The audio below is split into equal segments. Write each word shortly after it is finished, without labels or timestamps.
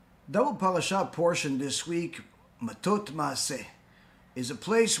Double parasha portion this week, MATOT MASEI, is a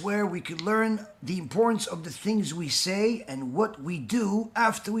place where we could learn the importance of the things we say and what we do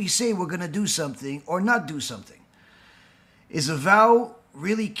after we say we're going to do something or not do something. Is a vow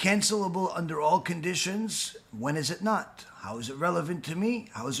really cancelable under all conditions? When is it not? How is it relevant to me?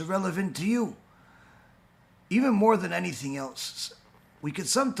 How is it relevant to you? Even more than anything else, we could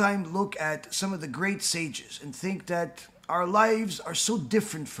sometimes look at some of the great sages and think that our lives are so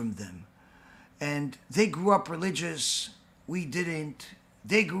different from them. And they grew up religious, we didn't.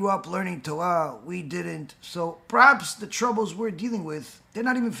 They grew up learning Torah, we didn't. So perhaps the troubles we're dealing with, they're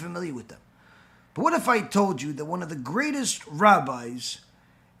not even familiar with them. But what if I told you that one of the greatest rabbis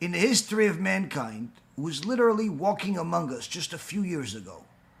in the history of mankind, who was literally walking among us just a few years ago,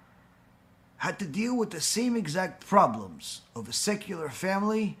 had to deal with the same exact problems of a secular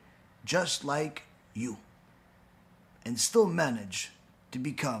family, just like you, and still manage to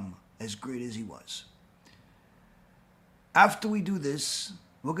become as great as he was? After we do this,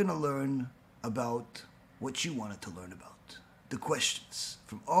 we're going to learn about what you wanted to learn about. The questions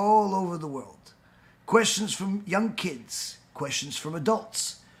from all over the world. Questions from young kids, questions from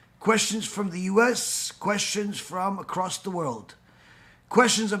adults, questions from the US, questions from across the world.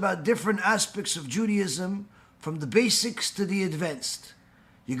 Questions about different aspects of Judaism, from the basics to the advanced.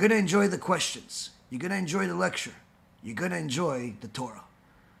 You're going to enjoy the questions. You're going to enjoy the lecture. You're going to enjoy the Torah.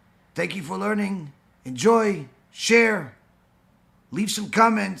 Thank you for learning. Enjoy, share, leave some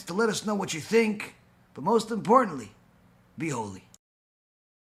comments to let us know what you think. But most importantly, be holy.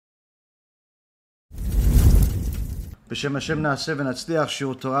 בשם השם נעשה ונצליח,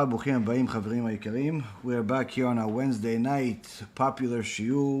 שיעור תורה, ברוכים הבאים חברים היקרים. We're back here on our Wednesday night popular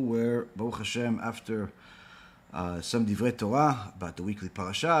shiur where, Baruch Hashem, after some divrei Torah about the weekly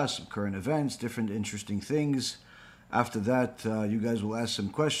parasha, some current events, different interesting things. After that, you guys will ask some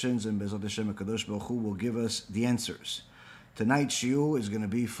questions and Bezrat Hashem HaKadosh Baruch Hu will give us the answers. Tonight's shiur is going to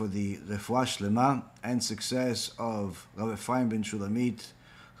be for the refuah shlema and success of Rabbi Ephraim ben Shulamit,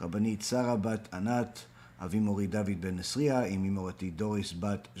 Rabbanit Sarah bat Anat, Avi Mori David ben Nesriya, Imi Morati Doris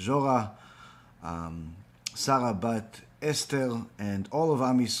bat Zora, Sarah bat Esther, and all of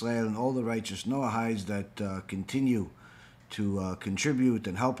Am Yisrael and all the righteous Noahides that continue to contribute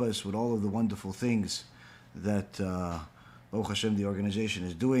and help us with all of the wonderful things that Baruch Hashem, the organization,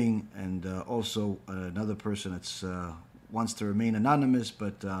 is doing, and also another person that wants to remain anonymous,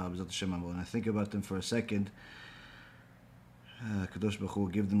 but B'ezrat Hashem, I'm going to think about them for a second. Kadosh Baruch Hu will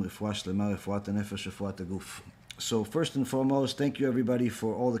give them refuah shlema, refuat hanefesh, refuat haguf. So first and foremost, thank you everybody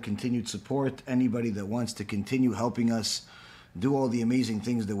for all the continued support. Anybody that wants to continue helping us do all the amazing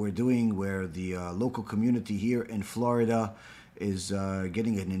things that we're doing, where the local community here in Florida is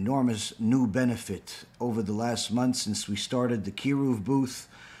getting an enormous new benefit over the last month since we started the Kiruv booth,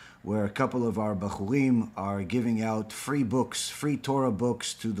 where a couple of our bachurim are giving out free books, free Torah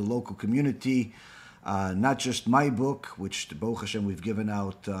books to the local community. Not just my book, which, Baruch Hashem, we've given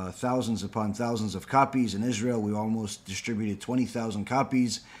out thousands upon thousands of copies. In Israel, we almost distributed 20,000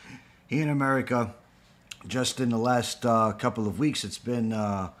 copies. Here in America, just in the last couple of weeks, it's been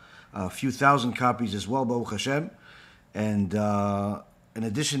a few thousand copies as well, Baruch Hashem. And in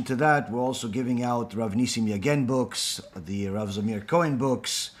addition to that, we're also giving out Rav Nisim Yagen books, the Rav Zamir Cohen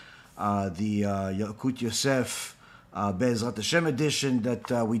books, the Yalkut Yosef Be'ezrat Hashem edition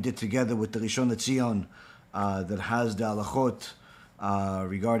that we did together with the Rishon LeZion that has the halachot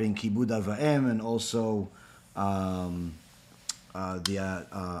regarding Kibud Av Va'em, and also the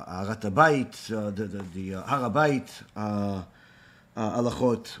Aharat Habayit, the Har Habayit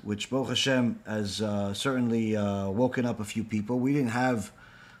halachot, which Baruch Hashem has certainly woken up a few people. We didn't have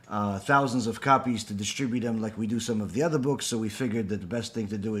thousands of copies to distribute them like we do some of the other books, so we figured that the best thing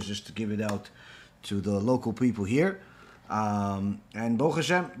to do is just to give it out to the local people here. And Baruch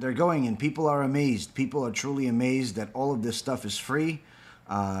Hashem, they're going, and people are amazed. People are truly amazed that all of this stuff is free.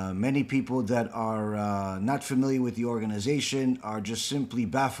 Many people that are not familiar with the organization are just simply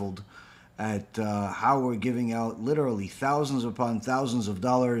baffled at how we're giving out literally thousands upon thousands of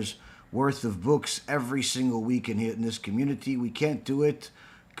dollars worth of books every single week in this community. We can't do it,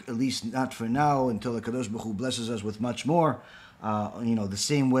 at least not for now, until the Kadosh Baruch Hu blesses us with much more. The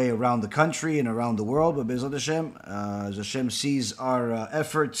same way around the country and around the world. But Be'ezrat Hashem, as Hashem sees our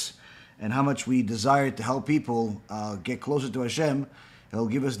efforts and how much we desire to help people get closer to Hashem, He'll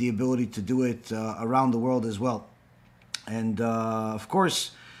give us the ability to do it around the world as well. And of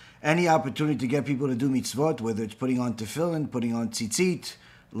course, any opportunity to get people to do mitzvot, whether it's putting on tefillin, putting on tzitzit,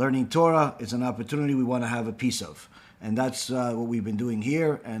 learning Torah, is an opportunity we want to have a piece of. And that's what we've been doing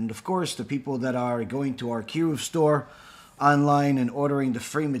here. And of course, the people that are going to our Kiruv store, online and ordering the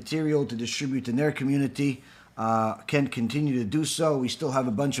free material to distribute in their community can continue to do so. We still have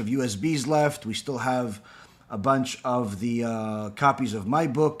a bunch of USBs left. We still have a bunch of the copies of my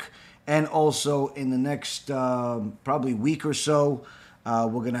book. And also in the next probably week or so,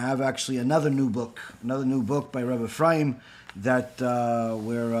 we're going to have actually another new book by Rabbi Ephraim that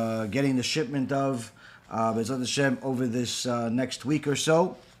we're getting the shipment of B'ezrat Hashem over this next week or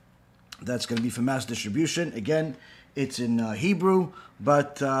so. That's going to be for mass distribution. Again, it's in Hebrew,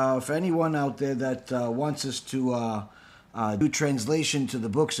 but for anyone out there that wants us to do translation to the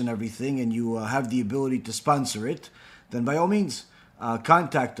books and everything, and you have the ability to sponsor it, then by all means,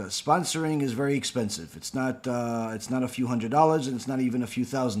 contact us. Sponsoring is very expensive. It's not a few $100s, and it's not even a few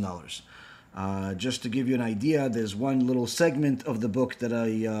 $1,000s. Just to give you an idea, there's one little segment of the book that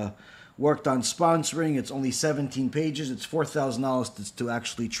I worked on sponsoring. It's only 17 pages. It's $4,000 to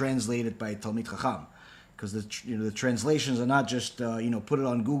actually translate it by a Talmid Chacham, because the translations are not just put it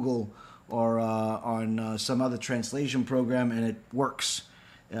on Google or on some other translation program and it works.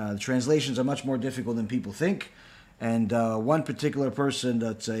 The translations are much more difficult than people think. And one particular person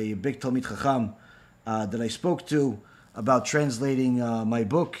that's a big Talmid Chacham that I spoke to about translating my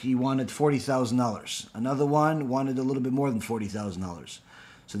book, he wanted $40,000. Another one wanted a little bit more than $40,000.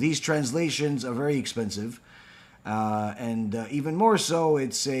 So these translations are very expensive. And even more so,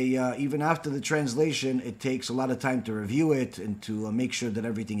 it's even after the translation, it takes a lot of time to review it and to make sure that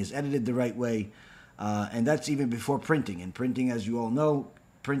everything is edited the right way. And that's even before printing. And printing, as you all know,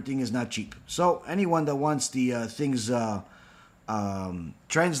 printing is not cheap. So anyone that wants the things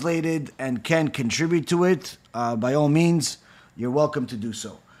translated and can contribute to it, by all means, you're welcome to do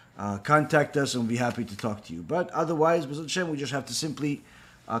so. Contact us and we'll be happy to talk to you. But otherwise, B'ezrat Hashem, we just have to simply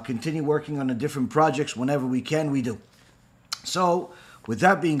continue working on the different projects whenever we can, we do. So, with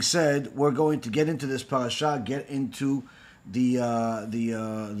that being said, we're going to get into this parasha, get into the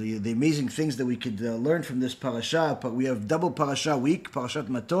amazing things that we could learn from this parasha. But we have double parasha week, parashat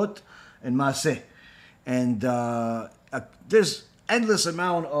Matot and Masei, and there's endless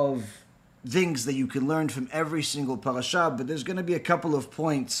amount of things that you can learn from every single parasha. But there's going to be a couple of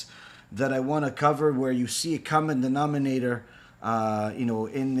points that I want to cover where you see a common denominator.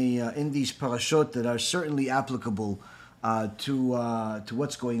 In these parashot that are certainly applicable to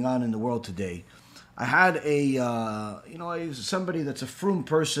what's going on in the world today. I had somebody that's a frum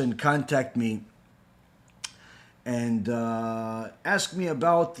person contact me and ask me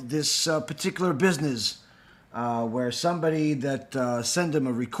about this particular business where somebody that sent him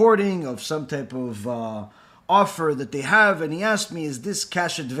a recording of some type of offer that they have, and he asked me, "Is this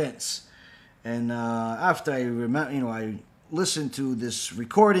cash advance?" And after I remember, I listened to this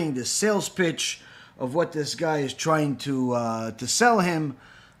recording, this sales pitch of what this guy is trying to sell him.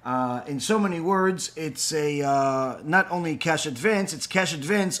 In so many words, it's a not only cash advance, it's cash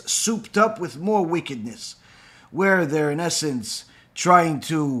advance souped up with more wickedness, where they're in essence trying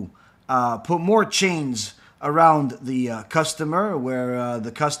to put more chains around the customer, where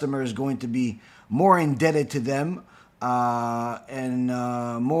the customer is going to be more indebted to them and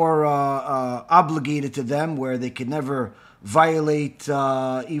more obligated to them, where they could never violate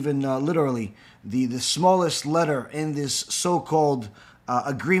even literally the smallest letter in this so-called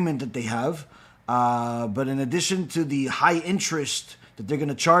agreement that they have. But in addition to the high interest that they're going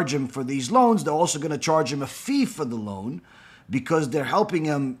to charge him for these loans, they're also going to charge him a fee for the loan, because they're helping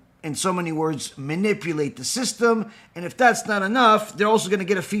him, in so many words, manipulate the system. And if that's not enough, they're also going to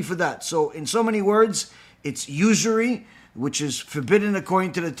get a fee for that. So in so many words, it's usury, which is forbidden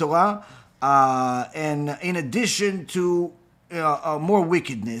according to the Torah. And in addition to more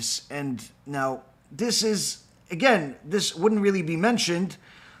wickedness. And now this is, again, this wouldn't really be mentioned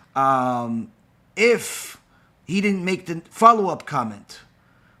if he didn't make the follow-up comment,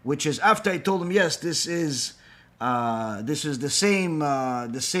 which is after I told him, yes, this is the same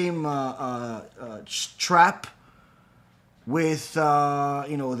trap with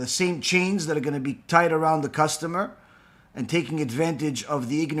the same chains that are going to be tied around the customer and taking advantage of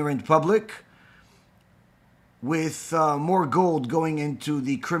the ignorant public, with more gold going into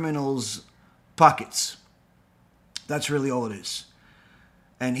the criminals' pockets. That's really all it is.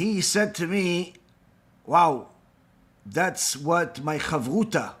 And he said to me, wow, that's what my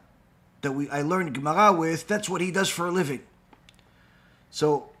chavruta that I learned Gemara with, that's what he does for a living.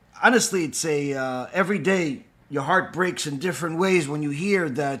 So honestly, it's every day your heart breaks in different ways when you hear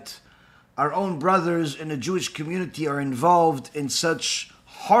that our own brothers in the Jewish community are involved in such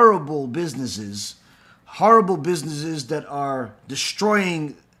horrible businesses that are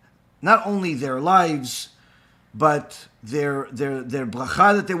destroying not only their lives, but their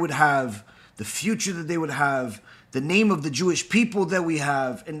bracha that they would have, the future that they would have, the name of the Jewish people that we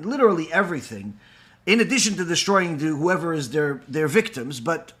have, and literally everything, in addition to destroying whoever is their victims.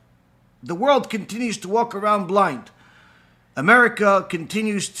 But the world continues to walk around blind. America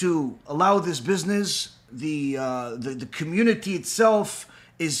continues to allow this business. The community itself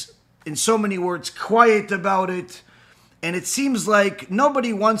is, in so many words, quiet about it. And it seems like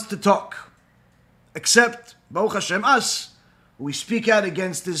nobody wants to talk, except, Baruch Hashem, us. We speak out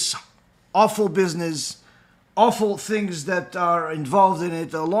against this awful business, awful things that are involved in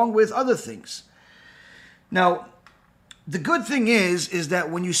it, along with other things. Now, the good thing is that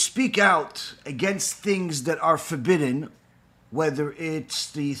when you speak out against things that are forbidden, whether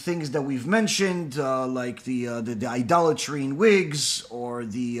it's the things that we've mentioned, like the idolatry in wigs, or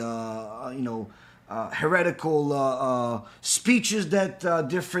the heretical speeches that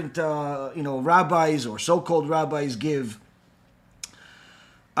different rabbis or so-called rabbis give,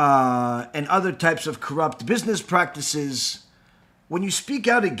 and other types of corrupt business practices, when you speak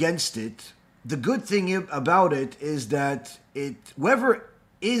out against it, the good thing about it is that whoever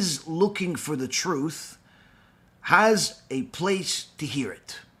is looking for the truth has a place to hear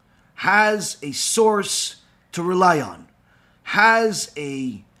it, has a source to rely on, has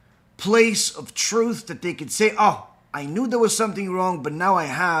a place of truth that they could say, oh, I knew there was something wrong, but now I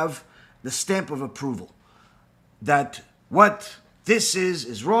have the stamp of approval that what this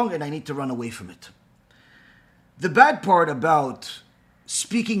is wrong and I need to run away from it. The bad part about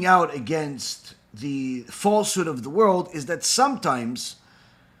speaking out against the falsehood of the world is that sometimes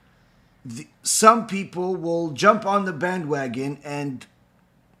some people will jump on the bandwagon and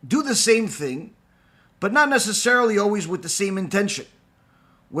do the same thing, but not necessarily always with the same intention,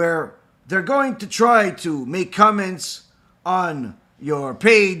 where they're going to try to make comments on your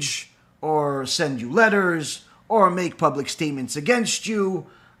page or send you letters or make public statements against you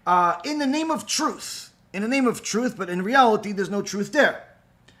in the name of truth. In the name of truth, but in reality, there's no truth there.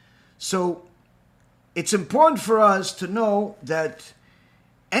 So it's important for us to know that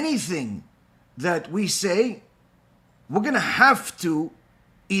anything that we say, we're going to have to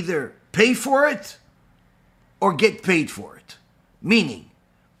either pay for it or get paid for it. Meaning,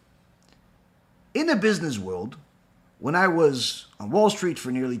 in the business world, when I was on Wall Street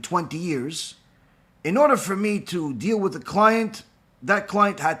for nearly 20 years, in order for me to deal with a client, that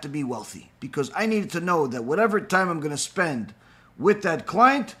client had to be wealthy, because I needed to know that whatever time I'm going to spend with that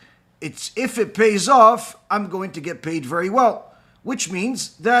client, if it pays off, I'm going to get paid very well. Which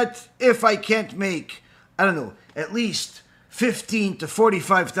means that if I can't make, at least $15,000 to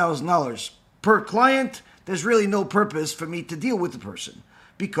 $45,000 per client, there's really no purpose for me to deal with the person,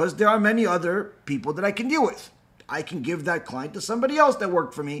 because there are many other people that I can deal with. I can give that client to somebody else that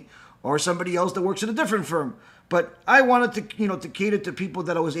worked for me, or somebody else that works at a different firm. But I wanted to cater to people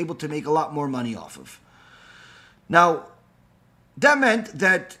that I was able to make a lot more money off of. Now, that meant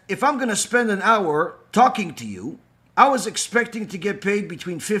that if I'm going to spend an hour talking to you, I was expecting to get paid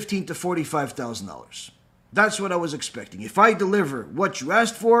between $15,000 to $45,000. That's what I was expecting. If I deliver what you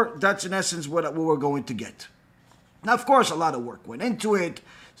asked for, that's in essence what we're going to get. Now, of course, a lot of work went into it,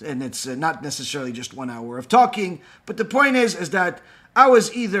 and it's not necessarily just 1 hour of talking. But the point is that I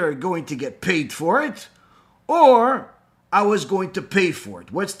was either going to get paid for it, or I was going to pay for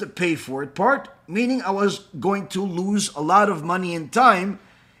it. What's the pay for it part? Meaning I was going to lose a lot of money and time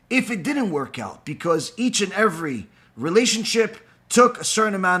if it didn't work out, because each and every relationship took a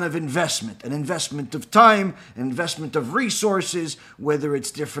certain amount of investment, an investment of time, an investment of resources, whether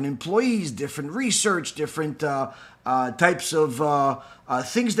it's different employees, different research, different types of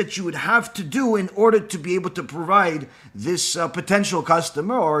things that you would have to do in order to be able to provide this potential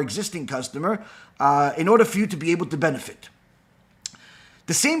customer or existing customer in order for you to be able to benefit.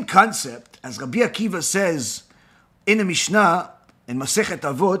 The same concept, as Rabbi Akiva says in the Mishnah, in Masechet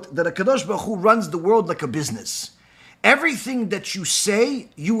Avot, that HaKadosh Baruch Hu runs the world like a business. Everything that you say,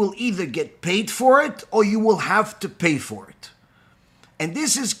 you will either get paid for it or you will have to pay for it. And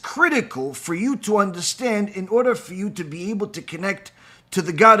this is critical for you to understand in order for you to be able to connect to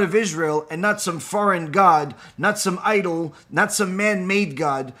the God of Israel and not some foreign God, not some idol, not some man-made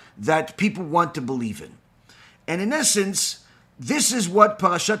God that people want to believe in. And in essence, this is what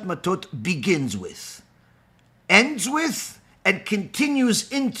Parashat Matot begins with, ends with, and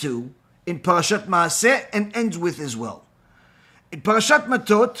continues into in Parashat Masei, and ends with as well. In Parashat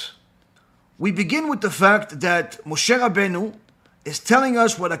Matot, we begin with the fact that Moshe Rabbeinu is telling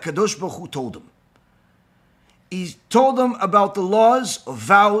us what HaKadosh Baruch Hu told him. He told them about the laws of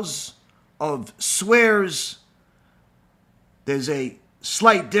vows, of swears. There's a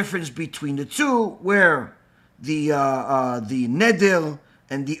slight difference between the two, where the neder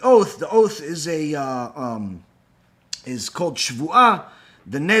and the oath is a is called shvu'ah.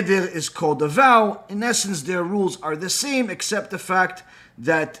 The neder is called a vow. In essence, their rules are the same, except the fact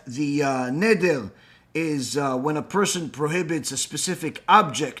that the neder is when a person prohibits a specific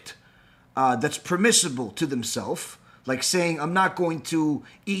object that's permissible to themselves, like saying, I'm not going to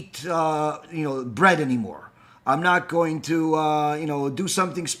eat bread anymore. I'm not going to do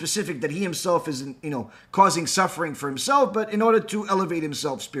something specific that he himself is causing suffering for himself, but in order to elevate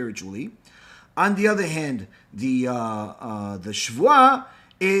himself spiritually. On the other hand, the shvuah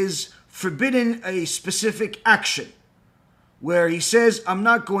is forbidden a specific action, where he says, I'm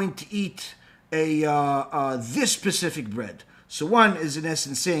not going to eat this specific bread. So one is in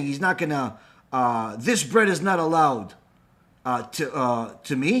essence saying he's not gonna, this bread is not allowed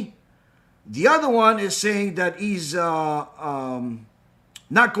to me. The other one is saying that he's not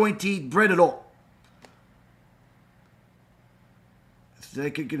going to eat bread at all. Did I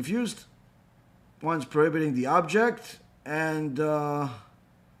get confused? One's prohibiting the object, and the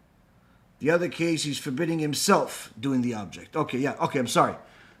other case, he's forbidding himself doing the object. Okay, I'm sorry.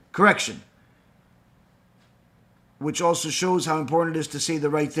 Correction. Which also shows how important it is to say the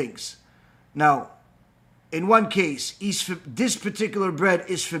right things. Now, in one case, this particular bread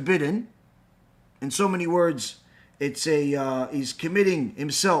is forbidden. In so many words, he's committing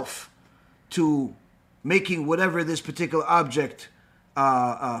himself to making whatever this particular object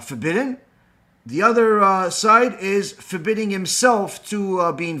forbidden. The other side is forbidding himself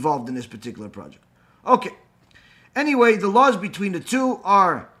to be involved in this particular project. Okay. Anyway, the laws between the two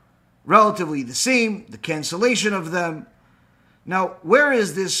are relatively the same, the cancellation of them. Now, where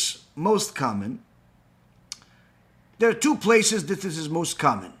is this most common? There are two places that this is most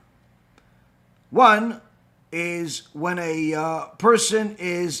common. One is when a person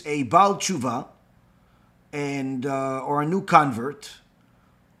is a Baal Tshuva and or a new convert,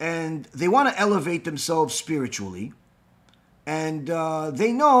 and they want to elevate themselves spiritually, and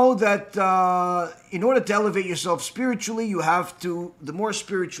they know that in order to elevate yourself spiritually, you have to, the more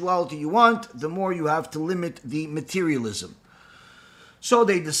spirituality you want, the more you have to limit the materialism. So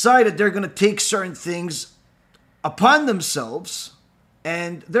they decide that they're going to take certain things upon themselves,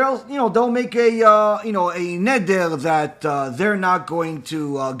 and they'll make a neder that they're not going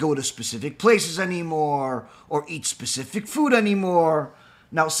to go to specific places anymore or eat specific food anymore.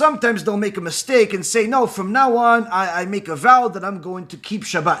 Now, sometimes they'll make a mistake and say, no, from now on, I make a vow that I'm going to keep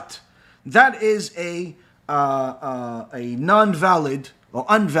Shabbat. That is a non-valid or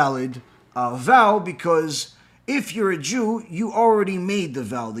invalid vow, because if you're a Jew, you already made the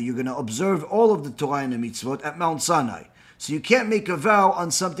vow that you're going to observe all of the Torah and the mitzvot at Mount Sinai. So you can't make a vow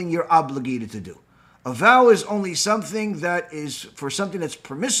on something you're obligated to do. A vow is only something that is for something that's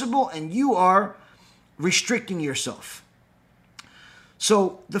permissible, and you are restricting yourself.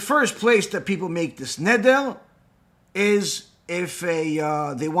 So the first place that people make this neder is if they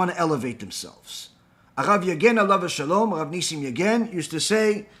want to elevate themselves. Rav Yagen alav shalom, Rav Nisim Yagen used to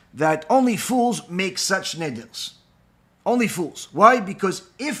say that only fools make such neders. Only fools. Why? Because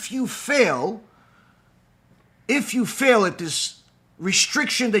if you fail at this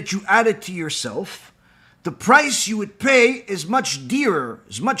restriction that you added to yourself, the price you would pay is much dearer,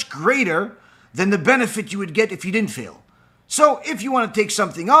 is much greater than the benefit you would get if you didn't fail. So if you want to take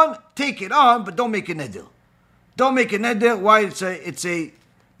something on, take it on, but don't make a neder. Don't make a neder. Why? It's a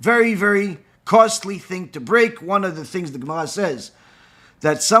very, very costly thing to break. One of the things the Gemara says,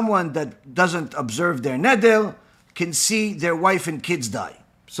 that someone that doesn't observe their neder can see their wife and kids die.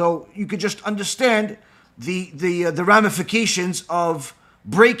 So you could just understand the ramifications of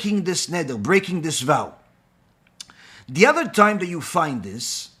breaking this neder, breaking this vow. The other time that you find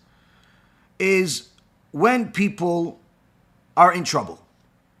this is when people are in trouble.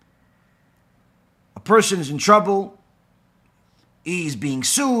 A person is in trouble, he's being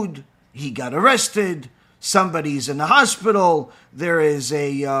sued, he got arrested, somebody's in the hospital, there is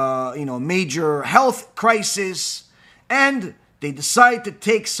a major health crisis, and they decide to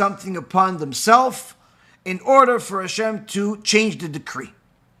take something upon themselves in order for Hashem to change the decree.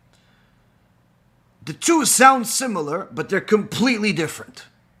 The two sound similar, but they're completely different.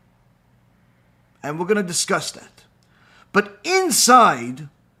 And we're going to discuss that. But inside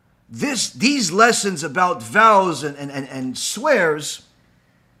these lessons about vows and swears,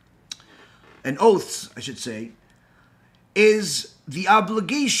 and oaths, I should say, is the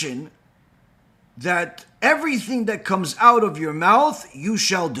obligation that everything that comes out of your mouth, you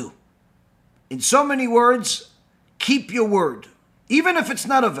shall do. In so many words, keep your word. Even if it's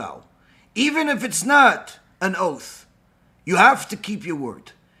not a vow, even if it's not an oath, you have to keep your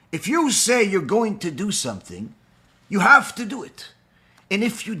word. If you say you're going to do something, you have to do it. And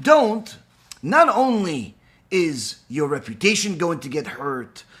if you don't, not only is your reputation going to get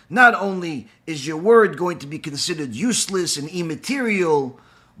hurt. Not only is your word going to be considered useless and immaterial,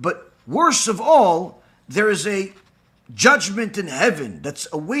 but worst of all, there is a judgment in heaven that's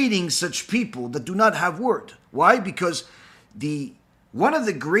awaiting such people that do not have word. Why? Because one of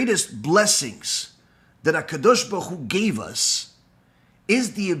the greatest blessings that HaKadosh Baruch Hu gave us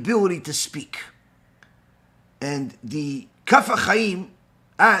is the ability to speak. And the Kaf HaChaim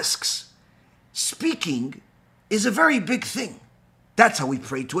asks, speaking is a very big thing. That's how we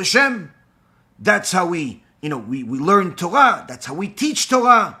pray to Hashem. That's how we learn Torah. That's how we teach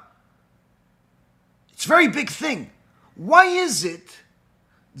Torah. It's a very big thing. Why is it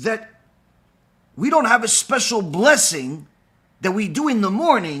that we don't have a special blessing that we do in the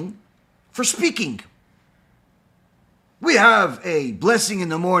morning for speaking? We have a blessing in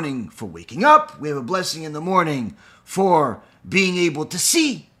the morning for waking up. We have a blessing in the morning for being able to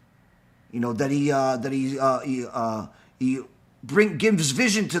see. He gives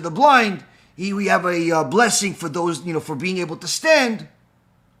vision to the blind. We have a blessing for those, for being able to stand.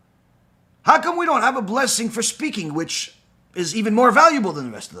 How come we don't have a blessing for speaking, which is even more valuable than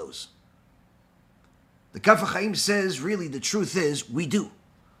the rest of those? The Kaf HaChaim says, really, the truth is, we do.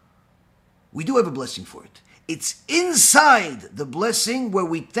 We do have a blessing for it. It's inside the blessing where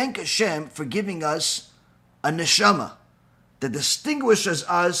we thank Hashem for giving us a neshama that distinguishes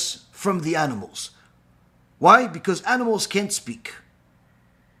us from the animals. Why? Because animals can't speak.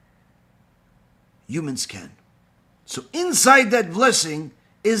 Humans can. So inside that blessing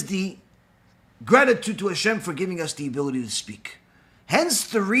is the gratitude to Hashem for giving us the ability to speak. Hence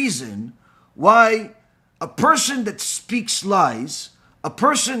the reason why a person that speaks lies, a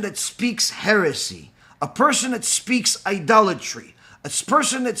person that speaks heresy, a person that speaks idolatry, a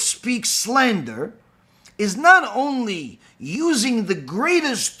person that speaks slander, is not only using the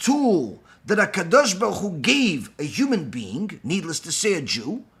greatest tool that HaKadosh Baruch Hu gave a human being, needless to say a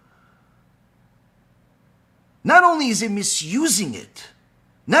Jew, not only is he misusing it,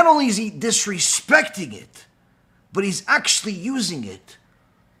 not only is he disrespecting it, but he's actually using it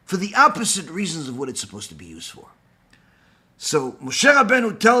for the opposite reasons of what it's supposed to be used for. So Moshe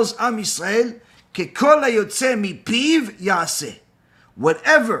Rabbeinu tells Am Yisrael, Kekol hayotze mipiv yaseh.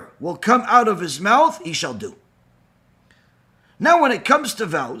 Whatever will come out of his mouth, he shall do. Now when it comes to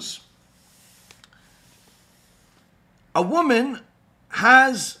vows, a woman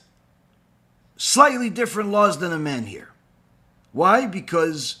has slightly different laws than a man here. Why?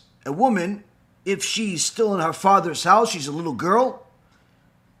 Because a woman, if she's still in her father's house, she's a little girl,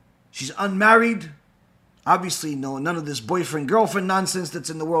 she's unmarried, obviously none of this boyfriend-girlfriend nonsense that's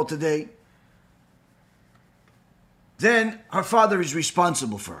in the world today, then her father is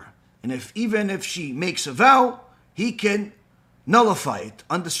responsible for her. And even if she makes a vow, he can nullify it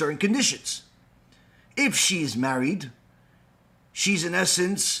under certain conditions. If she is married, she's in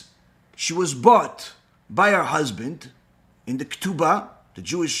essence, she was bought by her husband in the Ketubah, the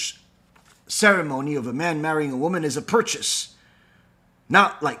Jewish ceremony of a man marrying a woman, is a purchase.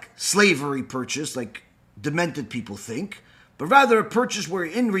 Not like slavery purchase, like demented people think, but rather a purchase where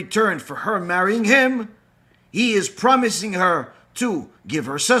in return for her marrying him, he is promising her to give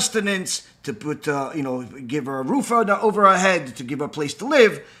her sustenance, to put, give her a roof over her head, to give her a place to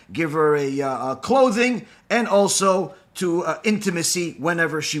live, give her a clothing, and also to intimacy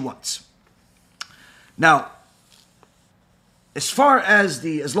whenever she wants. Now, as long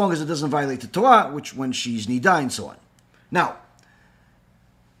as it doesn't violate the Torah, which when she's nida and so on. Now,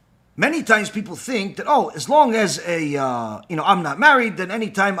 many times people think that, as long as I'm not married, then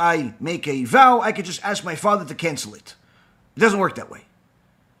anytime I make a vow, I could just ask my father to cancel it. It doesn't work that way.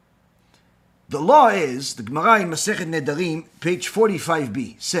 The law is, the Gemara in Masechet Nedarim, page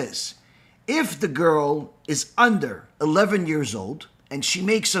 45b, says, if the girl is under 11 years old and she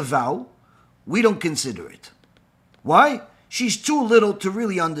makes a vow, we don't consider it. Why? She's too little to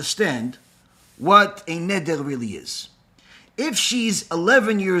really understand what a neder really is. If she's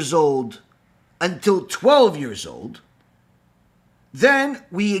 11 years old until 12 years old, then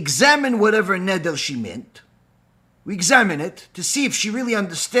we examine whatever neder she meant. We examine it to see if she really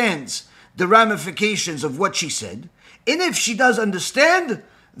understands the ramifications of what she said. And if she does understand,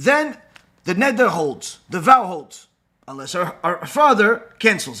 then the neder holds, the vow holds, unless our father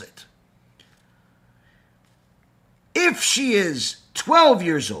cancels it. If she is 12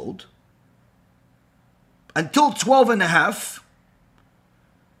 years old, until 12 and a half,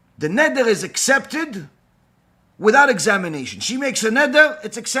 the neder is accepted without examination. She makes a neder,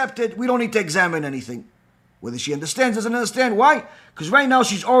 it's accepted, we don't need to examine anything. Whether she understands, doesn't understand. Why? Because right now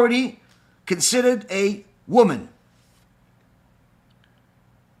she's already considered a woman.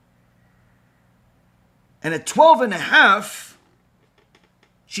 And at 12 and a half,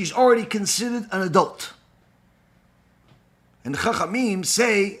 she's already considered an adult. And the Chachamim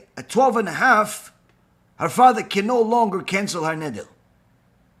say, at 12 and a half, her father can no longer cancel her neder.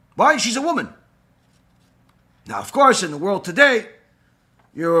 Why? She's a woman. Now, of course, in the world today,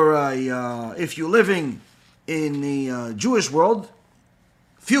 if you're living in the Jewish world,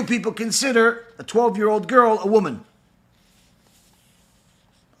 few people consider a 12-year-old girl a woman.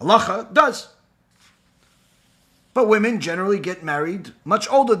 Halacha does. But women generally get married much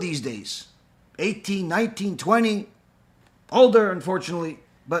older these days. 18, 19, 20. Older, unfortunately.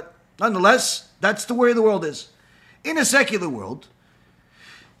 But nonetheless, that's the way the world is. In a secular world,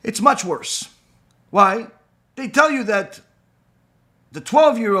 it's much worse. Why? They tell you that the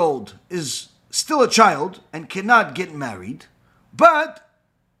 12-year-old is still a child and cannot get married, but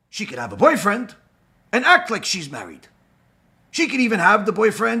she could have a boyfriend and act like she's married. She could even have the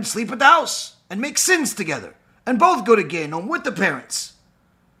boyfriend sleep at the house and make sins together and both go to Gehinnom with the parents.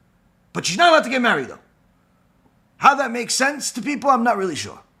 But she's not allowed to get married, though. How that makes sense to people, I'm not really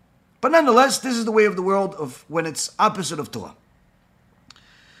sure. But nonetheless, this is the way of the world of when it's opposite of Torah.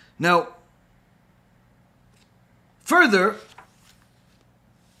 Now, further,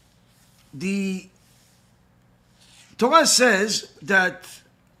 the Torah says that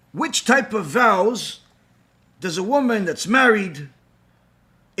which type of vows does a woman that's married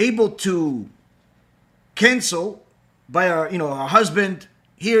able to cancel by her husband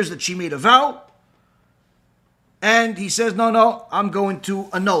hears that she made a vow, and he says, no, I'm going to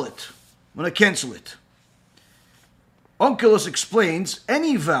annul it. I'm going to cancel it. Onkelos explains,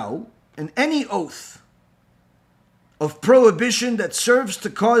 any vow and any oath of prohibition that serves to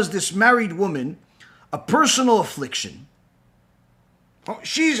cause this married woman a personal affliction,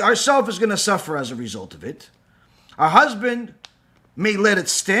 she herself is going to suffer as a result of it. Her husband may let it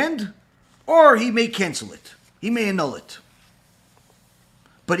stand, or he may cancel it. He may annul it.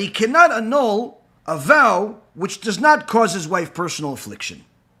 But he cannot annul a vow which does not cause his wife personal affliction.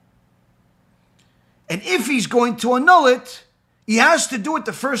 And if he's going to annul it, he has to do it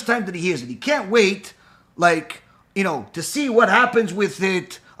the first time that he hears it. He can't wait, to see what happens with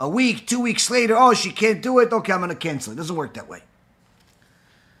it a week, 2 weeks later. Oh, she can't do it. Okay, I'm going to cancel it. It doesn't work that way.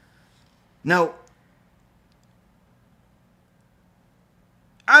 Now,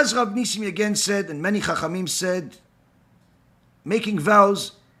 as Rav Nissim again said, and many Chachamim said, making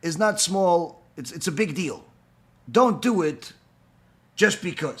vows is not small, it's a big deal. Don't do it just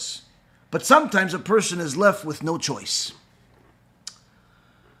because. But sometimes a person is left with no choice.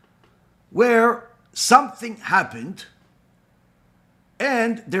 Where something happened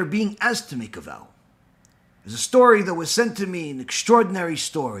and they're being asked to make a vow. There's a story that was sent to me, an extraordinary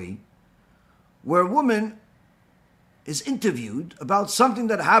story, where a woman is interviewed about something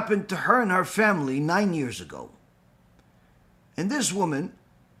that happened to her and her family 9 years ago. And this woman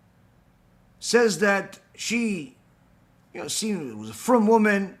says that she, was a frum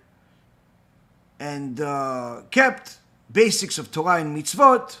woman and kept basics of Torah and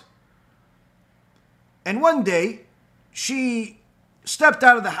mitzvot. And one day, she stepped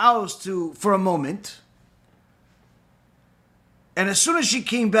out of the house for a moment. And as soon as she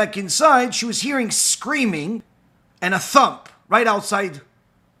came back inside, she was hearing screaming and a thump right outside.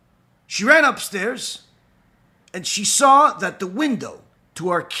 She ran upstairs and she saw that the window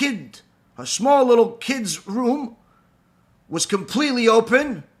to her small little kid's room was completely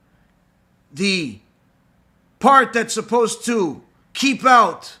open. The part that's supposed to keep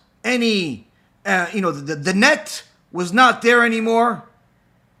out any, the net was not there anymore.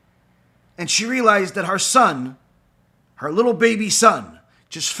 And she realized that her son, her little baby son,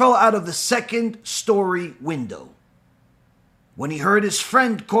 just fell out of the second-story window. When he heard his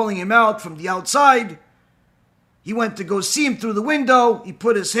friend calling him out from the outside, he went to go see him through the window. He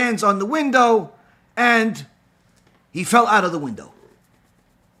put his hands on the window, and he fell out of the window.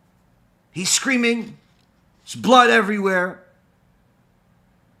 He's screaming. There's blood everywhere.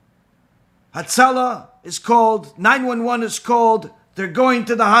 Hatzalah is called. 911 is called. They're going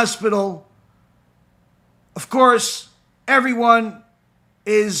to the hospital. Of course, everyone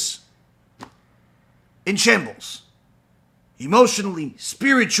is in shambles. Emotionally,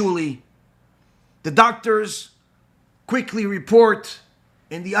 spiritually. The doctors quickly report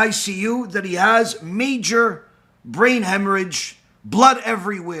in the ICU that he has major brain hemorrhage, blood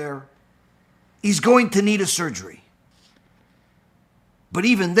everywhere. He's going to need a surgery. But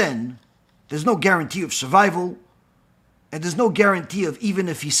even then, there's no guarantee of survival, and there's no guarantee of, even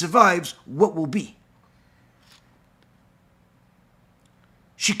if he survives, what will be.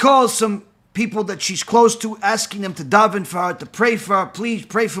 She calls some people that she's close to, asking them to daven for her, to pray for her. Please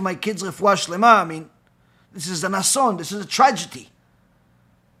pray for my kids, refuah shlema. This is an ason. This is a tragedy.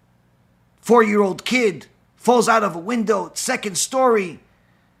 4-year-old kid falls out of a window, second story.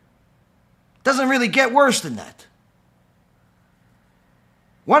 Doesn't really get worse than that.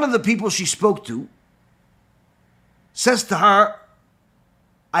 One of the people she spoke to says to her,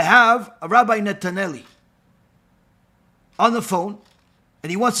 I have a Rabbi Netaneli on the phone, and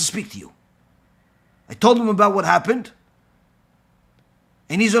he wants to speak to you. I told him about what happened,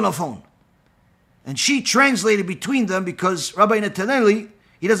 and he's on the phone. And she translated between them because Rabbi Netaneli,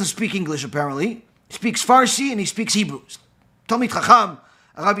 he doesn't speak English apparently. He speaks Farsi and he speaks Hebrew. Talmid Chacham,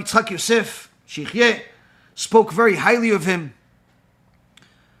 Rabbi Tzchak Yosef, Shichyeh, spoke very highly of him.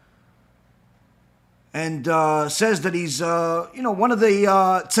 And says that he's, one of the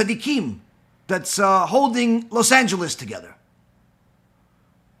tzaddikim that's holding Los Angeles together.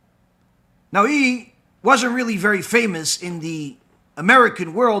 Now, he wasn't really very famous in the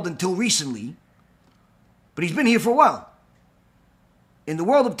American world until recently, but he's been here for a while. In the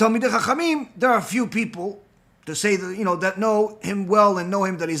world of Talmidei Chachamim, there are a few people to say that, that know him well and know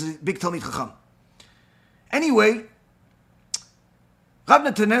him that he's a big Talmid Chacham. Anyway, Rav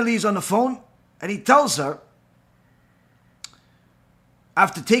Netaneli is on the phone, and he tells her,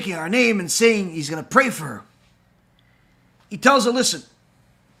 after taking her name and saying he's going to pray for her, he tells her, listen,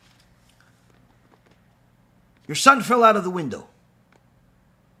 your son fell out of the window.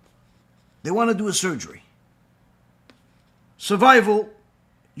 They want to do a surgery. Survival,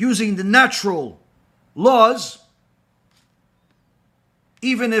 using the natural laws,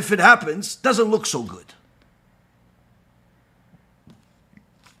 even if it happens, doesn't look so good.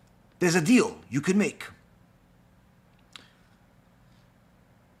 There's a deal you can make.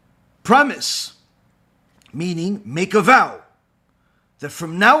 Promise, meaning make a vow, that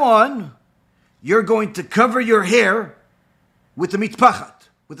from now on, you're going to cover your hair with a mitpachat,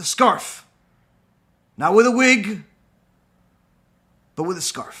 with a scarf. Not with a wig, but with a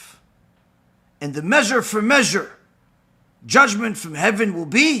scarf. And the measure for measure, judgment from heaven will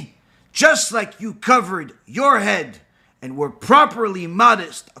be, just like you covered your head and were properly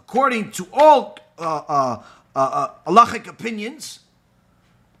modest according to all halachic opinions,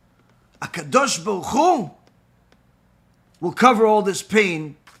 HaKadosh Baruch Hu will cover all this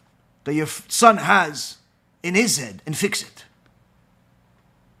pain that your son has in his head and fix it.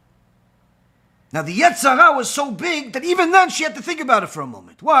 Now the Yetzer Hara was so big that even then she had to think about it for a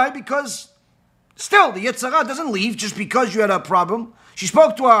moment. Why? Because still the Yetzer Hara doesn't leave just because you had a problem. She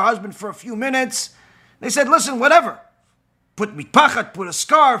spoke to her husband for a few minutes. They said, listen, whatever. Put mitpachat, put a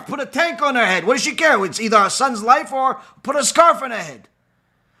scarf, put a tank on her head. What does she care? It's either her son's life or put a scarf on her head.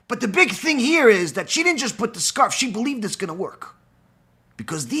 But the big thing here is that she didn't just put the scarf. She believed it's going to work.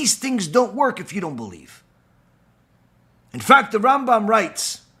 Because these things don't work if you don't believe. In fact, the Rambam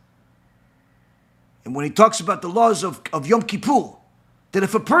writes, and when he talks about the laws of Yom Kippur, that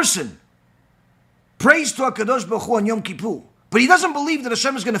if a person prays to HaKadosh Baruch Hu on Yom Kippur, but he doesn't believe that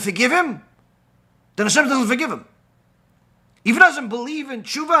Hashem is going to forgive him, then Hashem doesn't forgive him. If he doesn't believe in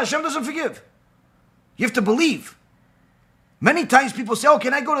tshuva, Hashem doesn't forgive. You have to believe. Many times people say, oh,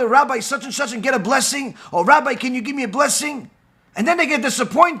 can I go to Rabbi such and such and get a blessing? Or Rabbi, can you give me a blessing? And then they get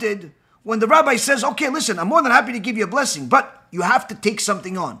disappointed when the rabbi says, okay, listen, I'm more than happy to give you a blessing, but you have to take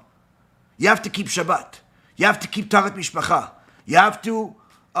something on. You have to keep Shabbat. You have to keep Tarat Mishpacha. You have to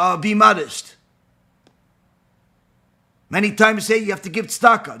be modest. Many times say you have to give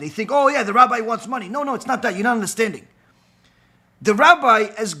tzedakah. They think, oh yeah, the rabbi wants money. No, it's not that. You're not understanding. The rabbi,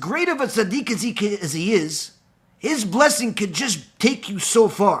 as great of a tzaddik as he is, his blessing could just take you so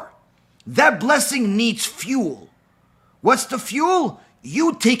far. That blessing needs fuel. What's the fuel?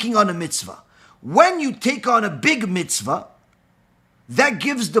 You taking on a mitzvah. When you take on a big mitzvah, that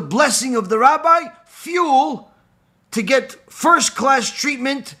gives the blessing of the rabbi fuel to get first-class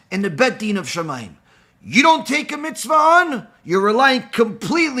treatment in the Bet Din of Shamayim. You don't take a mitzvah on, you're relying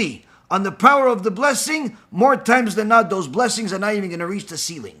completely on the power of the blessing. More times than not, those blessings are not even going to reach the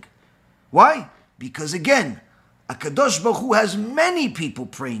ceiling. Why? Because again, HaKadosh Baruch Hu has many people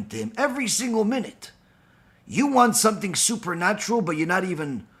praying to him every single minute. You want something supernatural, but you're not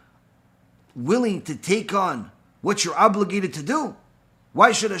even willing to take on what you're obligated to do.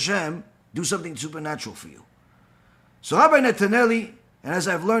 Why should Hashem do something supernatural for you? So Rabbi Netaneli, and as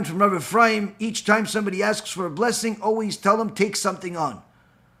I've learned from Rabbi Ephraim, each time somebody asks for a blessing, always tell them, take something on.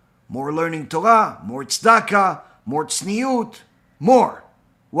 More learning Torah, more tzedakah, more tzniut, more.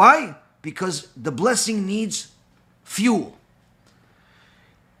 Why? Because the blessing needs fuel.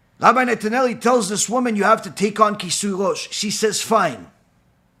 Rabbi Netaneli tells this woman, you have to take on kisui rosh. She says, fine.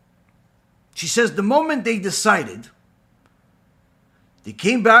 She says, the moment they decided, they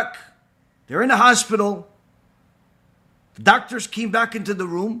came back, they're in the hospital, The doctors came back into the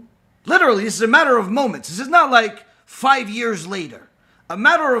room. Literally, this is a matter of moments. This is not like 5 years later. A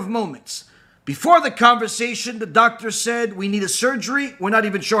matter of moments. Before the conversation, the doctor said, we need a surgery. We're not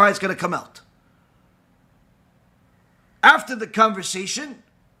even sure how it's going to come out. After the conversation,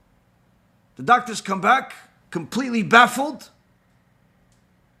 the doctors come back completely baffled.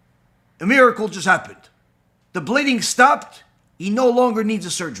 A miracle just happened. The bleeding stopped. He no longer needs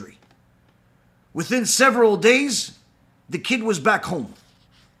a surgery. Within several days, the kid was back home.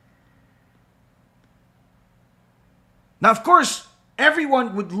 Now, of course,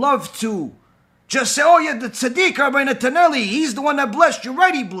 everyone would love to just say, oh yeah, the Tzadik, Rabbi Netaneli, he's the one that blessed. You're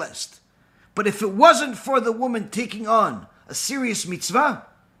right, he blessed. But if it wasn't for the woman taking on a serious mitzvah,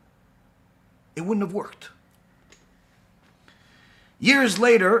 it wouldn't have worked. Years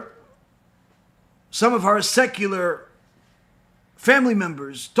later, some of our secular family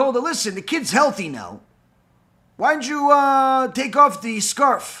members told her, listen, the kid's healthy now. Why don't you take off the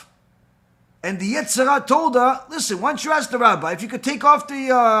scarf? And the Yetzer Hara told her, listen, why don't you ask the rabbi if you could take off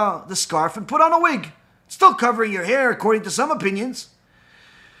the scarf and put on a wig? It's still covering your hair, according to some opinions.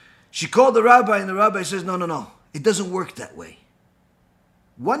 She called the rabbi, and the rabbi says, no. It doesn't work that way.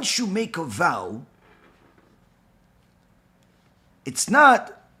 Once you make a vow, it's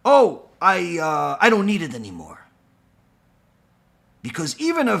not, I don't need it anymore. Because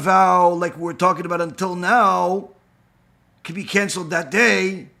even a vow, like we're talking about until now, can be canceled that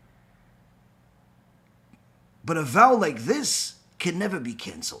day. But a vow like this can never be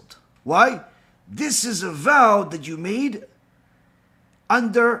canceled. Why? This is a vow that you made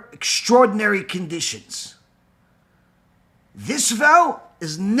under extraordinary conditions. This vow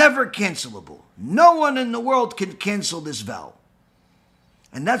is never cancelable. No one in the world can cancel this vow.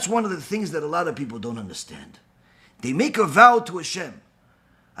 And that's one of the things that a lot of people don't understand. They make a vow to Hashem.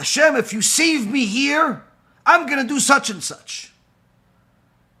 Hashem, if you save me here, I'm going to do such and such.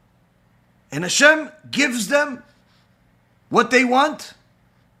 And Hashem gives them what they want.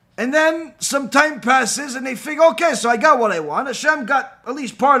 And then some time passes and they figure, okay, so I got what I want. Hashem got at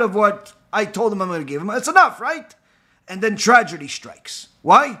least part of what I told him I'm going to give him. That's enough, right? And then tragedy strikes.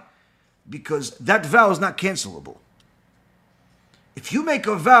 Why? Because that vow is not cancelable. If you make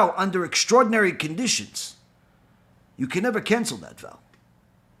a vow under extraordinary conditions, you can never cancel that vow.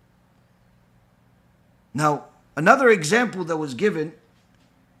 Now, another example that was given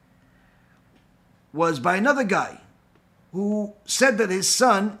was by another guy who said that his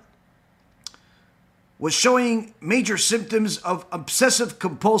son was showing major symptoms of obsessive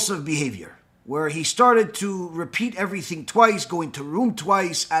compulsive behavior, where he started to repeat everything twice, go into room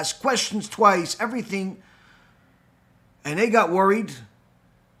twice, ask questions twice, everything. And they got worried.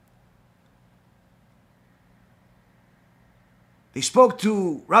 They spoke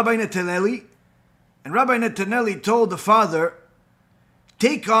to Rabbi Netaneli, and Rabbi Netaneli told the father,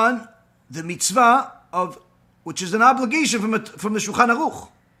 take on the mitzvah of, which is an obligation from the Shulchan Aruch.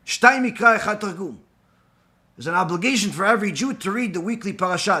 Shtay mikra echad targum. There's an obligation for every Jew to read the weekly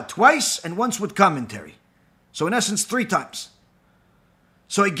parasha twice and once with commentary. So in essence, 3 times.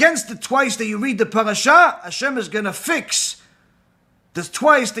 So against the twice that you read the parasha, Hashem is going to fix the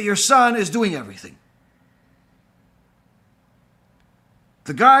twice that your son is doing everything.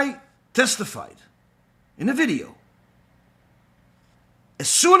 The guy testified in a video. As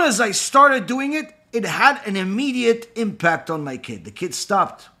soon as I started doing it, it had an immediate impact on my kid. The kid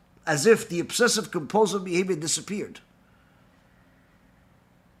stopped, as if the obsessive compulsive behavior disappeared.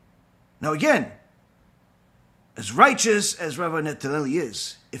 Now again, as righteous as Rabbi Netaneli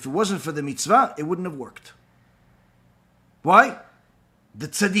is, if it wasn't for the mitzvah, it wouldn't have worked. Why? The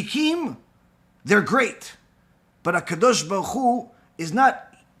tzaddikim, they're great. But HaKadosh Baruch Hu is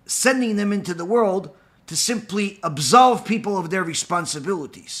not sending them into the world to simply absolve people of their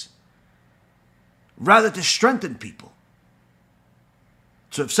responsibilities. Rather to strengthen people.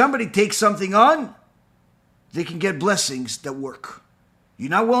 So if somebody takes something on, they can get blessings that work. You're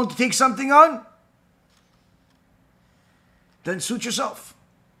not willing to take something on? Then suit yourself.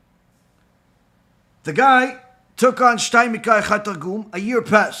 The guy took on Shtay Mikra Echad Targum. A year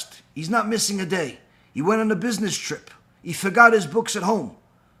passed. He's not missing a day. He went on a business trip. He forgot his books at home.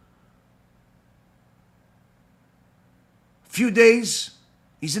 Few days,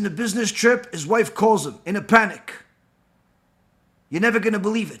 he's in a business trip. His wife calls him in a panic. You're never going to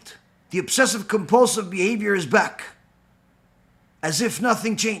believe it. The obsessive compulsive behavior is back. As if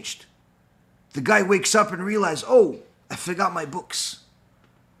nothing changed. The guy wakes up and realizes, oh, I forgot my books.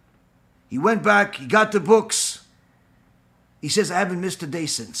 He went back, he got the books. He says, I haven't missed a day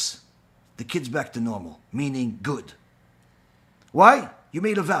since. The kid's back to normal, meaning good. Why? You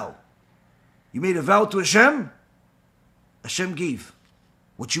made a vow. You made a vow to Hashem, Hashem gave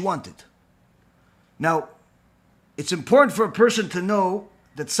what you wanted. Now, it's important for a person to know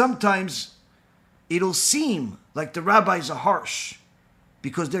that sometimes it'll seem like the rabbis are harsh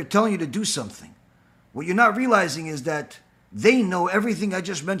because they're telling you to do something. What you're not realizing is that they know everything I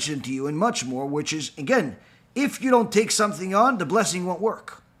just mentioned to you and much more, which is, again, if you don't take something on, the blessing won't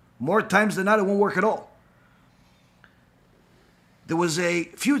work. More times than not, it won't work at all. There was a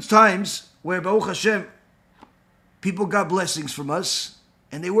few times where, Baruch Hashem, people got blessings from us,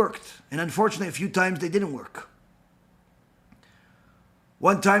 and they worked. And unfortunately, a few times they didn't work.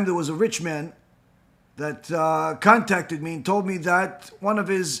 One time there was a rich man that contacted me and told me that one of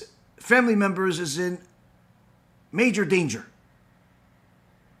his family members is in major danger.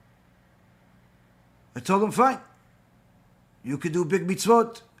 I told him, fine. You could do big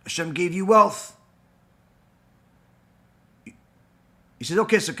mitzvot. Hashem gave you wealth. He said,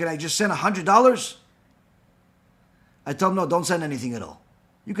 okay, so can I just send $100? I told him, no, don't send anything at all.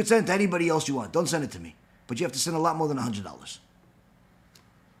 You could send it to anybody else you want. Don't send it to me. But you have to send a lot more than $100.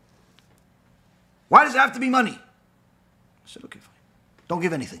 Why does it have to be money? I said, okay, fine. Don't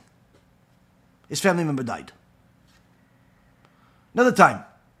give anything. His family member died. Another time,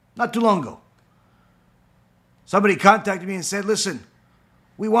 not too long ago, somebody contacted me and said, listen,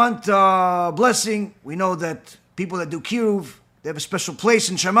 we want blessing. We know that people that do kiruv, they have a special place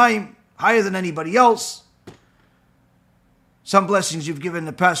in Shamayim, higher than anybody else. Some blessings you've given in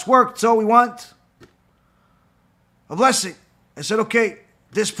the past worked, so we want a blessing. I said, okay,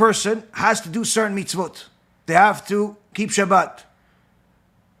 this person has to do certain mitzvot. They have to keep Shabbat.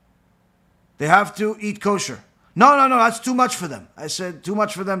 They have to eat kosher. No, that's too much for them. I said, too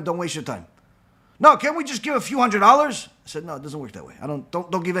much for them, don't waste your time. No, can't we just give a few $100s? I said, no, it doesn't work that way.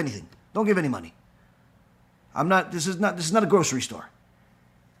 Don't give anything. Don't give any money. This is not a grocery store.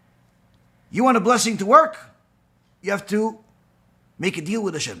 You want a blessing to work? You have to make a deal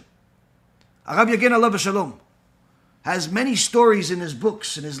with Hashem. Arav Yagen Alav Shalom has many stories in his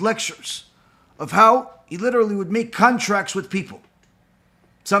books, in his lectures, of how he literally would make contracts with people.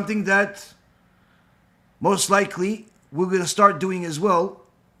 Something that most likely we're going to start doing as well,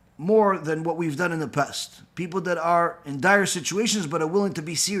 more than what we've done in the past. People that are in dire situations but are willing to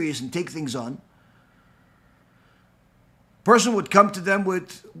be serious and take things on. Person would come to him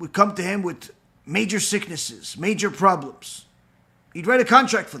with major sicknesses, major problems. He'd write a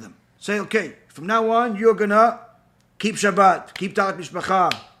contract for them. Say, okay, from now on, you're going to keep Shabbat, keep Talat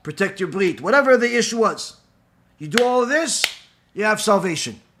Mishpacha, protect your brit, whatever the issue was. You do all of this, you have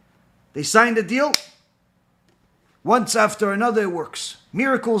salvation. They signed a deal. Once after another, it works.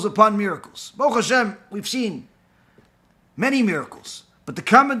 Miracles upon miracles. Baruch Hashem, we've seen many miracles. But the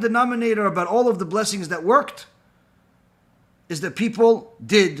common denominator about all of the blessings that worked is that people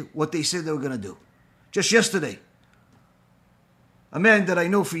did what they said they were going to do. Just yesterday, a man that I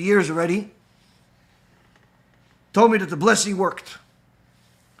know for years already told me that the blessing worked.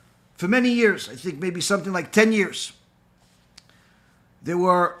 For many years, I think maybe something like 10 years, they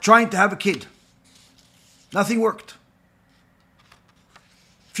were trying to have a kid. Nothing worked.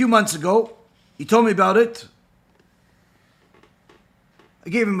 A few months ago, he told me about it. I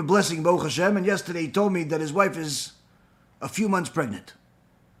gave him a blessing, Baruch Hashem, and yesterday he told me that his wife is a few months pregnant.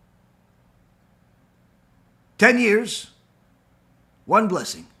 10 years, one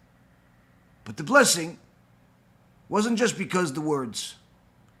blessing. But the blessing wasn't just because the words.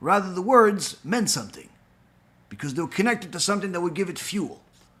 Rather, the words meant something. Because they were connected to something that would give it fuel.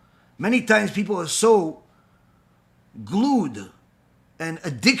 Many times people are so glued and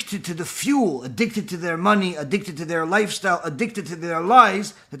addicted to the fuel, addicted to their money, addicted to their lifestyle, addicted to their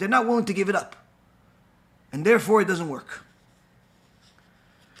lives, that they're not willing to give it up. And therefore it doesn't work.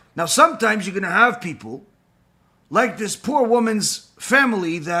 Now sometimes you're going to have people like this poor woman's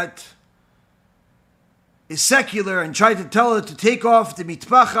family that is secular and try to tell her to take off the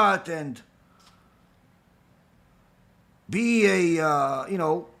mitpachat and be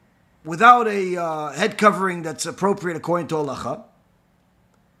without a head covering that's appropriate according to halacha.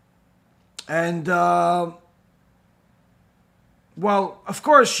 And while, of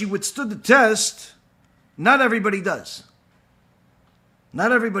course, she withstood the test, not everybody does.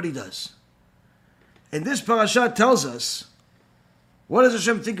 Not everybody does. And this parasha tells us, what does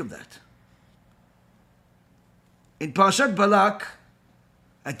Hashem think of that? In Parashat Balak,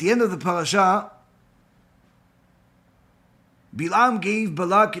 at the end of the parasha, Bilam gave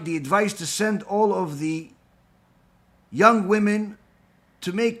Balak the advice to send all of the young women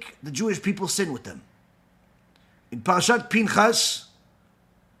to make the Jewish people sin with them. In Parashat Pinchas,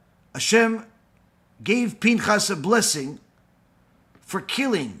 Hashem gave Pinchas a blessing for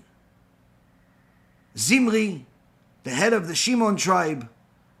killing Zimri the head of the Shimon tribe,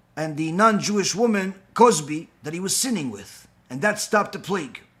 and the non-Jewish woman, Cosby, that he was sinning with. And that stopped the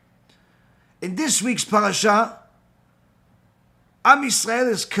plague. In this week's parasha, Am Yisrael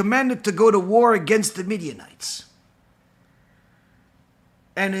is commanded to go to war against the Midianites.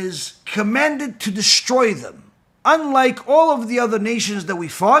 And is commanded to destroy them. Unlike all of the other nations that we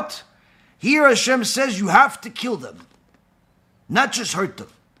fought, here Hashem says you have to kill them. Not just hurt them.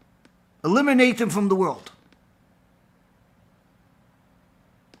 Eliminate them from the world.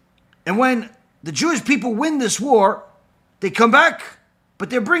 And when the Jewish people win this war, they come back,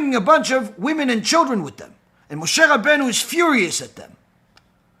 but they're bringing a bunch of women and children with them. And Moshe Rabbeinu is furious at them.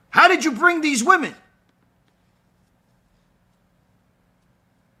 How did you bring these women?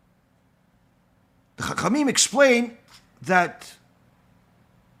 The Chachamim explain that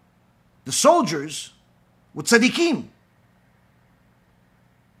the soldiers were tzaddikim.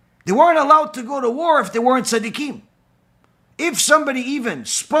 They weren't allowed to go to war if they weren't tzaddikim. If somebody even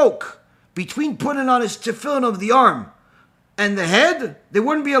spoke between putting on his tefillin of the arm and the head, they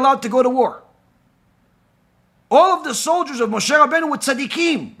wouldn't be allowed to go to war. All of the soldiers of Moshe Rabbeinu were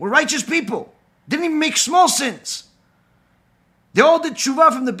tzaddikim, were righteous people. Didn't even make small sins. They all did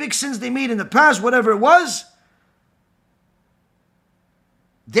tshuva from the big sins they made in the past, whatever it was.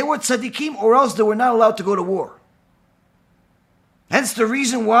 They were tzaddikim, or else they were not allowed to go to war. Hence the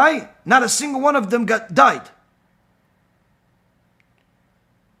reason why not a single one of them died.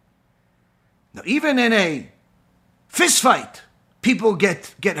 Now, even in a fist fight, people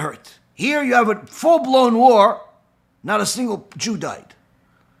get hurt. Here you have a full-blown war, not a single Jew died.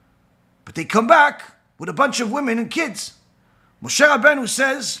 But they come back with a bunch of women and kids. Moshe Rabbeinu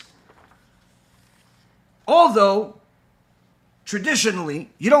says, although traditionally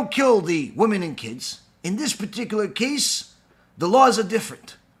you don't kill the women and kids, in this particular case, the laws are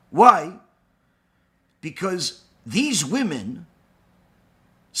different. Why? Because these women,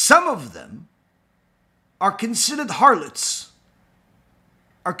 some of them, are considered harlots,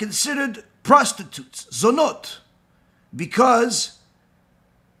 are considered prostitutes, zonot, because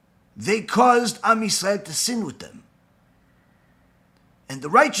they caused Am Yisrael to sin with them. And the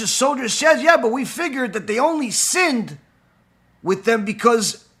righteous soldier says, yeah, but we figured that they only sinned with them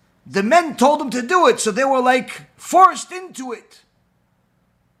because the men told them to do it, so they were like forced into it.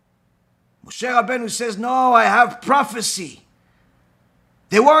 Moshe Rabbeinu says, no, I have prophecy.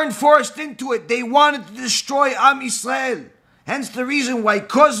 They weren't forced into it. They wanted to destroy Am Yisrael. Hence the reason why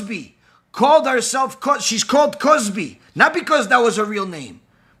Cosby called herself, she's called Cosby. Not because that was her real name,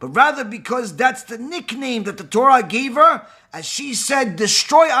 but rather because that's the nickname that the Torah gave her, as she said,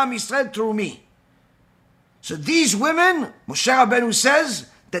 destroy Am Yisrael through me. So these women, Moshe Rabbeinu says,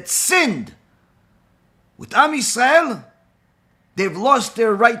 that sinned with Am Yisrael, they've lost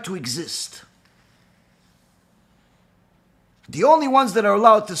their right to exist. The only ones that are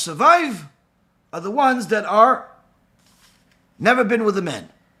allowed to survive are the ones that are never been with a man.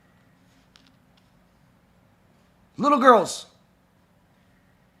 Little girls.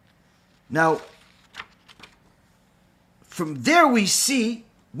 Now, from there we see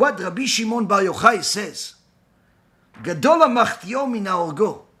what Rabbi Shimon Bar Yochai says. Gadola machtio min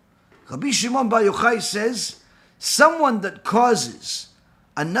haorgo. Rabbi Shimon Bar Yochai says, someone that causes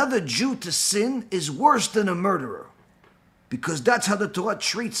another Jew to sin is worse than a murderer. Because that's how the Torah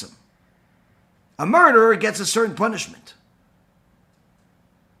treats him. A murderer gets a certain punishment.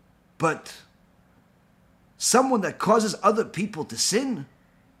 But someone that causes other people to sin,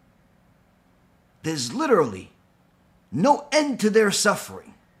 there's literally no end to their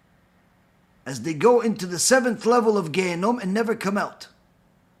suffering as they go into the 7th level of Gehenom and never come out.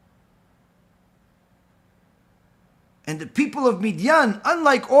 And the people of Midian,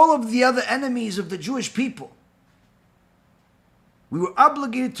 unlike all of the other enemies of the Jewish people, we were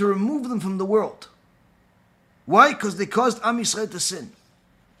obligated to remove them from the world. Why? Because they caused Am Yisrael to sin.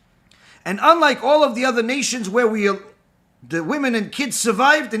 And unlike all of the other nations where the women and kids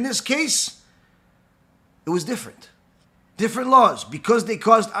survived, in this case, it was different. Different laws, because they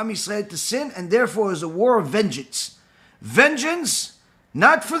caused Am Yisrael to sin, and therefore it was a war of vengeance. Vengeance,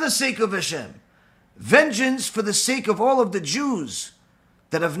 not for the sake of Hashem. Vengeance for the sake of all of the Jews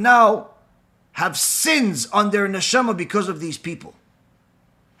that have sins on their neshama because of these people.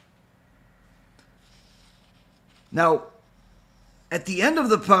 Now, at the end of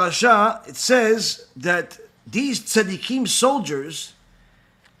the parasha, it says that these tzaddikim soldiers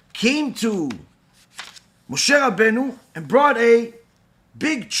came to Moshe Rabbeinu and brought a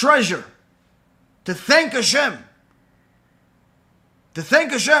big treasure to thank Hashem. To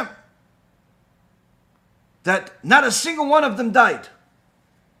thank Hashem that not a single one of them died.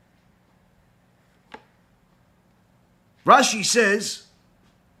 Rashi says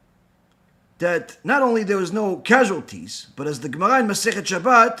that not only there was no casualties, but as the Gemara in Masechet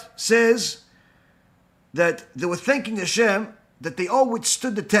Shabbat says that they were thanking Hashem that they all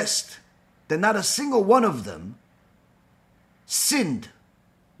withstood the test, that not a single one of them sinned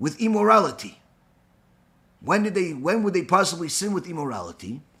with immorality. When would they possibly sin with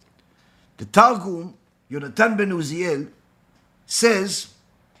immorality? The Targum, Yonatan ben Uziel, says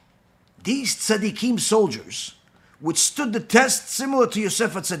these tzaddikim soldiers withstood the test similar to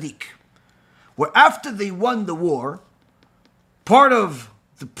Yosef HaTzadik, where after they won the war, part of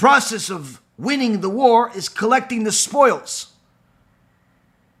the process of winning the war is collecting the spoils.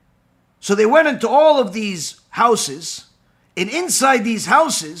 So they went into all of these houses, and inside these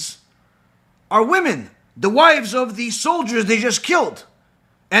houses are women, the wives of the soldiers they just killed,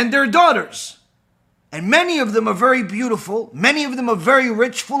 and their daughters. And many of them are very beautiful, many of them are very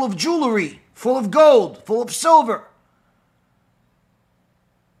rich, full of jewelry, full of gold, full of silver.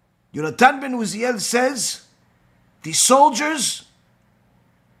 Yonatan ben Uziel says, the soldiers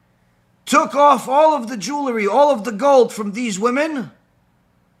took off all of the jewelry, all of the gold from these women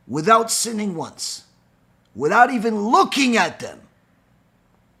without sinning once, without even looking at them.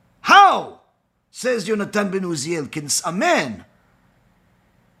 How, says Yonatan ben Uziel, can a man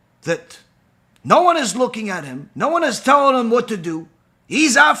that no one is looking at him, no one is telling him what to do,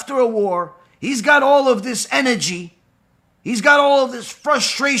 he's after a war, he's got all of this energy, he's got all of this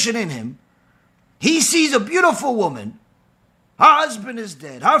frustration in him, he sees a beautiful woman, her husband is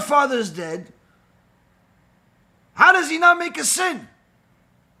dead, her father is dead, how does he not make a sin?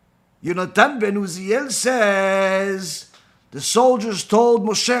 Yonatan ben Uziel says, the soldiers told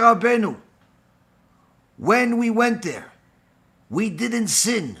Moshe Rabbeinu, when we went there, we didn't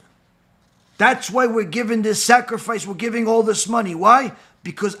sin. That's why we're giving this sacrifice, we're giving all this money. Why?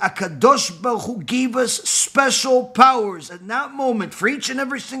 Because HaKadosh Baruch Hu gave us special powers at that moment for each and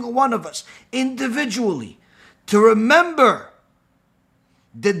every single one of us, individually, to remember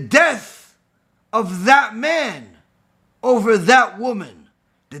the death of that man over that woman,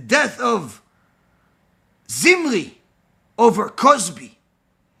 the death of Zimri over Cosby,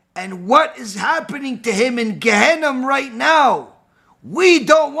 and what is happening to him in Gehenna right now. We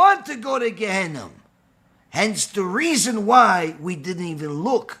don't want to go to Gehenna. Hence the reason why we didn't even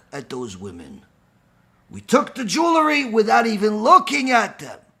look at those women. We took the jewelry without even looking at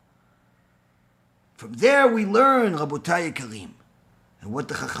them. From there we learn, Rabotai Karim, and what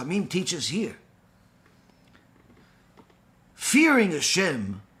the Chachamim teaches here. Fearing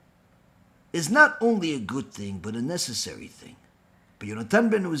Hashem is not only a good thing, but a necessary thing. But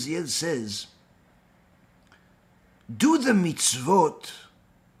Yonatan ben Uziel says, do the mitzvot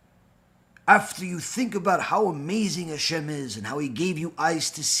after you think about how amazing Hashem is and how He gave you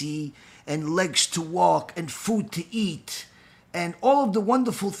eyes to see and legs to walk and food to eat and all of the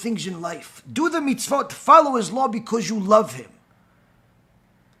wonderful things in life. Do the mitzvot, follow His law because you love Him.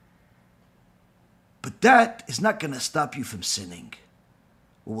 But that is not going to stop you from sinning.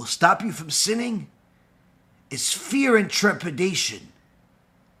 What will stop you from sinning is fear and trepidation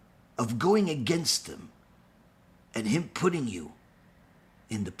of going against Him and Him putting you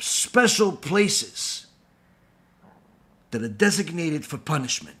in the special places that are designated for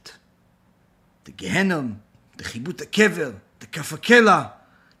punishment. The Gehenna, the Chibut HaKever, the Kafakela,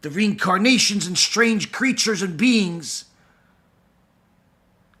 the reincarnations and strange creatures and beings.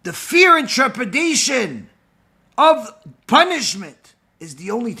 The fear and trepidation of punishment is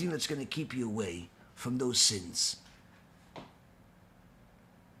the only thing that's going to keep you away from those sins.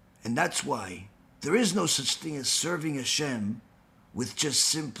 And that's why there is no such thing as serving Hashem with just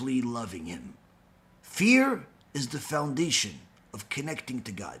simply loving Him. Fear is the foundation of connecting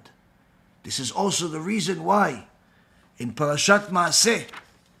to God. This is also the reason why in Parashat Maaseh,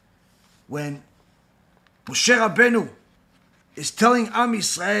 when Moshe Rabbeinu is telling Am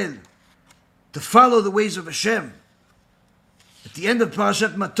Yisrael to follow the ways of Hashem, at the end of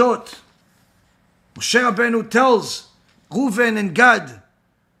Parashat Matot, Moshe Rabbeinu tells Reuven and Gad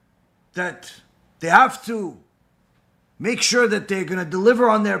that they have to make sure that they're going to deliver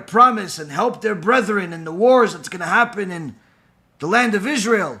on their promise and help their brethren in the wars that's going to happen in the land of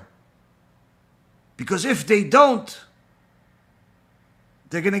Israel. Because if they don't,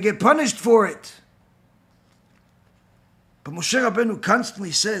 they're going to get punished for it. But Moshe Rabbeinu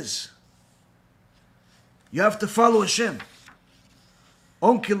constantly says, you have to follow Hashem.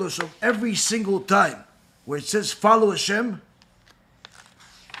 Onkelos of every single time where it says follow Hashem,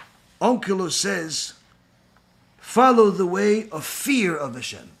 Onkelos says, follow the way of fear of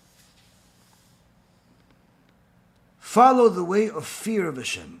Hashem. Follow the way of fear of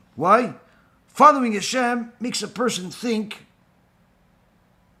Hashem. Why? Following Hashem makes a person think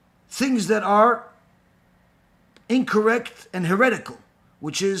things that are incorrect and heretical,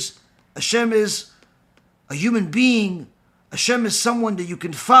 which is Hashem is a human being, Hashem is someone that you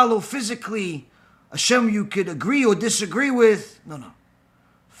can follow physically, Hashem you could agree or disagree with. No.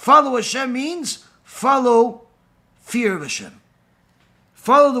 Follow Hashem means follow fear of Hashem.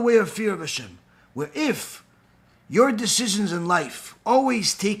 Follow the way of fear of Hashem, where if your decisions in life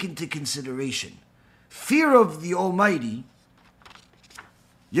always take into consideration fear of the Almighty,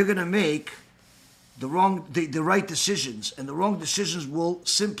 you're going to make the right decisions, and the wrong decisions will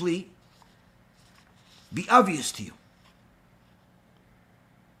simply be obvious to you.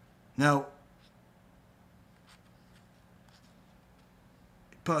 Now,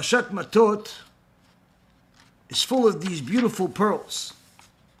 Parashat Matot is full of these beautiful pearls.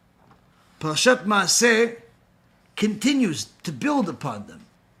 Parashat Masei continues to build upon them.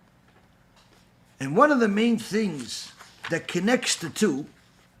 And one of the main things that connects the two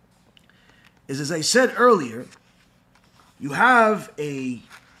is, as I said earlier, you have a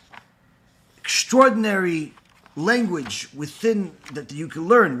extraordinary language within that you can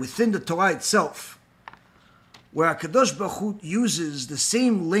learn within the Torah itself, where HaKadosh Baruch Hu uses the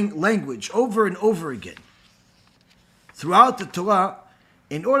same language over and over again throughout the Torah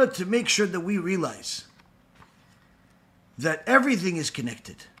in order to make sure that we realize that everything is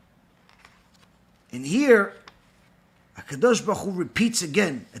connected. And here, HaKadosh Baruch Hu repeats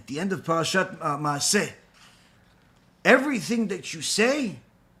again at the end of Parashat Masei, everything that you say,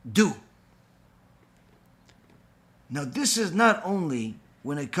 do. Now this is not only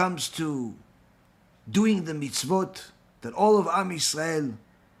when it comes to doing the mitzvot that all of Am Yisrael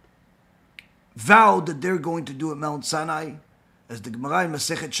vowed that they're going to do at Mount Sinai, as the Gemara in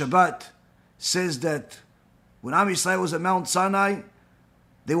Masechet Shabbat says that when Am Yisrael was at Mount Sinai,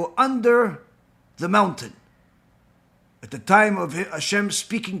 they were under the mountain. At the time of Hashem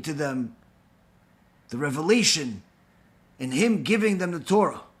speaking to them, the revelation, and Him giving them the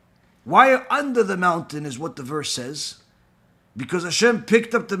Torah. Why under the mountain is what the verse says. Because Hashem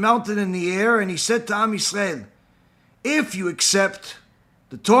picked up the mountain in the air and He said to Am Yisrael, if you accept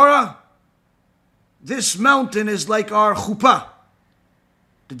the Torah, this mountain is like our chuppah.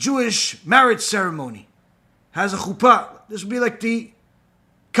 The Jewish marriage ceremony has a chuppah. This will be like the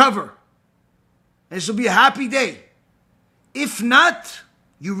cover. And this will be a happy day. If not,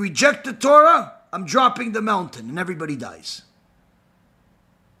 you reject the Torah, I'm dropping the mountain and everybody dies.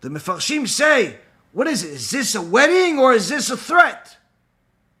 The Mefarshim say, what is it? Is this a wedding or is this a threat?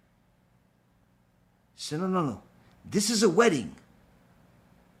 He said, no. This is a wedding.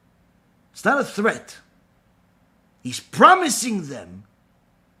 It's not a threat. He's promising them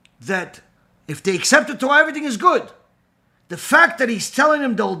that if they accept the Torah, everything is good. The fact that he's telling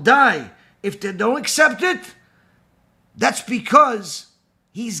them they'll die if they don't accept it, that's because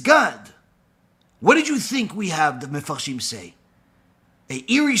he's God. What did you think we have, the Mefarshim say? An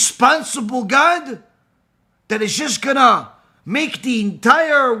irresponsible God that is just gonna make the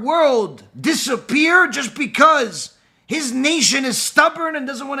entire world disappear just because his nation is stubborn and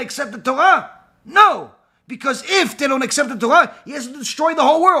doesn't want to accept the Torah? No, because if they don't accept the Torah, he has to destroy the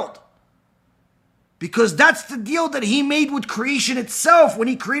whole world. Because that's the deal that he made with creation itself when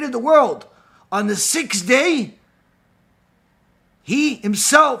he created the world. On the sixth day, he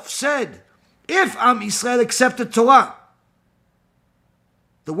himself said, if Am Yisrael accept the Torah,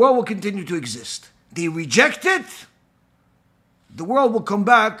 the world will continue to exist. They reject it, the world will come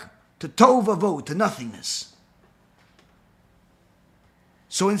back to tohu vavohu, to nothingness.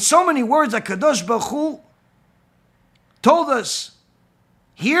 So in so many words, HaKadosh Baruch Hu told us,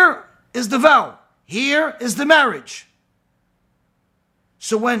 here is the vow, here is the marriage.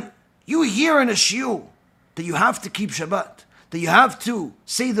 So when you hear in a shiur that you have to keep Shabbat, that you have to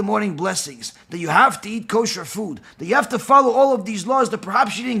say the morning blessings, that you have to eat kosher food, that you have to follow all of these laws that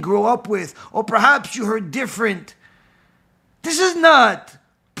perhaps you didn't grow up with, or perhaps you heard different. This is not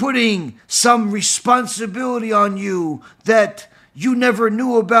putting some responsibility on you that you never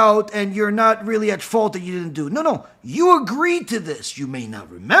knew about and you're not really at fault that you didn't do. No, you agreed to this. You may not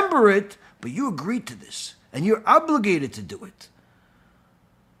remember it, but you agreed to this, and you're obligated to do it.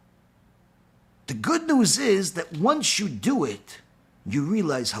 The good news is that once you do it, you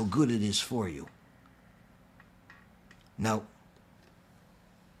realize how good it is for you. Now,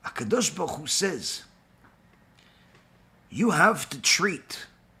 HaKadosh Baruch Hu says, you have to treat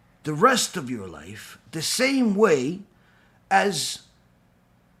the rest of your life the same way as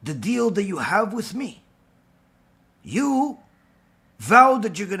the deal that you have with me. You vowed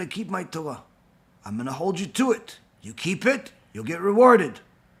that you're going to keep my Torah. I'm going to hold you to it. You keep it, you'll get rewarded.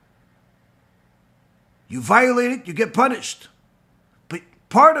 You violate it, you get punished. But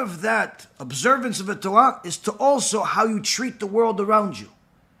part of that observance of the Torah is to also how you treat the world around you.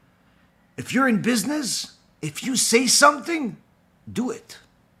 If you're in business, if you say something, do it.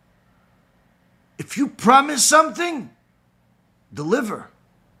 If you promise something, deliver.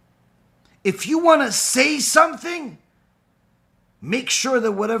 If you want to say something, make sure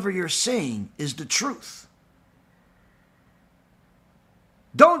that whatever you're saying is the truth.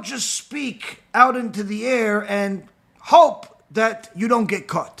 Don't just speak out into the air and hope that you don't get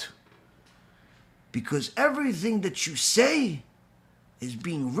caught. Because everything that you say is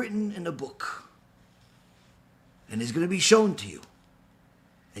being written in a book. And is going to be shown to you.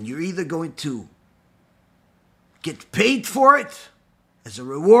 And you're either going to get paid for it as a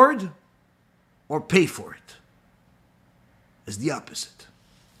reward or pay for it as the opposite.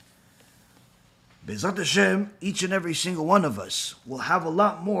 Be'ezrat Hashem, each and every single one of us will have a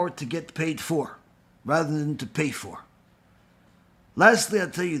lot more to get paid for rather than to pay for. Lastly,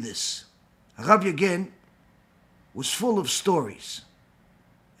 I'll tell you this. Rabbi again was full of stories.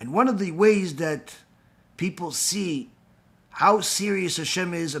 And one of the ways that people see how serious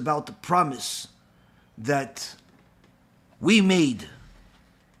Hashem is about the promise that we made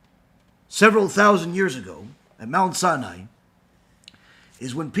several thousand years ago at Mount Sinai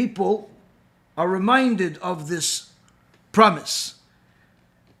is when people are reminded of this promise.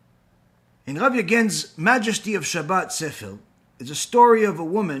 In Rabbi again's Majesty of Shabbat Sefer is a story of a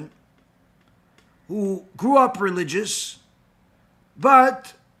woman who grew up religious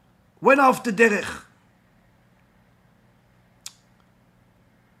but went off the derech.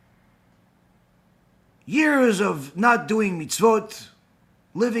 Years of not doing mitzvot,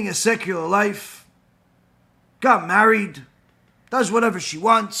 living a secular life, got married, does whatever she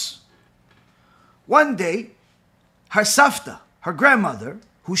wants. One day, her savta, her grandmother,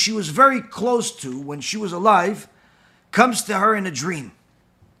 who she was very close to when she was alive, comes to her in a dream.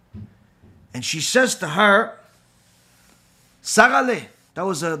 And she says to her, Sarale, that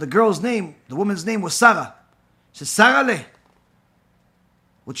was the girl's name, the woman's name was Sarah. She says, Sarale,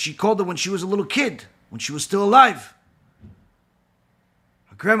 what she called her when she was a little kid, when she was still alive.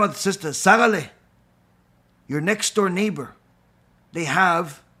 Her grandmother says to her, Sarale, your next door neighbor, they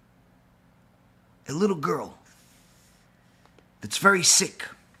have a little girl that's very sick.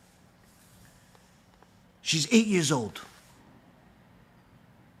 She's 8 years old.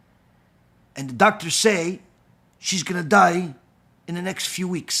 And the doctors say she's going to die in the next few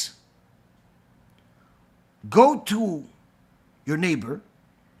weeks. Go to your neighbor,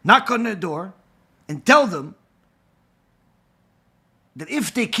 knock on their door, and tell them that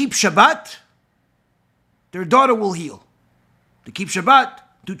if they keep Shabbat, their daughter will heal. They keep Shabbat,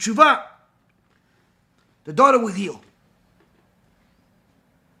 do tshuva, the daughter will heal.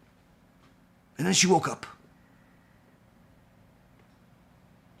 And then she woke up.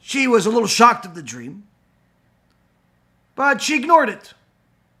 She was a little shocked at the dream, but she ignored it.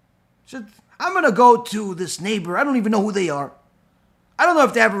 She said, I'm going to go to this neighbor. I don't even know who they are. I don't know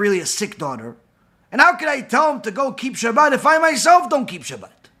if they have really a sick daughter. And how can I tell them to go keep Shabbat if I myself don't keep Shabbat?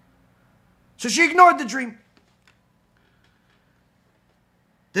 So she ignored the dream.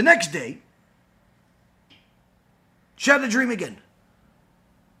 The next day, she had a dream again.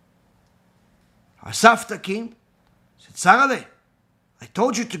 Her savta came, said, Sarale, I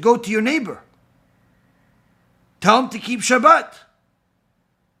told you to go to your neighbor. Tell him to keep Shabbat.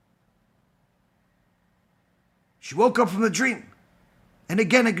 She woke up from the dream and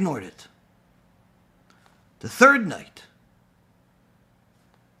again ignored it. The third night,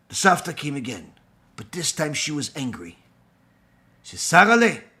 the savta came again, but this time she was angry. She said,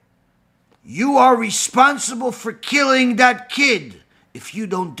 Sarale, you are responsible for killing that kid if you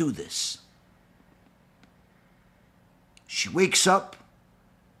don't do this. She wakes up.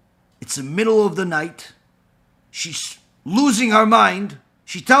 It's the middle of the night. She's losing her mind.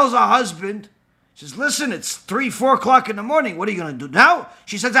 She tells her husband, she says, listen, it's 3, 4 o'clock in the morning. What are you going to do now?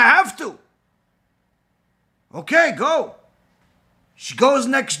 She says, I have to. Okay, go. She goes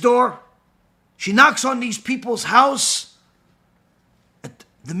next door. She knocks on these people's house at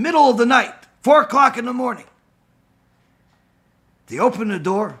the middle of the night, 4 o'clock in the morning. They open the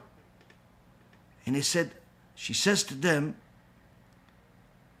door, and she says to them,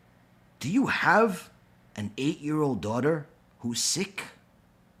 do you have an 8-year-old daughter who's sick?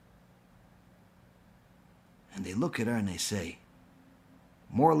 And they look at her and they say,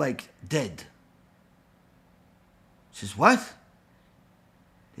 more like dead. She says, what?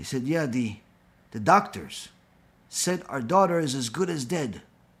 They said, yeah, the doctors said our daughter is as good as dead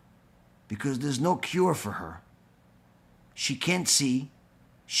because there's no cure for her. She can't see,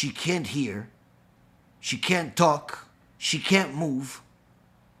 she can't hear, She can't talk. She can't move.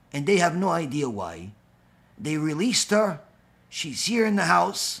 And they have no idea why. They released her. She's here in the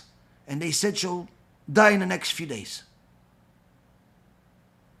house. And they said she'll die in the next few days.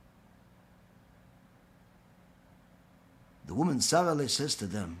 The woman Sarah says to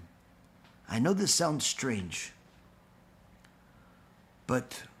them, I know this sounds strange,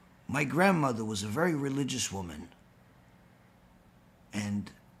 but my grandmother was a very religious woman.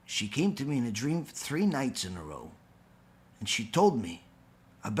 And she came to me in a dream 3 nights in a row. And she told me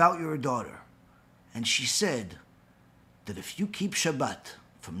about your daughter. And she said that if you keep Shabbat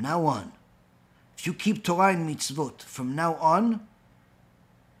from now on, if you keep Torah and mitzvot from now on,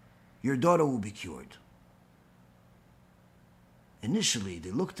 your daughter will be cured. Initially,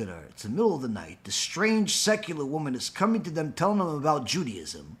 they looked at her. It's the middle of the night. The strange secular woman is coming to them, telling them about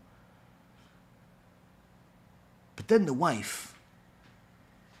Judaism. But then the wife,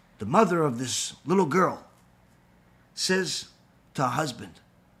 the mother of this little girl, says to her husband,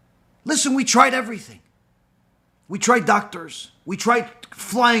 listen, we tried everything. We tried doctors. We tried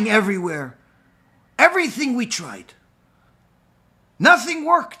flying everywhere. Everything we tried. Nothing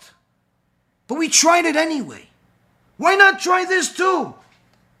worked. But we tried it anyway. Why not try this too?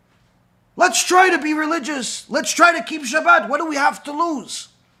 Let's try to be religious. Let's try to keep Shabbat. What do we have to lose?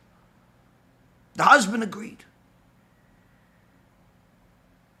 The husband agreed.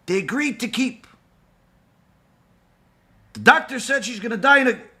 They agreed to keep. The doctor said she's going to die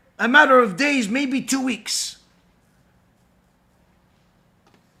in a matter of days, maybe 2 weeks.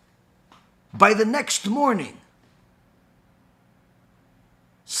 By the next morning,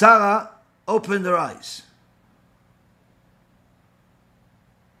 Sarah opened her eyes.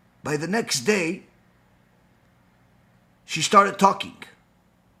 By the next day, she started talking.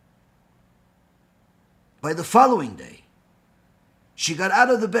 By the following day, she got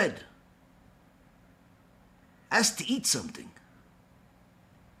out of the bed, asked to eat something.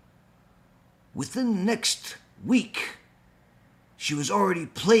 Within the next week, she was already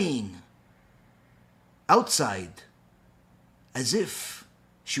playing outside as if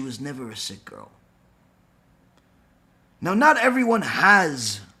she was never a sick girl. Now, not everyone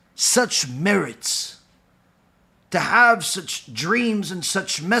has such merits to have such dreams and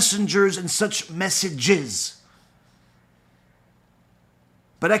such messengers and such messages.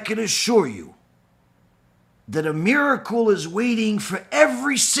 But I can assure you that a miracle is waiting for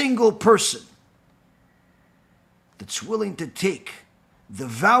every single person that's willing to take the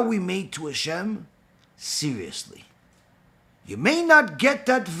vow we made to Hashem seriously. You may not get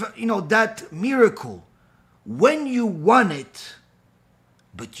that miracle when you want it,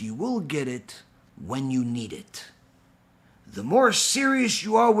 but you will get it when you need it. The more serious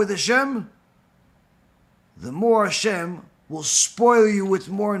you are with Hashem, the more Hashem will spoil you with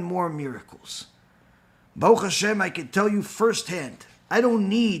more and more miracles. Baruch Hashem, I can tell you firsthand, I don't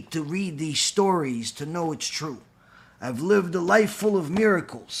need to read these stories to know it's true. I've lived a life full of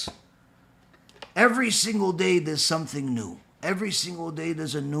miracles. Every single day there's something new. Every single day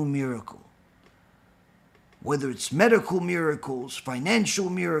there's a new miracle. Whether it's medical miracles, financial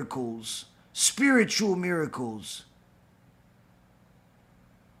miracles, spiritual miracles.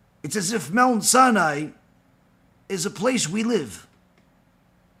 It's as if Mount Sinai is a place we live.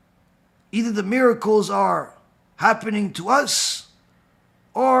 Either the miracles are happening to us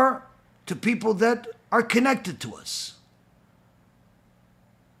or to people that are connected to us.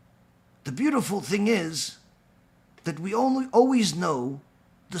 The beautiful thing is that we always know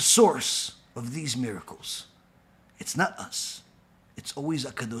the source of these miracles. It's not us. It's always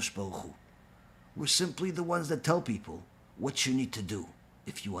HaKadosh Baruch Hu. We're simply the ones that tell people what you need to do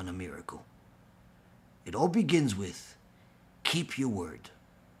if you want a miracle. It all begins with, keep your word.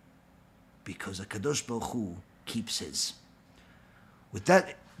 Because HaKadosh Baruch Hu keeps his. With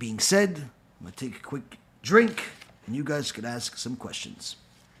that being said, I'm going to take a quick drink, and you guys could ask some questions.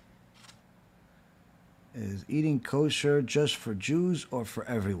 Is eating kosher just for Jews or for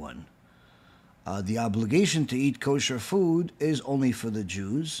everyone? The obligation to eat kosher food is only for the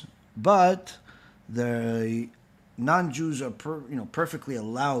Jews, but the non-Jews are perfectly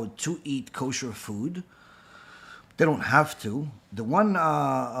allowed to eat kosher food. They don't have to. The one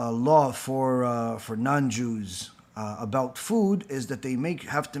law for non-Jews about food is that they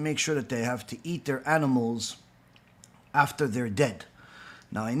have to make sure that they have to eat their animals after they're dead.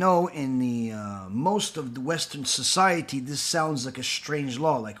 Now, I know in the most of the Western society, this sounds like a strange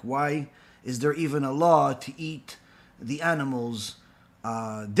law. Like, why is there even a law to eat the animals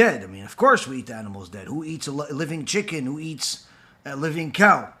dead? I mean, of course we eat animals dead. Who eats a living chicken? Who eats a living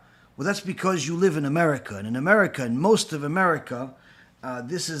cow? Well, that's because you live in America. And in America, in most of America,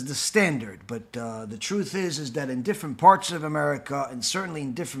 this is the standard. But the truth is that in different parts of America, and certainly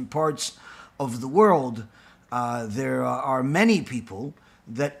in different parts of the world, there are many people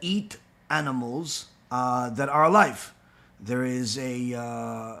that eat animals that are alive. There is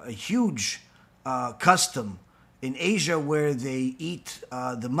a huge custom in Asia where they eat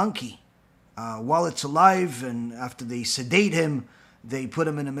the monkey while it's alive, and after they sedate him, they put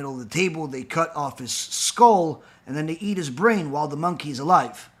him in the middle of the table, they cut off his skull, and then they eat his brain while the monkey is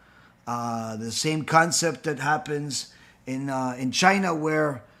alive. The same concept that happens in China,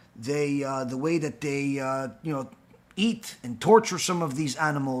 where they the way that they eat and torture some of these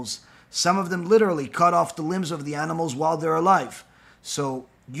animals. Some of them literally cut off the limbs of the animals while they're alive. So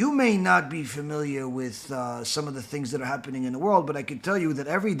you may not be familiar with some of the things that are happening in the world, but I can tell you that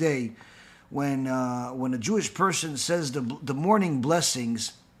every day when a Jewish person says the morning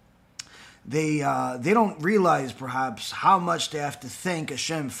blessings, they don't realize perhaps how much they have to thank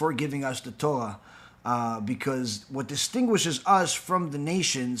Hashem for giving us the Torah, because what distinguishes us from the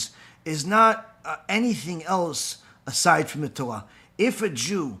nations is not anything else aside from the Torah. If a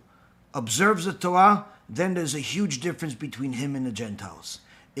Jew observes the Torah, then there's a huge difference between him and the Gentiles.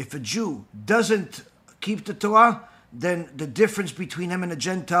 If a Jew doesn't keep the Torah, then the difference between him and a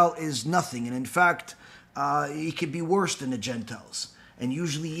Gentile is nothing. And in fact, he could be worse than the Gentiles, and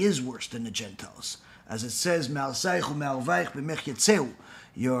usually is worse than the Gentiles. As it says,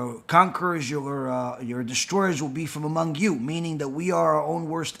 your conquerors, your destroyers will be from among you, meaning that we are our own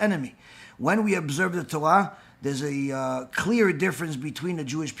worst enemy. When we observe the Torah, there's a clear difference between the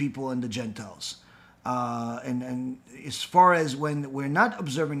Jewish people and the Gentiles. And as far as when we're not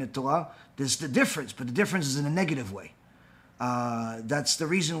observing the Torah, there's the difference, but the difference is in a negative way. That's the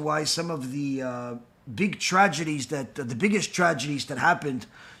reason why some of the big tragedies the biggest tragedies that happened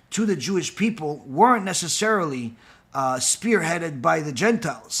to the Jewish people weren't necessarily spearheaded by the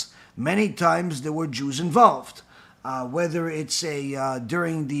Gentiles. Many times there were Jews involved. Whether it's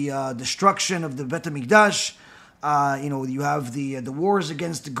during the destruction of the Bet HaMikdash, you have the wars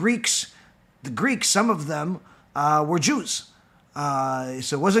against the Greeks. The Greeks, some of them were Jews.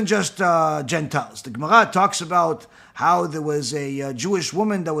 So it wasn't just Gentiles. The Gemara talks about how there was a Jewish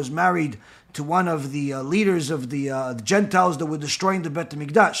woman that was married to one of the leaders of the Gentiles that were destroying the Bet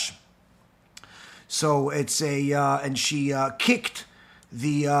HaMikdash. So it's and she kicked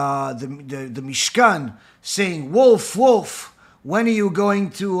the Mishkan, saying, "Wolf, wolf, when are you going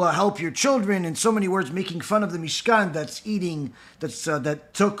to help your children?" In so many words, making fun of the Mishkan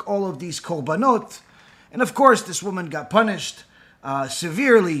that took all of these korbanot. And of course, this woman got punished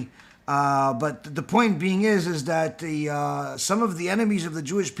severely. But the point being is that some of the enemies of the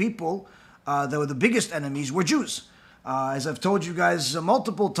Jewish people, that were the biggest enemies, were Jews. As I've told you guys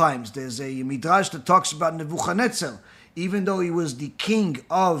multiple times, there's a midrash that talks about Nebuchadnezzar. Even though he was the king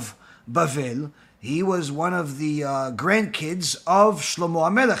of Bavel, he was one of the grandkids of Shlomo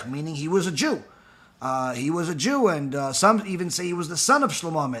HaMelech, meaning he was a Jew. He was a Jew, and some even say he was the son of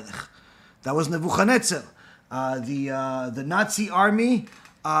Shlomo HaMelech. That was Nebuchadnezzar. The Nazi army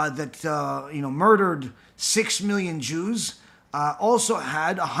that murdered 6 million Jews also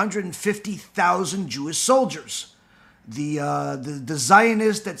had 150,000 Jewish soldiers. The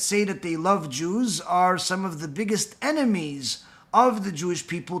Zionists that say that they love Jews are some of the biggest enemies of the Jewish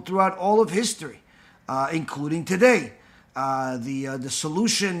people throughout all of history, including today. The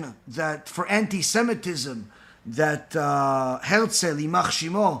solution that for anti-Semitism that Herzl, Yimach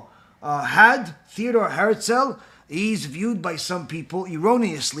Shimo, had, Theodor Herzl, he's viewed by some people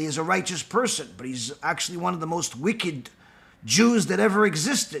erroneously as a righteous person, but he's actually one of the most wicked Jews that ever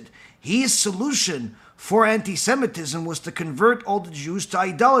existed. His solution for anti-Semitism was to convert all the Jews to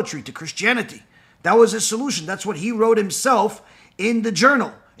idolatry, to Christianity. That was his solution. That's what he wrote himself in the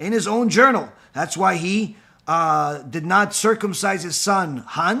journal, in his own journal. That's why he did not circumcise his son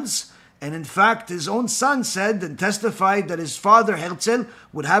Hans. And in fact, his own son said and testified that his father Herzl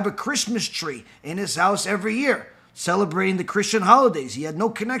would have a Christmas tree in his house every year, celebrating the Christian holidays. He had no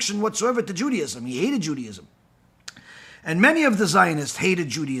connection whatsoever to Judaism. He hated Judaism. And many of the Zionists hated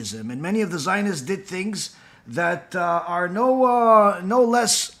Judaism, and many of the Zionists did things that are no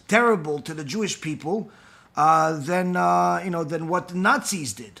less terrible to the Jewish people than what the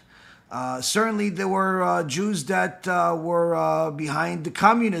Nazis did. Certainly, there were Jews that were behind the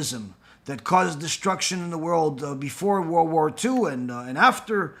communism that caused destruction in the world before World War II and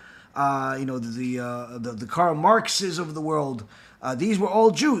after. The Karl Marxes of the world. These were all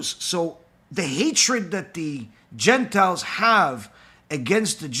Jews. So the hatred that the Gentiles have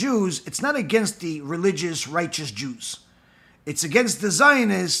against the Jews, it's not against the religious, righteous Jews. It's against the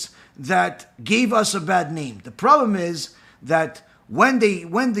Zionists that gave us a bad name. The problem is that when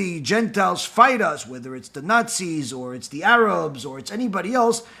the Gentiles fight us, whether it's the Nazis or it's the Arabs or it's anybody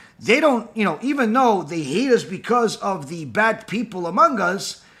else, they don't, even though they hate us because of the bad people among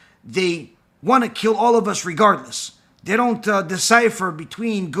us, they want to kill all of us regardless. They don't decipher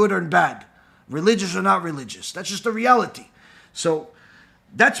between good and bad, religious or not religious. That's just the reality. So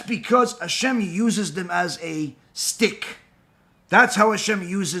that's because Hashem uses them as a stick. That's how Hashem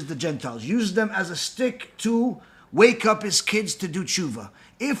uses the Gentiles. Uses them as a stick to wake up his kids to do tshuva.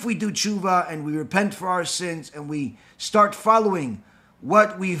 If we do tshuva and we repent for our sins and we start following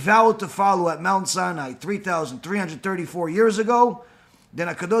what we vowed to follow at Mount Sinai 3,334 years ago, then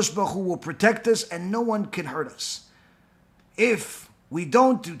HaKadosh Baruch Hu will protect us and no one can hurt us. If we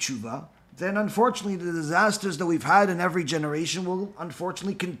don't do tshuva, then unfortunately the disasters that we've had in every generation will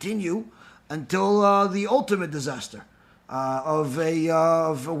unfortunately continue until the ultimate disaster of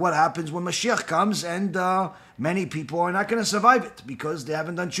what happens when Mashiach comes, and many people are not going to survive it because they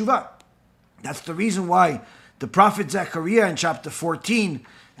haven't done tshuva. That's the reason why the prophet Zechariah in chapter 14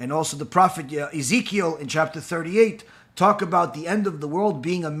 and also the prophet Ezekiel in chapter 38 talk about the end of the world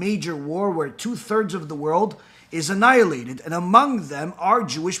being a major war where 2/3 of the world is annihilated, and among them are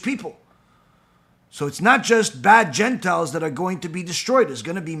Jewish people. So it's not just bad Gentiles that are going to be destroyed. There's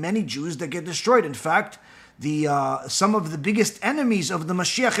going to be many Jews that get destroyed. In fact, some of the biggest enemies of the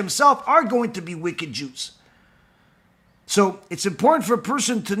Mashiach himself are going to be wicked Jews. So it's important for a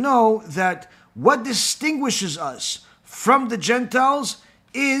person to know that what distinguishes us from the Gentiles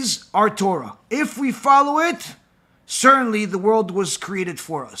is our Torah. If we follow it, certainly the world was created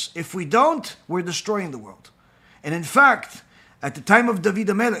for us. If we don't, we're destroying the world. And in fact, at the time of David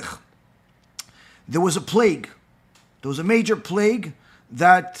HaMelech, there was a plague. There was a major plague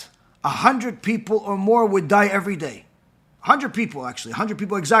that 100 people or more would die every day. 100 people actually, 100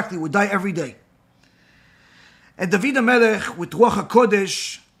 people exactly would die every day. And David HaMelech, with Ruach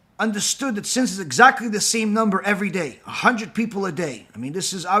HaKodesh, understood that since it's exactly the same number every day, 100 people a day, I mean,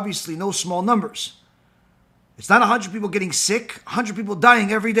 this is obviously no small numbers. It's not 100 people getting sick, 100 people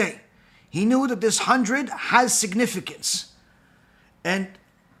dying every day. He knew that this 100 has significance. And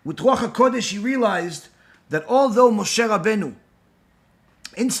with Ruach HaKodesh, he realized that although Moshe Rabbeinu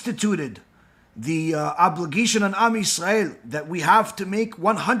instituted the obligation on Am Yisrael that we have to make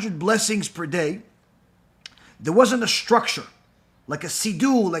 100 blessings per day, there wasn't a structure, like a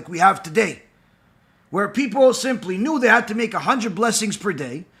siddur like we have today, where people simply knew they had to make 100 blessings per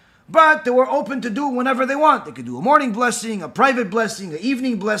day, but they were open to do it whenever they want. They could do a morning blessing, a private blessing, an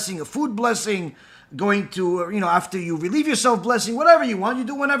evening blessing, a food blessing, going to, after you relieve yourself blessing, whatever you want, you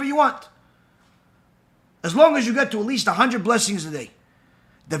do whenever you want. As long as you get to at least 100 blessings a day.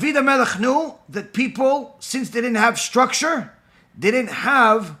 David HaMelech knew that people, since they didn't have structure, they didn't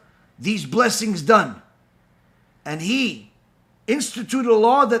have these blessings done. And he instituted a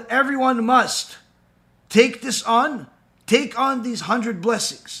law that everyone must take on these 100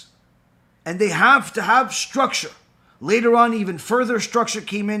 blessings. And they have to have structure. Later on, even further structure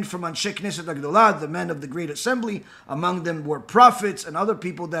came in from Anshe Knesset HaGdolah, the men of the Great Assembly. Among them were prophets and other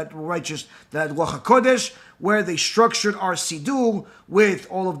people that were righteous, that had Ruach HaKodesh, where they structured our Siddur with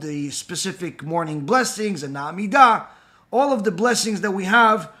all of the specific morning blessings and Na'amidah. All of the blessings that we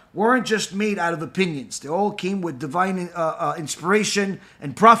have weren't just made out of opinions. They all came with divine inspiration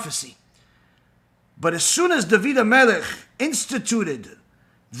and prophecy. But as soon as David HaMelech instituted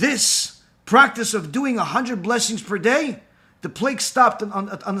this practice of doing 100 blessings per day, the plague stopped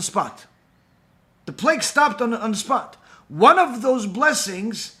on the spot. The plague stopped on the spot. One of those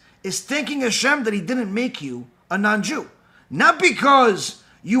blessings is thanking Hashem that He didn't make you a non-Jew. Not because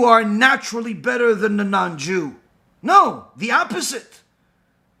you are naturally better than the non-Jew. No, the opposite.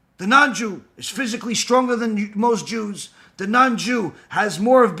 The non-Jew is physically stronger than most Jews. The non-Jew has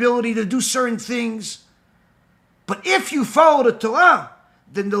more ability to do certain things. But if you follow the Torah,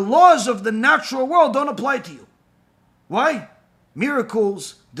 then the laws of the natural world don't apply to you. Why?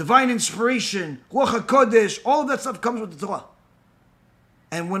 Miracles, divine inspiration, Ruach HaKodesh, all of that stuff comes with the Torah.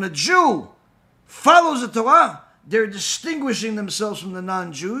 And when a Jew follows the Torah, they're distinguishing themselves from the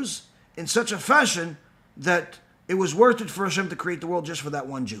non-Jews in such a fashion that it was worth it for Hashem to create the world just for that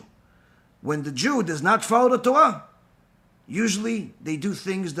one Jew. When the Jew does not follow the Torah, usually they do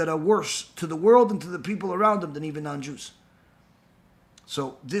things that are worse to the world and to the people around them than even non-Jews.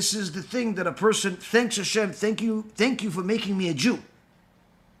 So this is the thing that a person thanks Hashem, thank you for making me a Jew.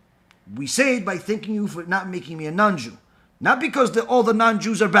 We say it by thanking you for not making me a non-Jew. Not because all the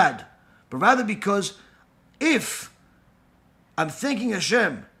non-Jews are bad, but rather because if I'm thanking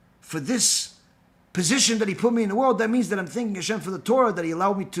Hashem for this position that He put me in the world, that means that I'm thanking Hashem for the Torah that He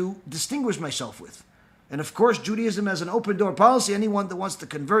allowed me to distinguish myself with. And of course, Judaism has an open door policy. Anyone that wants to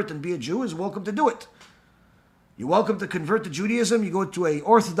convert and be a Jew is welcome to do it. You're welcome to convert to Judaism. You go to a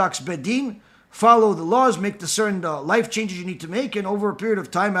Orthodox Bedin, follow the laws, make the certain life changes you need to make, and over a period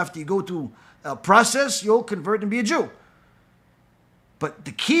of time, after you go through a process, you'll convert and be a Jew. But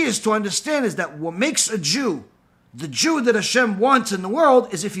the key is to understand is that what makes a Jew, the Jew that Hashem wants in the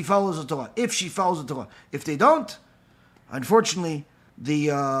world, is if he follows the Torah, if she follows the Torah. If they don't, unfortunately,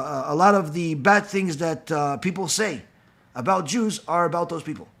 a lot of the bad things that people say about Jews are about those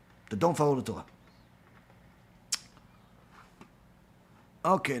people that don't follow the Torah.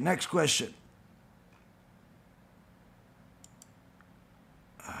 Okay, next question.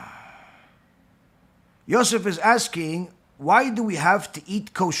 Yosef is asking, why do we have to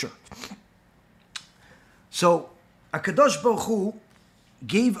eat kosher? So, HaKadosh Baruch Hu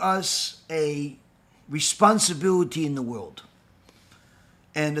gave us a responsibility in the world.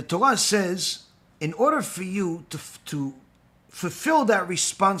 And the Torah says, in order for you to fulfill that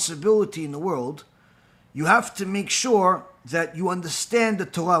responsibility in the world, you have to make sure that you understand the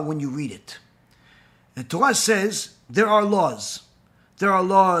Torah when you read it. The Torah says there are laws. There are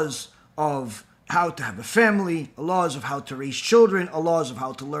laws of how to have a family, laws of how to raise children, laws of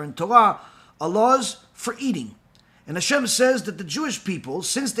how to learn Torah, laws for eating. And Hashem says that the Jewish people,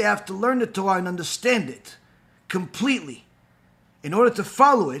 since they have to learn the Torah and understand it completely, in order to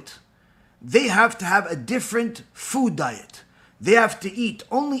follow it, they have to have a different food diet. They have to eat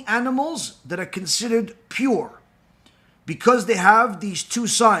only animals that are considered pure, because they have these two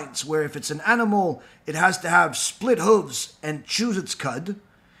signs, where if it's an animal, it has to have split hooves and chews its cud,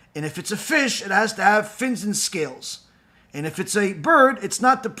 and if it's a fish, it has to have fins and scales. And if it's a bird, it's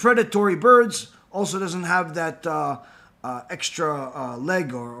not the predatory birds, also doesn't have that extra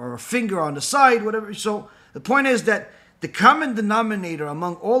leg or finger on the side, whatever. So the point is that the common denominator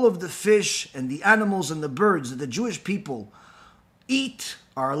among all of the fish and the animals and the birds that the Jewish people eat,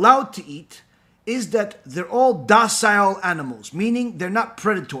 are allowed to eat, is that they're all docile animals, meaning they're not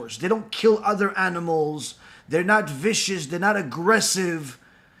predators. They don't kill other animals. They're not vicious. They're not aggressive.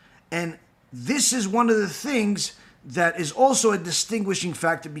 And this is one of the things that is also a distinguishing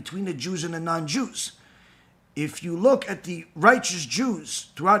factor between the Jews and the non-Jews. If you look at the righteous Jews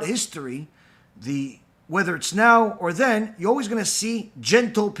throughout history, whether it's now or then, you're always going to see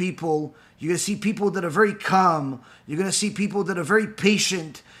gentle people. You're going to see people that are very calm. You're going to see people that are very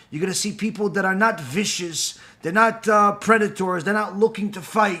patient. You're going to see people that are not vicious. They're not predators. They're not looking to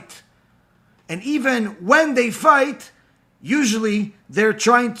fight. And even when they fight, usually they're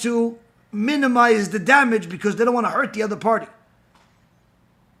trying to minimize the damage because they don't want to hurt the other party.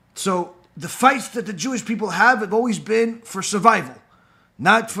 So the fights that the Jewish people have always been for survival,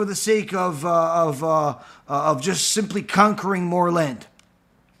 not for the sake of just simply conquering more land.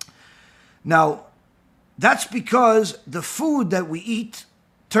 Now, that's because the food that we eat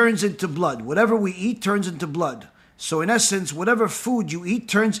turns into blood. Whatever we eat turns into blood. So in essence, whatever food you eat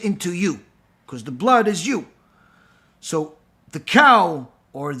turns into you, because the blood is you. So the cow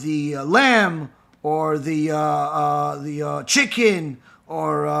or the lamb or the chicken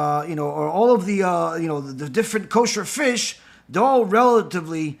or or all of the different kosher fish, they're all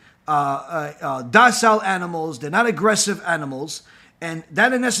relatively docile animals. They're not aggressive animals. And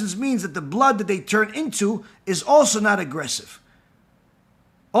that in essence means that the blood that they turn into is also not aggressive.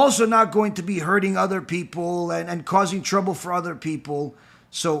 Also not going to be hurting other people and causing trouble for other people.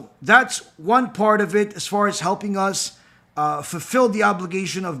 So that's one part of it as far as helping us fulfill the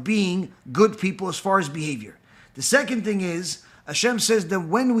obligation of being good people as far as behavior. The second thing is, Hashem says that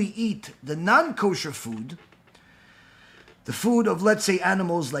when we eat the non-kosher food, the food of, let's say,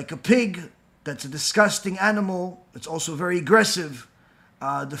 animals like a pig, that's a disgusting animal, it's also very aggressive.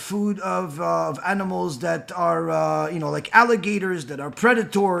 The food of animals that are, like alligators, that are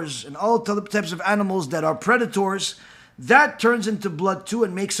predators, and all types of animals that are predators, that turns into blood too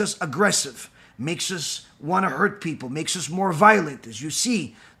and makes us aggressive, makes us want to hurt people, makes us more violent. As you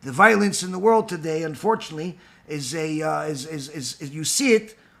see, the violence in the world today, unfortunately, is you see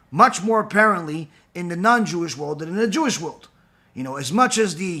it much more apparently in the non-Jewish world than in the Jewish world. As much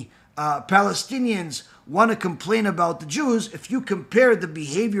as the Palestinians want to complain about the Jews, if you compare the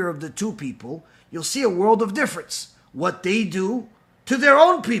behavior of the two people, you'll see a world of difference. What they do to their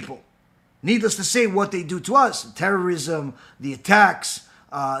own people. Needless to say, what they do to us, the terrorism, the attacks,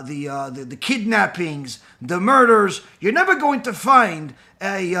 the kidnappings, the murders. You're never going to find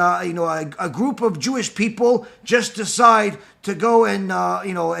a group of Jewish people just decide to go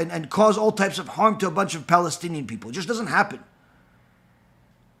and cause all types of harm to a bunch of Palestinian people. It just doesn't happen.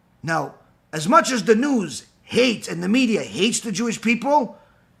 Now, as much as the news hates and the media hates the Jewish people,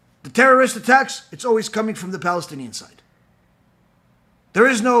 The terrorist attacks, it's always coming from the Palestinian side. There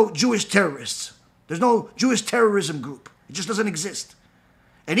is no Jewish terrorists. There's no Jewish terrorism group. It just doesn't exist.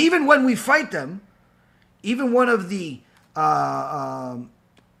 And even when we fight them, even one of the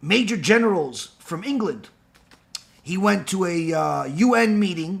major generals from England, he went to a UN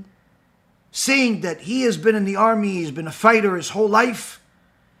meeting saying that he has been in the army, he's been a fighter his whole life,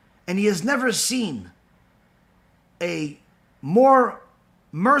 and he has never seen a more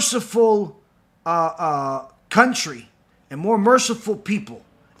merciful country and more merciful people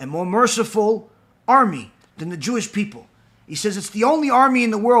and more merciful army than the Jewish people. He says it's the only army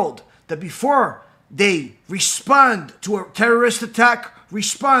in the world that before they respond to a terrorist attack,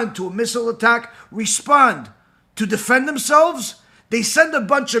 respond to a missile attack, respond to defend themselves, they send a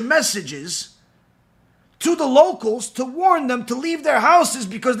bunch of messages to the locals to warn them to leave their houses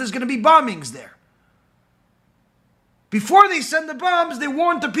because there's going to be bombings there. Before they send the bombs, they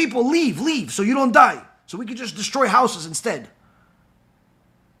warn the people, leave, so you don't die. So we could just destroy houses instead.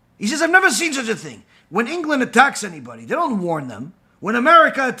 He says, I've never seen such a thing. When England attacks anybody, they don't warn them. When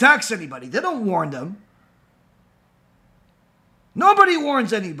America attacks anybody, they don't warn them. Nobody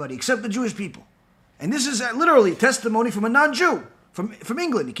warns anybody except the Jewish people. And this is literally testimony from a non-Jew from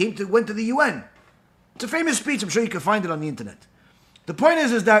England. He went to the UN. It's a famous speech. I'm sure you can find it on the internet. The point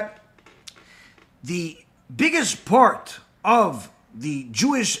is that the biggest part of the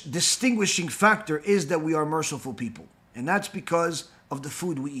Jewish distinguishing factor is that we are merciful people. And that's because of the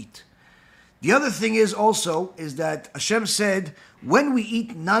food we eat. The other thing is that Hashem said, when we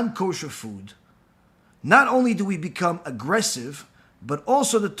eat non-kosher food, not only do we become aggressive, but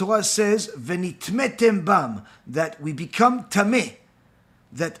also the Torah says, "Venitmetem bam," that we become tameh,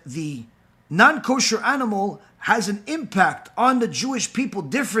 that the non-kosher animal has an impact on the Jewish people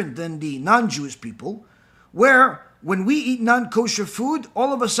different than the non-Jewish people, where when we eat non-kosher food,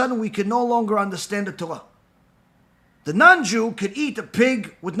 all of a sudden we can no longer understand the Torah. The non-Jew could eat a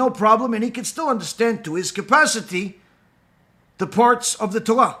pig with no problem, and he can still understand to his capacity the parts of the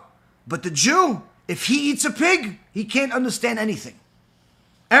Torah. But the Jew, if he eats a pig, he can't understand anything.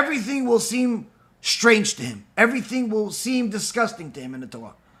 Everything will seem strange to him. Everything will seem disgusting to him in the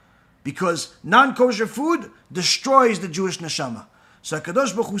Torah. Because non-kosher food destroys the Jewish neshama. So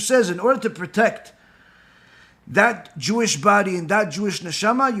HaKadosh Baruch Hu says, in order to protect that Jewish body and that Jewish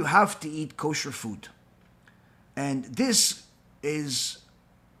neshama, you have to eat kosher food. And this is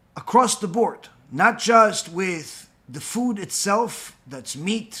across the board, not just with the food itself, that's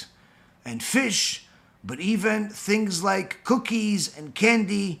meat and fish, but even things like cookies and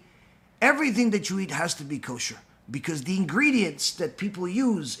candy. Everything that you eat has to be kosher, because the ingredients that people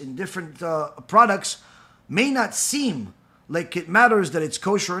use in different products may not seem like it matters that it's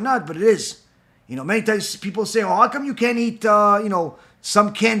kosher or not, but it is. You know, many times people say, oh, how come you can't eat,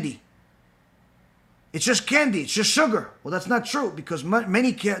 some candy? It's just candy, it's just sugar. Well, that's not true, because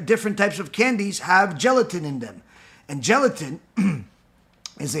many different types of candies have gelatin in them. And gelatin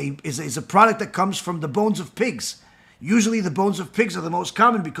is a product that comes from the bones of pigs. Usually the bones of pigs are the most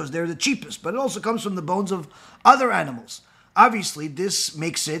common because they're the cheapest, but it also comes from the bones of other animals. Obviously, this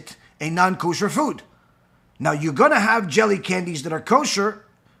makes it a non-kosher food. Now, you're going to have jelly candies that are kosher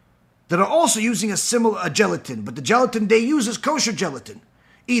that are also using a gelatin, but the gelatin they use is kosher gelatin.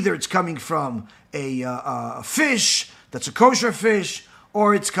 Either it's coming from a fish that's a kosher fish,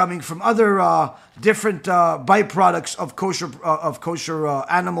 or it's coming from other different byproducts of kosher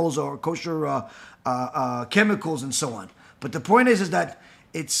animals or kosher chemicals and so on. But the point is that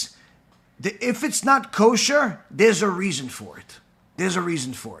if it's not kosher, there's a reason for it. There's a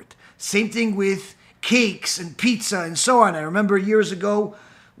reason for it. Same thing with cakes and pizza and so on. I remember years ago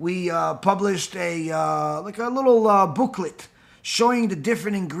we published a little booklet showing the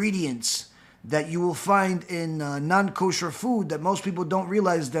different ingredients that you will find in non-kosher food that most people don't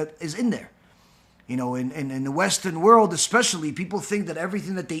realize that is in there. You know, in the Western world especially, people think that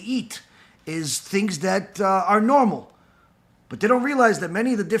everything that they eat is things that are normal. But they don't realize that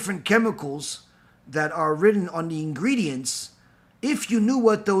many of the different chemicals that are written on the ingredients, if you knew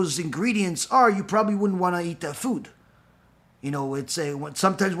what those ingredients are, you probably wouldn't want to eat that food. You know,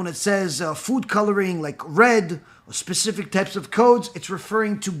 sometimes when it says food coloring like red or specific types of codes, it's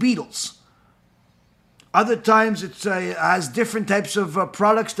referring to beetles. Other times it has different types of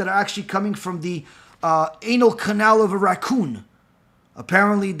products that are actually coming from the anal canal of a raccoon.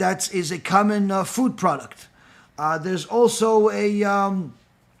 Apparently that is a common food product. There's also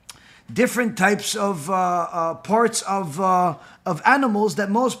different types of parts of animals that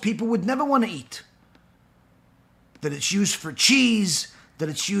most people would never want to eat. That it's used for cheese, that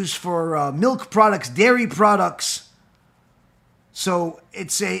it's used for milk products, dairy products. So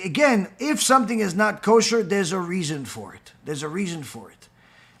it's again, if something is not kosher, there's a reason for it. There's a reason for it.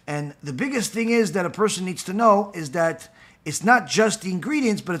 And the biggest thing is that a person needs to know is that it's not just the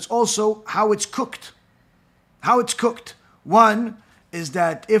ingredients, but it's also how it's cooked. How it's cooked. One is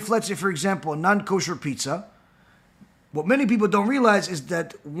that if, let's say, for example, a non-kosher pizza, what many people don't realize is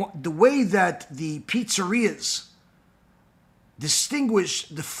that the way that the pizzerias distinguish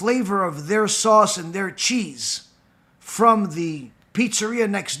the flavor of their sauce and their cheese from the pizzeria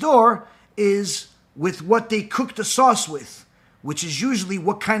next door is with what they cook the sauce with, which is usually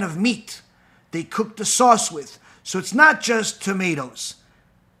what kind of meat they cook the sauce with. So it's not just tomatoes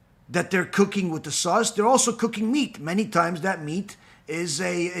that they're cooking with the sauce, they're also cooking meat. Many times that meat is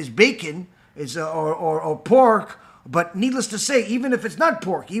bacon, or pork, but needless to say, even if it's not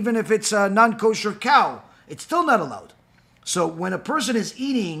pork, even if it's a non-kosher cow, it's still not allowed. So when a person is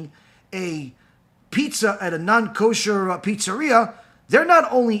eating a pizza at a non-kosher pizzeria, they're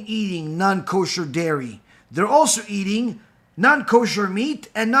not only eating non-kosher dairy, they're also eating non-kosher meat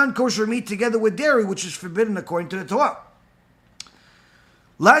and non-kosher meat together with dairy, which is forbidden according to the Torah.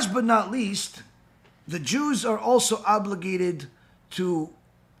 Last but not least, the Jews are also obligated to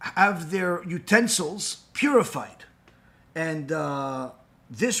have their utensils purified. And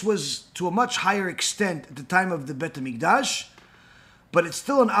this was to a much higher extent at the time of the Bet HaMikdash, but it's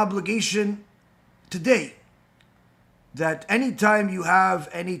still an obligation today, that anytime you have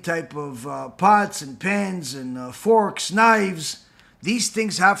any type of pots and pans and forks, knives, these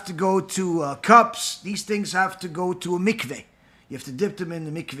things have to go to cups, these things have to go to a mikveh. You have to dip them in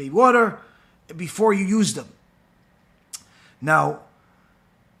the mikveh water before you use them. Now,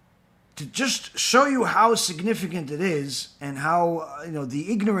 to just show you how significant it is and how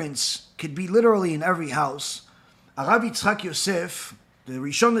the ignorance could be literally in every house, Rabbi Yitzchak Yosef, the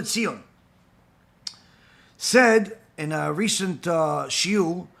Rishon LeZion, said in a recent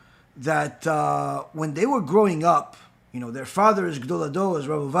shiur that when they were growing up, their father is Gdol Hador, is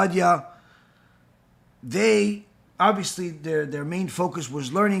Rav Ovadia, they obviously their main focus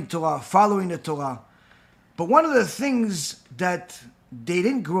was learning Torah, following the Torah. But one of the things that they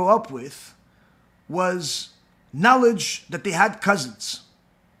didn't grow up with was knowledge that they had cousins.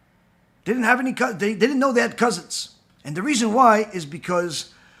 They didn't have any they didn't know they had cousins. And the reason why is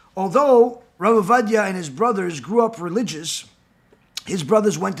because although Rav Ovadia and his brothers grew up religious, his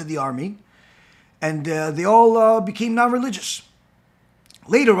brothers went to the army, and they all became non-religious.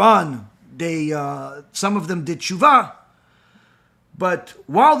 Later on, some of them did tshuva, but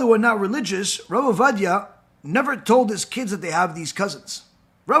while they were not religious, Rav Ovadia never told his kids that they have these cousins.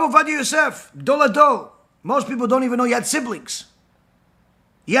 Rav Ovadia Yosef, Gdol Hador, most people don't even know he had siblings.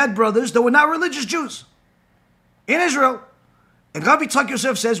 He had brothers that were not religious Jews in Israel. And Rabbi Yitzchak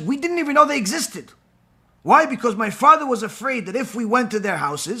Yosef says, we didn't even know they existed. Why? Because my father was afraid that if we went to their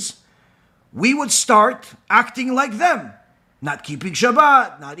houses, we would start acting like them. Not keeping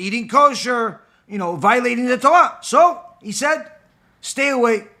Shabbat, not eating kosher, violating the Torah. So, he said, stay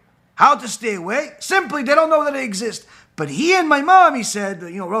away. How to stay away? Simply, they don't know that they exist. But he and my mom, he said,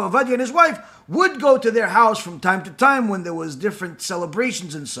 Rav Ovadia and his wife, would go to their house from time to time when there was different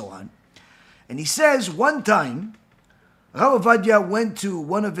celebrations and so on. And he says, one time, Rav Ovadia went to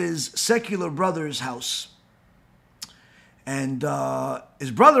one of his secular brother's house. And his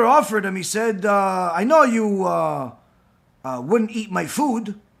brother offered him, he said, I know you wouldn't eat my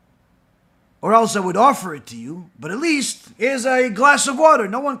food, or else I would offer it to you, but at least here's a glass of water.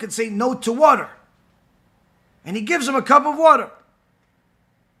 No one could say no to water. And he gives him a cup of water.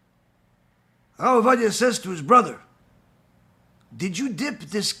 Rav Ovadia says to his brother, did you dip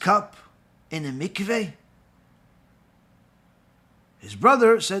this cup in a mikveh? His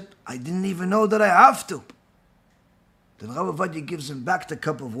brother said, I didn't even know that I have to. Then Rav Ovadia gives him back the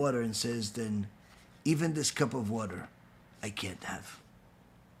cup of water and says, then even this cup of water I can't have.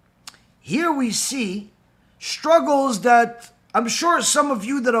 Here we see struggles that I'm sure some of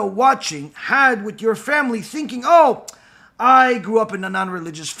you that are watching had with your family, thinking, oh, I grew up in a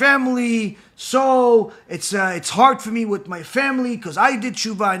non-religious family, so it's hard for me with my family because I did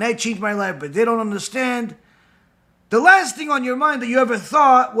tshuva and I changed my life, but they don't understand. The last thing on your mind that you ever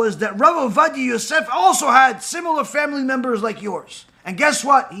thought was that Rav Ovadia Yosef also had similar family members like yours. And guess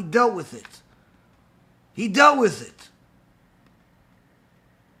what? He dealt with it. He dealt with it.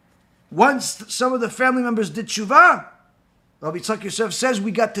 Once some of the family members did tshuva, Rabbi Yitzchak Yosef says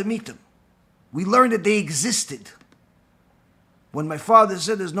we got to meet them. We learned that they existed. When my father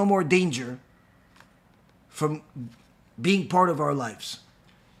said there's no more danger from being part of our lives.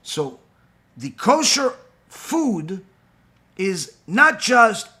 So the kosher food is not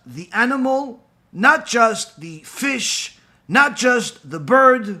just the animal, not just the fish, Not just the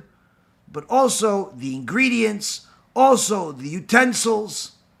bird, but also the ingredients, also the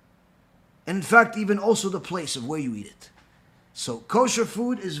utensils, and in fact, even also the place of where you eat it. So kosher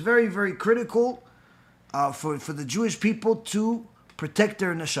food is very, very critical for the Jewish people to protect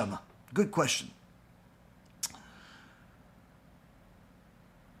their neshama. Good question.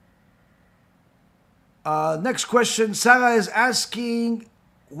 Next question, Sarah is asking,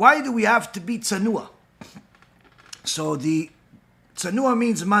 why do we have to be tzanua? So the tzanua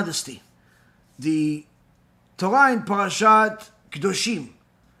means modesty. The Torah in Parashat Kedoshim,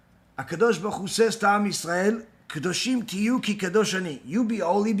 HaKadosh Baruch Hu says to Am Yisrael, Kedoshim tiyu ki kadosh ani. You be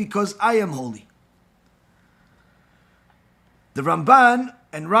holy because I am holy. The Ramban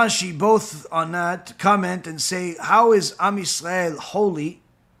and Rashi both on that comment and say, how is Am Yisrael holy?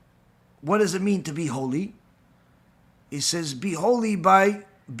 What does it mean to be holy? He says, be holy by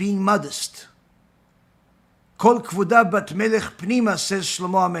being modest. Kol kvuda bat melech pnima, says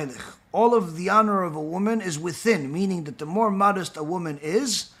Shlomo HaMelech. All of the honor of a woman is within, meaning that the more modest a woman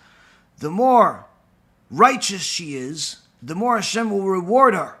is, the more righteous she is, the more Hashem will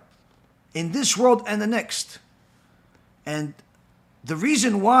reward her in this world and the next. And the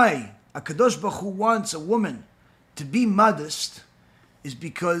reason why HaKadosh Baruch Hu wants a woman to be modest is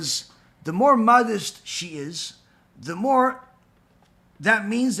because the more modest she is, the more that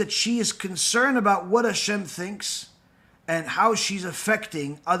means that she is concerned about what Hashem thinks and how she's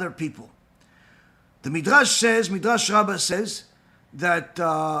affecting other people. The Midrash says, Midrash Rabbah says, that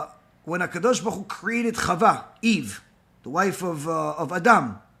when HaKadosh Baruch Hu created Chava, Eve, the wife of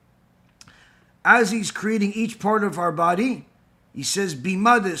Adam, as he's creating each part of our body, he says, be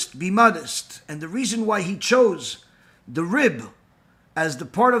modest, be modest. And the reason why he chose the rib as the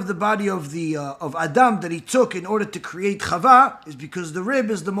part of the body of Adam that he took in order to create Chava is because the rib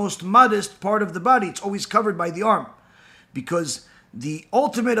is the most modest part of the body. It's always covered by the arm. Because the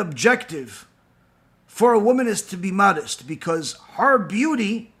ultimate objective for a woman is to be modest, because her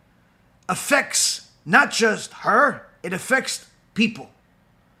beauty affects not just her, it affects people.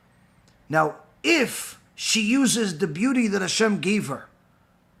 Now, if she uses the beauty that Hashem gave her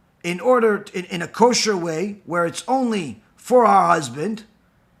in a kosher way, where it's only for her husband,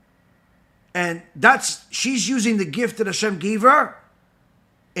 and she's using the gift that Hashem gave her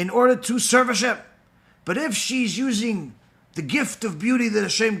in order to serve Hashem. But if she's using the gift of beauty that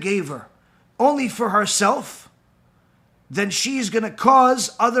Hashem gave her only for herself, then she's going to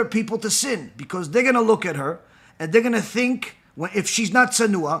cause other people to sin, because they're going to look at her and they're going to think, if she's not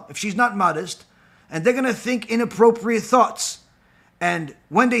tzanua, if she's not modest, and they're going to think inappropriate thoughts. And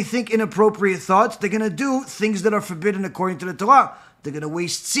when they think inappropriate thoughts, they're going to do things that are forbidden according to the Torah. They're going to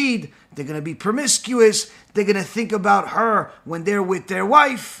waste seed. They're going to be promiscuous. They're going to think about her when they're with their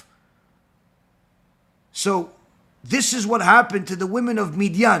wife. So this is what happened to the women of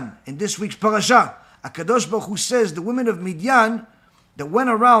Midian in this week's parasha. HaKadosh Baruch Hu says the women of Midian that went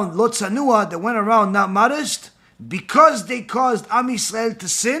around lo tzanua, that went around not modest, because they caused Am Yisrael to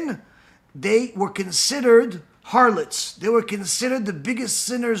sin, they were considered harlots. They were considered the biggest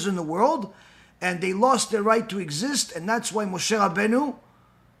sinners in the world, and they lost their right to exist, and that's why Moshe Rabbeinu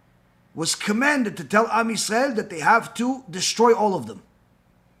was commanded to tell Am Yisrael that they have to destroy all of them.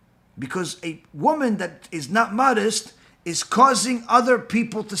 Because a woman that is not modest is causing other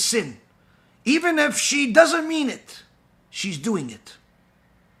people to sin. Even if she doesn't mean it, she's doing it.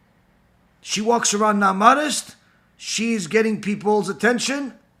 She walks around not modest, she's getting people's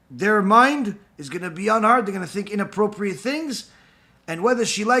attention, their mind is going to be on her, they're going to think inappropriate things, and whether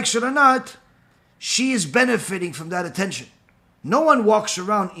she likes it or not, she is benefiting from that attention. No one walks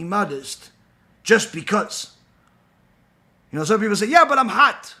around immodest just because. Some people say, yeah, but I'm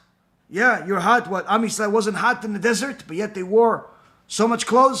hot. Yeah, you're hot. What? Am Yisrael wasn't hot in the desert, but yet they wore so much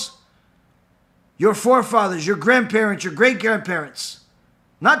clothes? Your forefathers, your grandparents, your great-grandparents,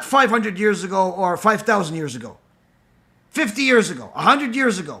 not 500 years ago or 5,000 years ago, 50 years ago, 100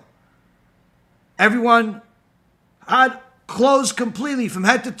 years ago, everyone had clothes completely from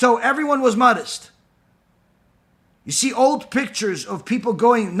head to toe. Everyone was modest. You see old pictures of people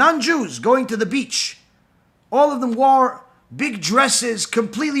non-Jews, going to the beach. All of them wore big dresses,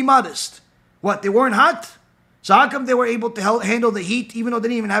 completely modest. What, they weren't hot? So how come they were able to handle the heat, even though they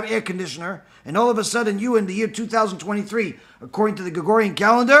didn't even have air conditioner? And all of a sudden, you in the year 2023, according to the Gregorian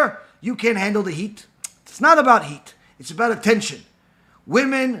calendar, you can't handle the heat. It's not about heat. It's about attention.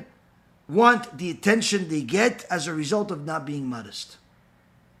 Women want the attention they get as a result of not being modest.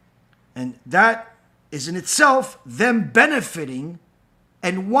 And that is in itself them benefiting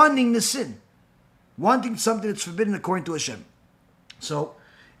and wanting the sin. Wanting something that's forbidden according to Hashem. So,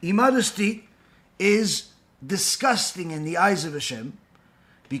 immodesty is disgusting in the eyes of Hashem,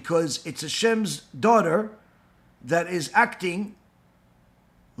 because it's Hashem's daughter that is acting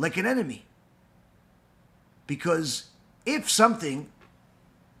like an enemy. Because if something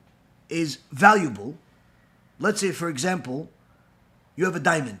is valuable, let's say, for example, you have a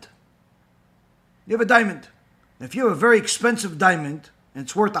diamond. You have a diamond. If you have a very expensive diamond, and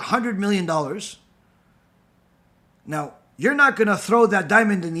it's worth $100 million, now, you're not going to throw that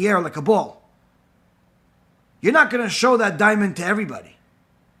diamond in the air like a ball. You're not going to show that diamond to everybody,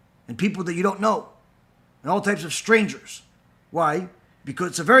 and people that you don't know, and all types of strangers. Why? Because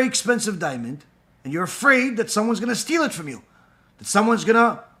it's a very expensive diamond, and you're afraid that someone's going to steal it from you, that someone's going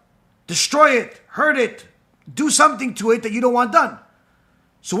to destroy it, hurt it, do something to it that you don't want done.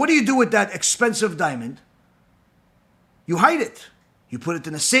 So what do you do with that expensive diamond? You hide it. You put it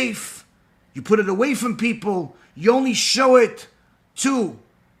in a safe. You put it away from people. You only show it to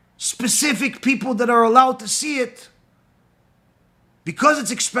specific people that are allowed to see it because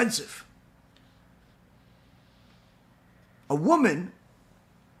it's expensive. A woman,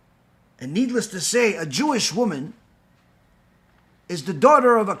 and needless to say, a Jewish woman, is the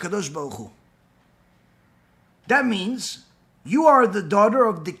daughter of a Kadosh Baruch Hu. That means you are the daughter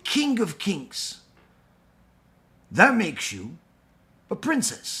of the King of Kings. That makes you a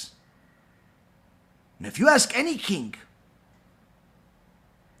princess. And if you ask any king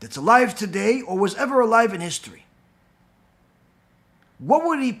that's alive today or was ever alive in history, what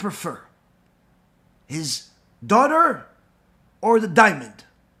would he prefer? His daughter or the diamond?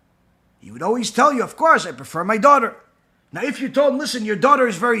 He would always tell you, of course, I prefer my daughter. Now, if you told him, listen, your daughter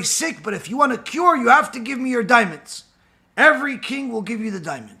is very sick, but if you want a cure, you have to give me your diamonds. Every king will give you the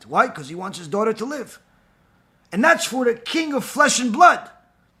diamond. Why? Because he wants his daughter to live. And that's for the king of flesh and blood.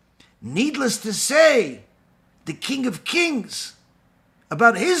 Needless to say, the King of Kings,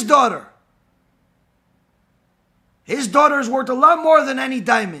 about his daughter. His daughter is worth a lot more than any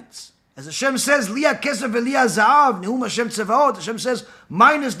diamonds. As Hashem says, Liya kesef v'liya za'av, Neum Hashem tzevaot. Hashem says,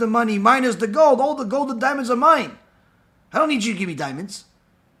 mine is the money, mine is the gold. All the gold and diamonds are mine. I don't need you to give me diamonds.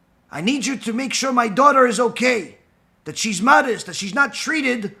 I need you to make sure my daughter is okay, that she's modest, that she's not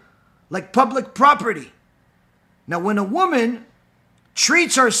treated like public property. Now, when a woman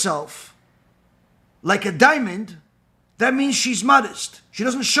treats herself like a diamond, that means she's modest. She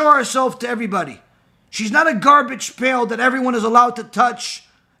doesn't show herself to everybody. She's not a garbage pail that everyone is allowed to touch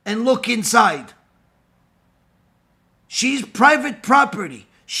and look inside. She's private property.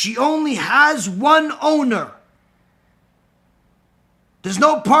 She only has one owner. There's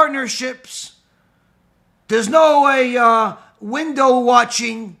no partnerships. There's no window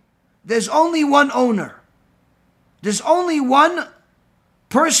watching. There's only one owner. There's only one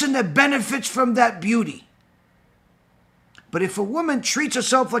person that benefits from that beauty. But if a woman treats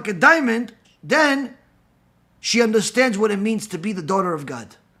herself like a diamond, then she understands what it means to be the daughter of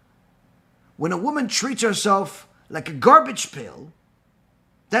God. When a woman treats herself like a garbage pail,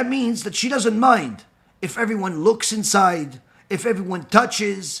 that means that she doesn't mind if everyone looks inside, if everyone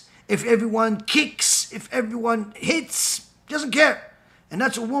touches, if everyone kicks, if everyone hits. She doesn't care. And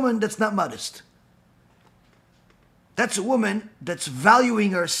that's a woman that's not modest. That's a woman that's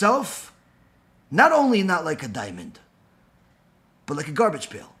valuing herself, not only not like a diamond, but like a garbage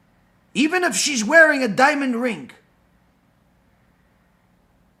pail. Even if she's wearing a diamond ring,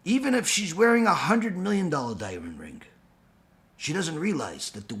 even if she's wearing $100 million diamond ring, she doesn't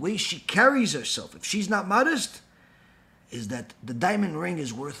realize that the way she carries herself, if she's not modest, is that the diamond ring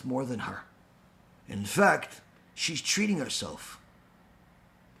is worth more than her. In fact, she's treating herself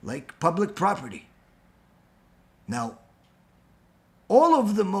like public property. Now, all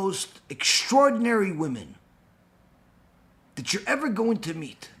of the most extraordinary women that you're ever going to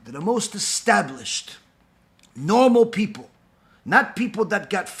meet, that are most established, normal people, not people that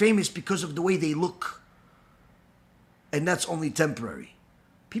got famous because of the way they look, and that's only temporary.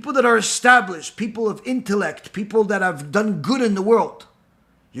 People that are established, people of intellect, people that have done good in the world,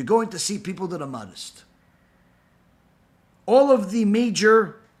 you're going to see people that are modest. All of the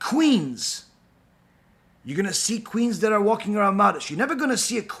major queens, you're going to see queens that are walking around modest. You're never going to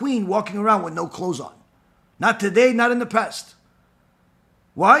see a queen walking around with no clothes on. Not today, not in the past.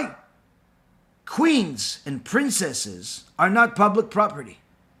 Why? Queens and princesses are not public property.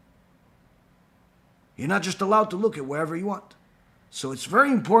 You're not just allowed to look at wherever you want. So it's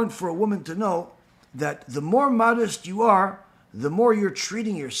very important for a woman to know that the more modest you are, the more you're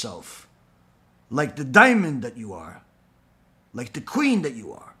treating yourself like the diamond that you are, like the queen that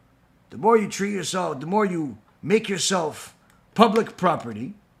you are. The more you treat yourself, the more you make yourself public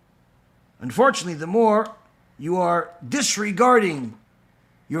property, unfortunately, the more you are disregarding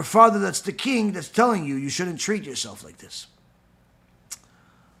your father that's the king that's telling you shouldn't treat yourself like this.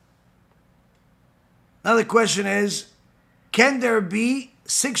 Another question is, can there be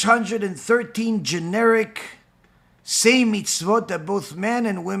 613 generic same mitzvot that both men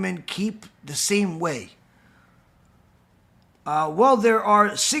and women keep the same way? Well, there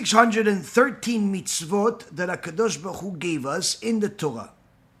are 613 mitzvot that HaKadosh Baruch Hu gave us in the Torah.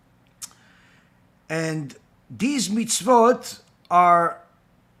 And these mitzvot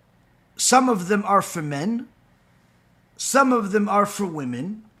some of them are for men, some of them are for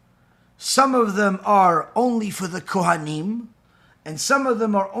women, some of them are only for the Kohanim, and some of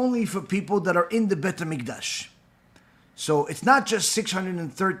them are only for people that are in the Bet HaMikdash. So it's not just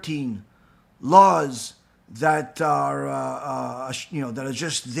 613 laws that are that are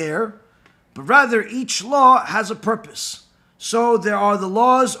just there, but rather each law has a purpose. So there are the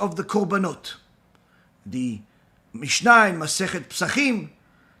laws of the korbanot. The Mishnah in Masechet Psachim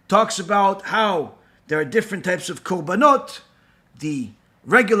talks about how there are different types of korbanot. The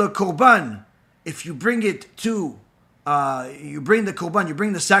regular korban, if you bring it to, you bring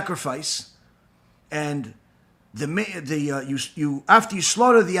the sacrifice, and you after you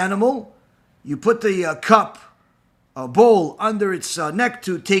slaughter the animal, you put the bowl under its neck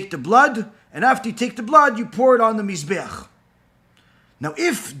to take the blood, and after you take the blood, you pour it on the mizbeach. Now,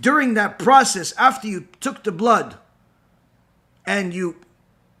 if during that process, after you took the blood and you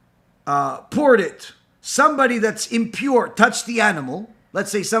poured it, somebody that's impure touched the animal,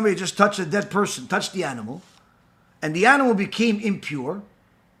 let's say somebody just touched a dead person, touched the animal, and the animal became impure,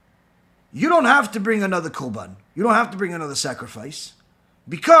 you don't have to bring another korban. You don't have to bring another sacrifice,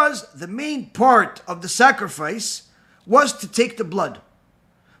 because the main part of the sacrifice was to take the blood.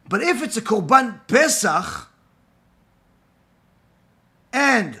 But if it's a korban pesach,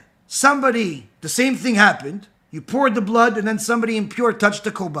 and the same thing happened, you poured the blood and then somebody impure touched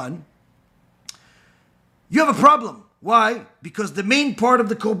the korban, you have a problem. Why? Because the main part of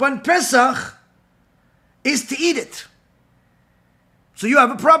the korban pesach is to eat it. So you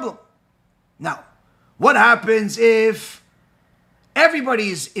have a problem. Now, what happens if everybody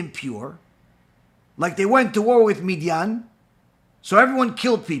is impure, like they went to war with Midian, so everyone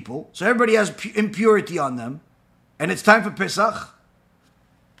killed people, so everybody has impurity on them, and it's time for Pesach?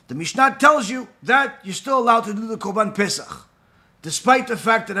 The Mishnah tells you that you're still allowed to do the Korban Pesach, despite the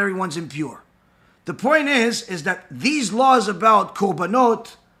fact that everyone's impure. The point is that these laws about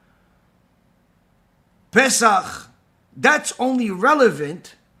Korbanot, Pesach, that's only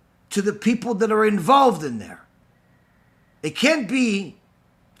relevant to the people that are involved in there. It can't be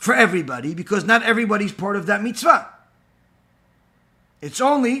for everybody, because not everybody's part of that mitzvah. It's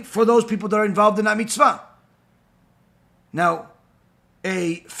only for those people that are involved in that mitzvah. Now,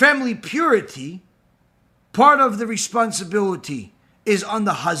 a family purity, part of the responsibility is on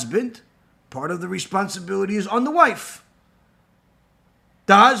the husband, part of the responsibility is on the wife.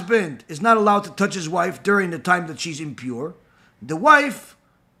 The husband is not allowed to touch his wife during the time that she's impure. The wife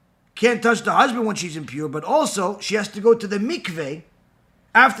can't touch the husband when she's impure, but also she has to go to the mikveh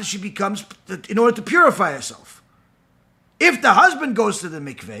after she becomes, in order to purify herself. If the husband goes to the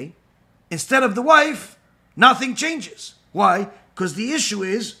mikveh instead of the wife, nothing changes. Why? Because the issue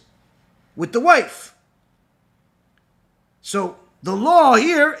is with the wife. So the law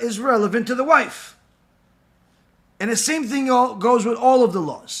here is relevant to the wife. And the same thing goes with all of the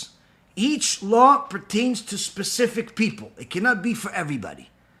laws. Each law pertains to specific people. It cannot be for everybody.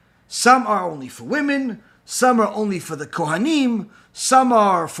 Some are only for women, some are only for the Kohanim, some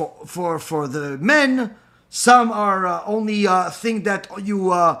are for the men, some are only a thing that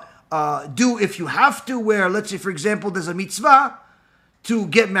you do if you have to, where, let's say, for example, there's a mitzvah to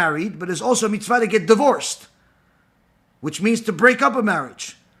get married, but there's also a mitzvah to get divorced, which means to break up a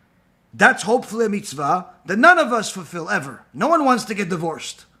marriage. That's hopefully a mitzvah that none of us fulfill ever. No one wants to get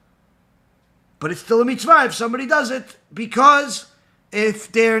divorced. But it's still a mitzvah if somebody does it, because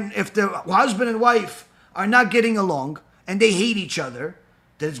if the husband and wife are not getting along and they hate each other,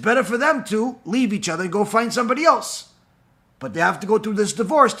 then it's better for them to leave each other and go find somebody else. But they have to go through this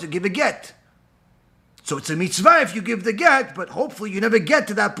divorce to give a get. So it's a mitzvah if you give the get, but hopefully you never get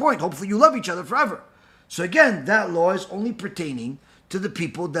to that point. Hopefully you love each other forever. So again, that law is only pertaining to the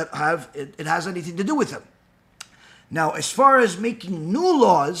people that have, it has anything to do with them. Now, as far as making new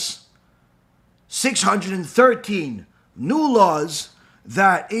laws, 613 new laws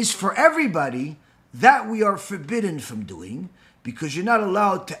that is for everybody, that we are forbidden from doing, because you're not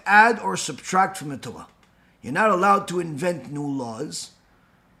allowed to add or subtract from the Torah. You're not allowed to invent new laws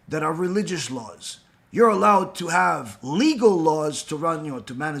that are religious laws. You're allowed to have legal laws to run,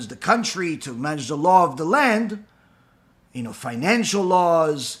 to manage the country, to manage the law of the land. financial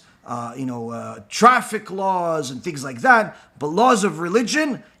laws, traffic laws and things like that. But laws of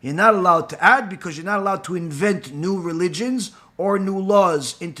religion, you're not allowed to add, because you're not allowed to invent new religions or new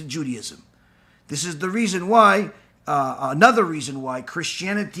laws into Judaism. This is the reason why, another reason why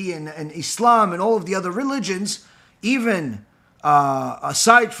Christianity and Islam and all of the other religions, even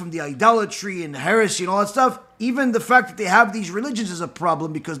aside from the idolatry and heresy and all that stuff, even the fact that they have these religions is a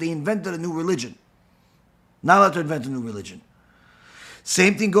problem, because they invented a new religion. Not allowed to invent a new religion.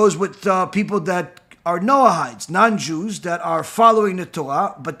 Same thing goes with people that are Noahides, non-Jews, that are following the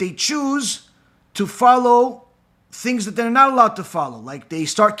Torah, but they choose to follow things that they're not allowed to follow, like they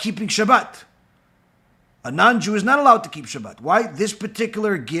start keeping Shabbat. A non-Jew is not allowed to keep Shabbat. Why? This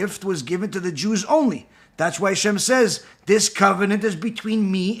particular gift was given to the Jews only. That's why Hashem says, this covenant is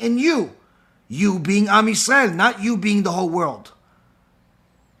between me and you. You being Am Yisrael, not you being the whole world.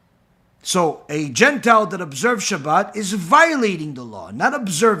 So a Gentile that observes Shabbat is violating the law, not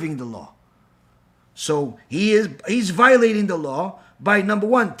observing the law. So he's violating the law by, number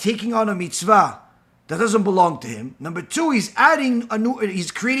one, taking on a mitzvah that doesn't belong to him. Number two, he's creating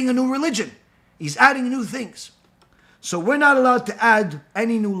a new religion. He's adding new things. So we're not allowed to add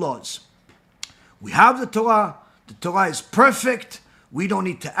any new laws. We have the Torah. The Torah is perfect. We don't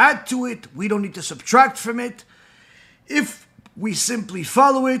need to add to it. We don't need to subtract from it. If we simply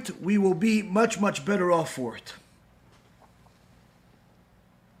follow it, we will be much, much better off for it.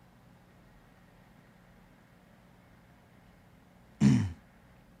 Let's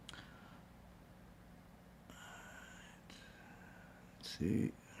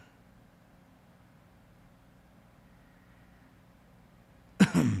see.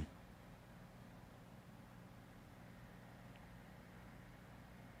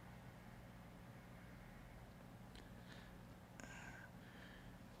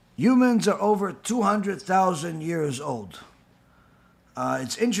 Humans are over 200,000 years old.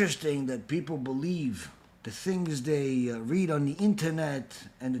 It's interesting that people believe the things they read on the internet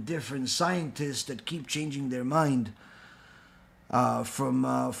and the different scientists that keep changing their mind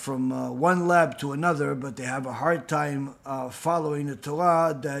from one lab to another, but they have a hard time following the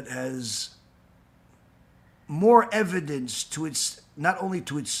Torah that has more evidence to its, not only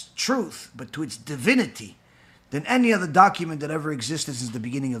to its truth, but to its divinity than any other document that ever existed since the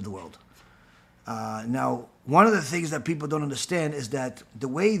beginning of the world. Now, one of the things that people don't understand is that the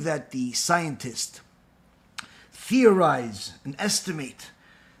way that the scientists theorize and estimate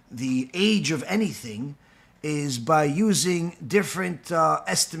the age of anything is by using different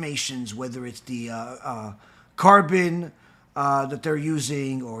estimations, whether it's the carbon that they're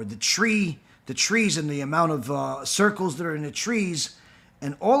using, or the trees and the amount of circles that are in the trees.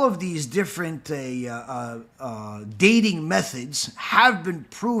 And all of these different dating methods have been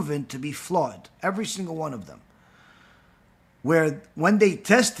proven to be flawed, every single one of them. Where when they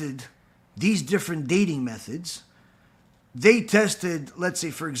tested these different dating methods, they tested, let's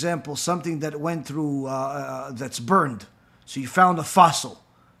say, for example, something that went through, that's burned. So you found a fossil.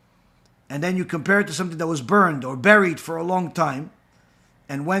 And then you compare it to something that was burned or buried for a long time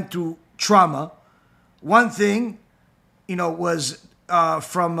and went through trauma. One thing, was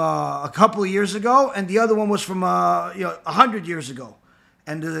from a couple of years ago, and the other one was from 100 years ago,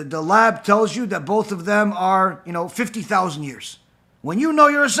 and the lab tells you that both of them are 50,000 years. When you know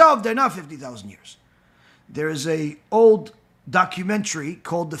yourself, they're not 50,000 years. There is a old documentary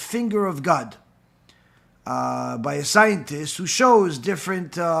called "The Finger of God" by a scientist who shows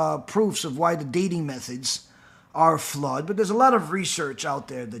different proofs of why the dating methods are flawed. But there's a lot of research out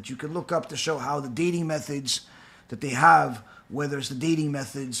there that you can look up to show how the dating methods that they have, whether it's the dating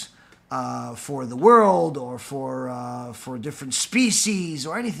methods for the world or for different species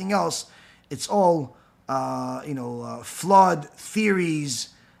or anything else, it's all flawed theories.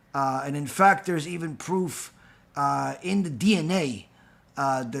 And in fact, there's even proof in the DNA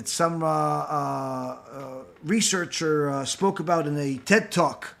that some researcher spoke about in a TED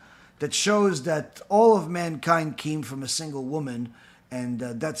Talk that shows that all of mankind came from a single woman, and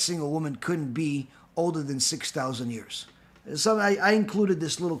that single woman couldn't be older than 6,000 years. So I included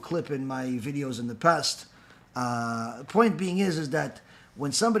this little clip in my videos in the past. Point being is that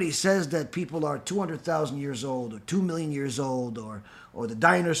when somebody says that people are 200,000 years old or 2 million years old or the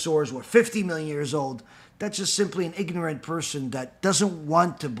dinosaurs were 50 million years old, that's just simply an ignorant person that doesn't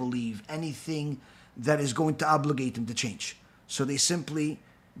want to believe anything that is going to obligate them to change. So they simply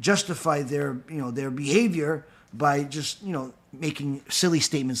justify their behavior by just making silly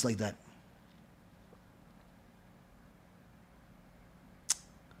statements like that.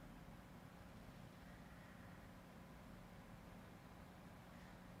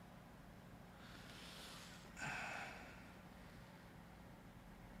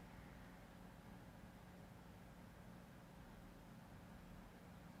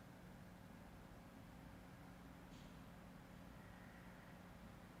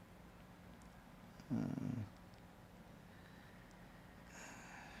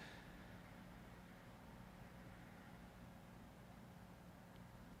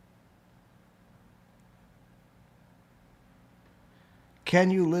 can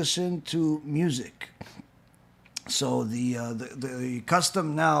you listen to music? So the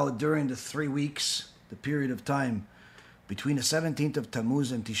custom now during the 3 weeks, the period of time between the 17th of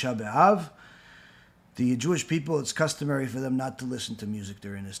Tammuz and Tisha B'Av, the Jewish people, it's customary for them not to listen to music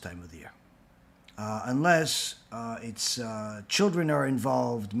during this time of the year. Unless children are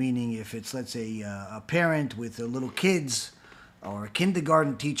involved, meaning if it's, let's say, a parent with little kids, or a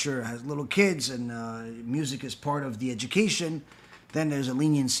kindergarten teacher has little kids and music is part of the education, then there's a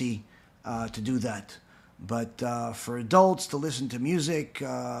leniency to do that. But for adults to listen to music,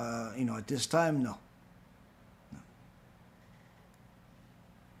 at this time, no.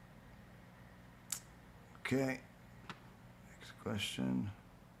 Okay, next question.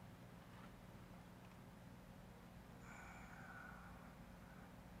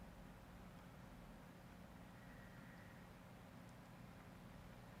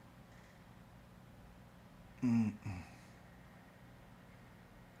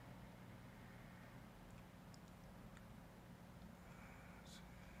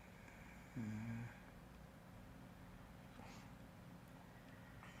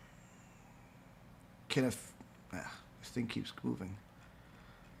 This thing keeps moving.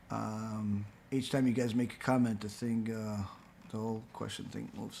 Each time you guys make a comment, the whole question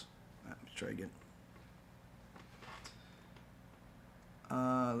thing moves. Let me try again.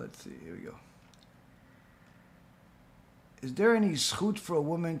 Let's see, here we go. Is there any zchut for a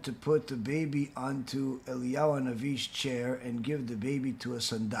woman to put the baby onto Eliyahu Navi's chair and give the baby to a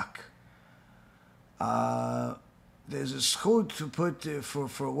sandak? There's a zchut to put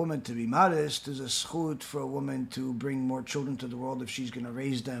for a woman to be modest. There's a zchut for a woman to bring more children to the world if she's going to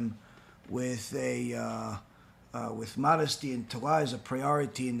raise them with with modesty and Torah as a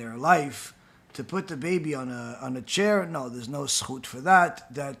priority in their life. To put the baby on a chair, no, there's no zchut for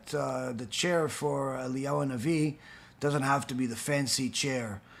that. The chair for Eliyahu Navi doesn't have to be the fancy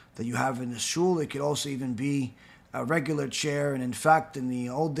chair that you have in the shul. It could also even be a regular chair. And in fact, in the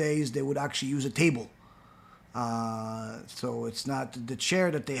old days, they would actually use a table. So it's not the chair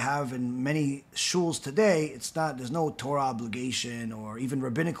that they have in many shuls today. There's no Torah obligation or even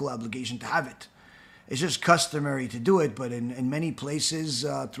rabbinical obligation to have it. It's just customary to do it. But in many places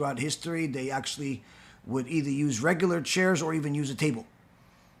throughout history, they actually would either use regular chairs or even use a table.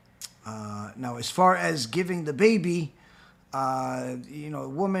 Now, as far as giving the baby, a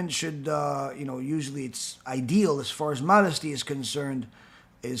woman should, usually it's ideal as far as modesty is concerned,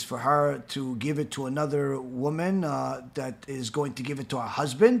 is for her to give it to another woman that is going to give it to her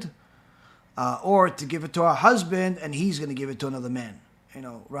husband, or to give it to her husband and he's going to give it to another man,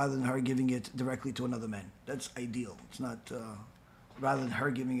 rather than her giving it directly to another man. That's ideal. It's not, rather than her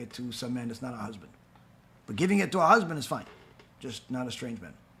giving it to some man that's not her husband. But giving it to a husband is fine, just not a strange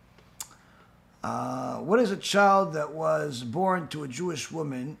man. What is a child that was born to a Jewish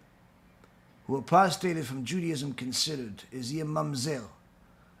woman who apostated from Judaism considered? Is he a mamzer?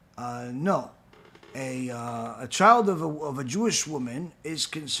 No. A child of a Jewish woman is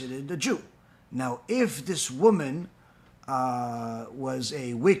considered a Jew. Now, if this woman was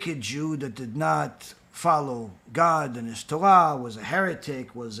a wicked Jew that did not follow God and His Torah, was a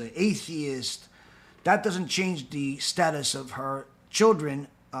heretic, was an atheist, that doesn't change the status of her children.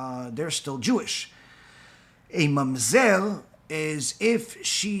 They're still Jewish. A mamzer is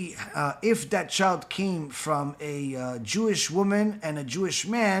if that child came from a Jewish woman and a Jewish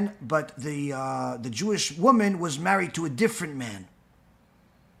man, but the Jewish woman was married to a different man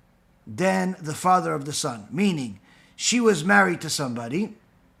than the father of the son. Meaning, she was married to somebody,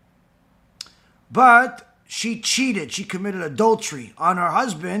 but she cheated. She committed adultery on her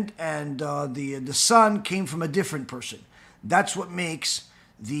husband, and the son came from a different person. That's what makes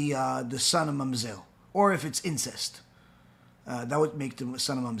the son of mamzer, or if it's incest, that would make the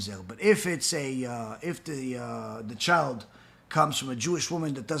son of mamzer. But if it's if the child comes from a Jewish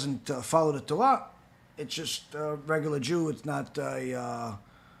woman that doesn't follow the Torah, it's just a regular Jew. It's not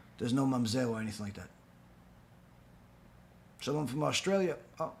there's no mamzer or anything like that. Shalom from Australia.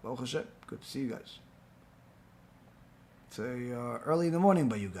 Oh, Baruch Hashem. Good to see you guys. It's early in the morning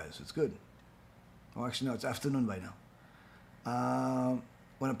by you guys. It's good. Oh, actually, no, it's afternoon by now.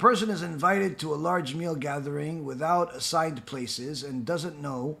 When a person is invited to a large meal gathering without assigned places and doesn't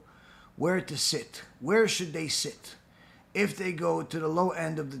know where to sit, where should they sit? If they go to the low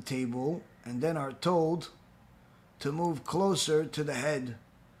end of the table and then are told to move closer to the head,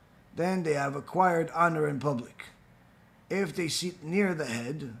 then they have acquired honor in public. If they sit near the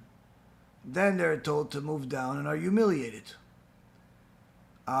head, then they're told to move down and are humiliated.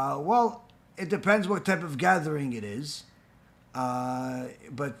 Well, it depends what type of gathering it is.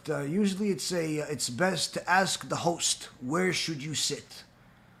 But usually it's best to ask the host, where should you sit?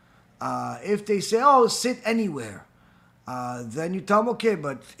 If they say, oh, sit anywhere, then you tell them, okay,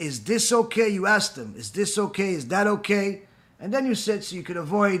 but is this okay? You ask them, is this okay? Is that okay? And then you sit so you could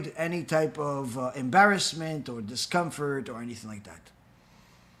avoid any type of embarrassment or discomfort or anything like that.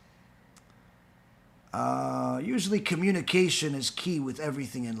 Usually communication is key with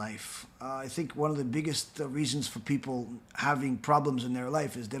everything in life. I think one of the biggest reasons for people having problems in their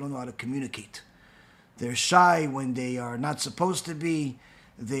life is they don't know how to communicate. They're shy when they are not supposed to be.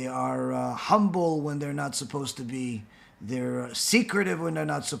 They are humble when they're not supposed to be. They're secretive when they're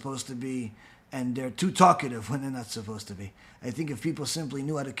not supposed to be. And they're too talkative when they're not supposed to be. I think if people simply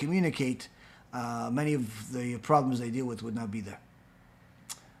knew how to communicate, many of the problems they deal with would not be there.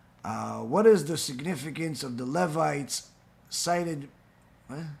 What is the significance of the Levites cited?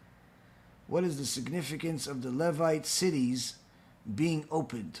 What is the significance of the Levite cities being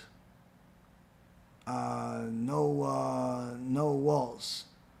opened? No walls.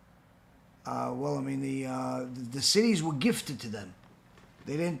 Well, I mean the cities were gifted to them.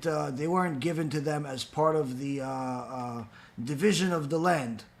 They didn't. They weren't given to them as part of the division of the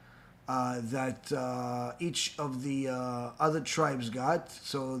land that each of the other tribes got.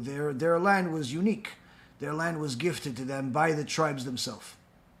 So their land was unique. Their land was gifted to them by the tribes themselves.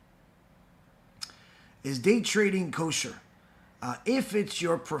 Is day trading kosher? If it's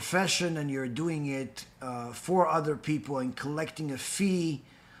your profession and you're doing it for other people and collecting a fee,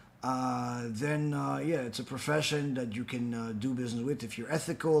 then it's a profession that you can do business with. If you're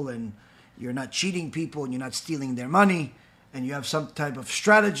ethical and you're not cheating people and you're not stealing their money and you have some type of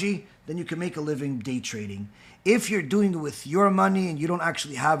strategy, then you can make a living day trading. If you're doing it with your money and you don't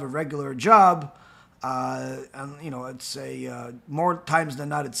actually have a regular job, it's more times than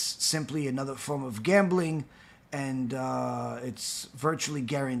not, it's simply another form of gambling, and it's virtually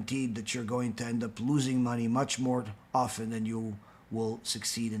guaranteed that you're going to end up losing money much more often than you will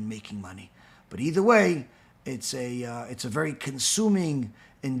succeed in making money. But either way, it's a very consuming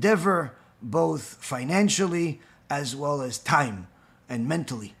endeavor, both financially as well as time and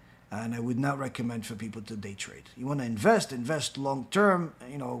mentally. And I would not recommend for people to day trade. You want to invest long term,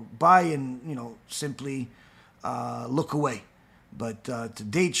 buy and, simply look away. But to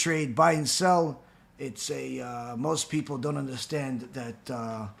day trade, buy and sell, most people don't understand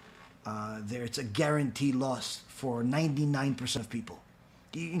that it's a guaranteed loss for 99% of people,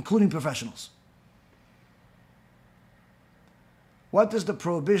 including professionals. What is the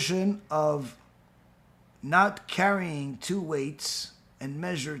prohibition of not carrying two weights and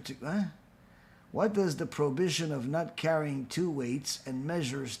measure What does the prohibition of not carrying two weights and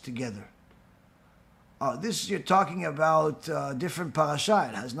measures together? You're talking about different parasha.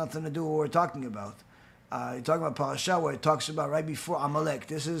 It has nothing to do with what we're talking about. You're talking about parasha where it talks about right before Amalek.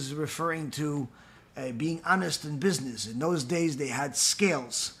 This is referring to being honest in business. In those days, they had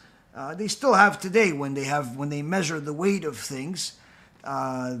scales. They still have today when they measure the weight of things.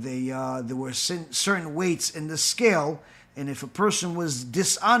 There were certain weights in the scale, and if a person was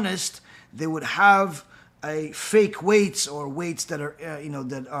dishonest, they would have a fake weights or weights that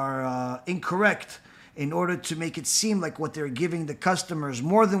are incorrect in order to make it seem like what they're giving the customers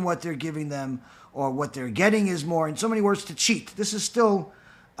more than what they're giving them, or what they're getting is more. In so many words, to cheat. This is still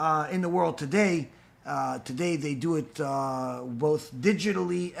in the world today. Today they do it both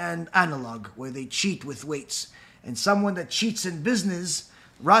digitally and analog, where they cheat with weights. And someone that cheats in business,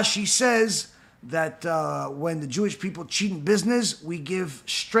 Rashi says that when the Jewish people cheat in business, we give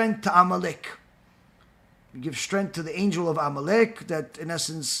strength to Amalek. We give strength to the angel of Amalek that, in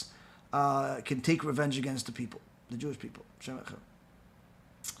essence, can take revenge against the people, the Jewish people.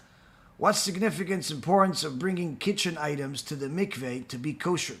 What's significance, importance of bringing kitchen items to the mikveh to be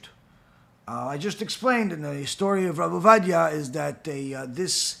koshered? I just explained in the story of Rabbi Ovadia is that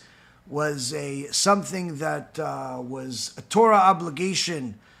this was something that was a Torah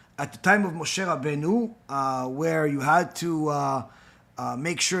obligation at the time of Moshe Rabbeinu, where you had to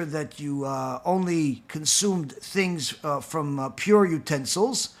make sure that you only consumed things from pure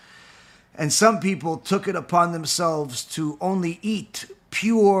utensils. And some people took it upon themselves to only eat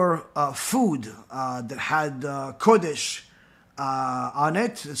pure food that had kodesh on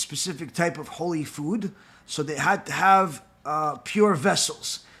it, a specific type of holy food. So they had to have pure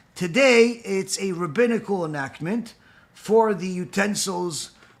vessels. Today, it's a rabbinical enactment for the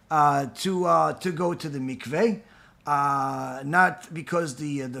utensils to go to the mikveh, not because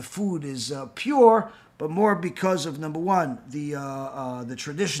the food is pure, but more because of, number one, the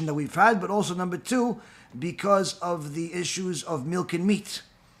tradition that we've had, but also number two, because of the issues of milk and meat.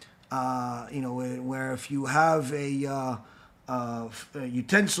 Where if you have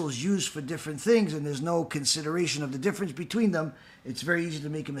utensils used for different things, and there's no consideration of the difference between them, it's very easy to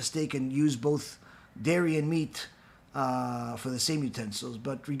make a mistake and use both dairy and meat for the same utensils.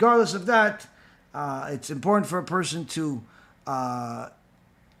 But regardless of that, it's important for a person to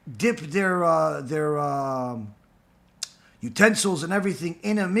dip their utensils and everything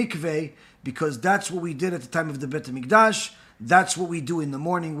in a mikveh, because that's what we did at the time of the Bet HaMikdash. That's what we do in the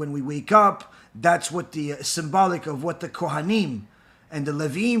morning when we wake up. That's what the symbolic of what the Kohanim and the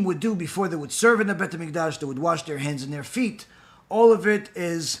Leviim would do before they would serve in the Bet HaMikdash. They would wash their hands and their feet. All of it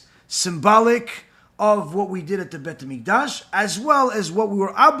is symbolic of what we did at the Bet HaMikdash, as well as what we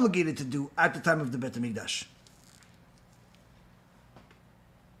were obligated to do at the time of the Bet HaMikdash.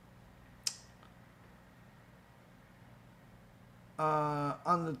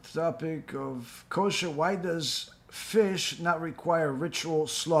 On the topic of kosher, why does fish not require ritual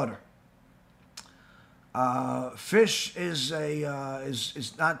slaughter? Fish is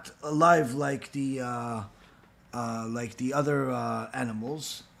not alive like the other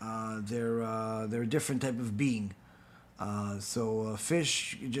animals. They're a different type of being. So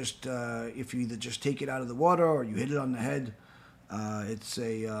fish, you just if you either just take it out of the water or you hit it on the head,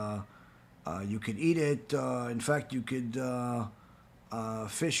 you could eat it. In fact, you could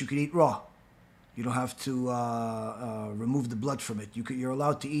fish you could eat raw. You don't have to remove the blood from it. You're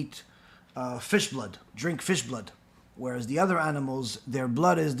allowed to eat fish blood, drink fish blood. Whereas the other animals, their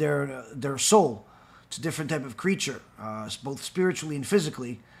blood is their soul. It's a different type of creature, both spiritually and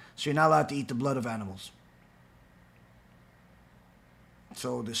physically. So you're not allowed to eat the blood of animals.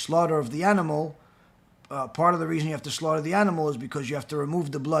 So the slaughter of the animal, part of the reason you have to slaughter the animal is because you have to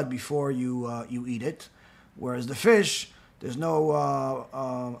remove the blood before you eat it. Whereas the fish, there's no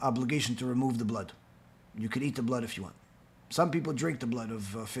obligation to remove the blood. You could eat the blood if you want. Some people drink the blood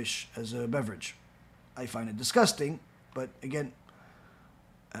of fish as a beverage. I find it disgusting, but again,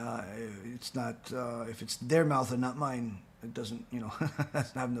 it's not, if it's their mouth and not mine, it doesn't, I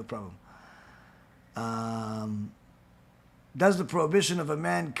have no problem. Does the prohibition of a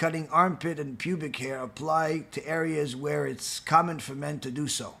man cutting armpit and pubic hair apply to areas where it's common for men to do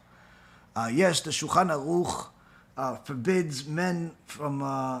so? Yes, the Shulchan Aruch forbids men from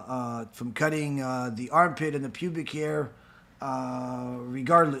cutting the armpit and the pubic hair,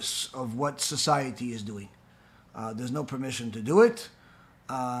 regardless of what society is doing. There's no permission to do it.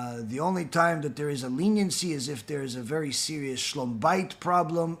 The only time that there is a leniency is if there is a very serious shlom bait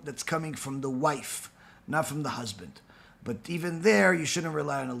problem that's coming from the wife, not from the husband. But even there, you shouldn't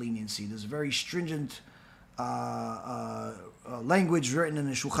rely on a leniency. There's very stringent language written in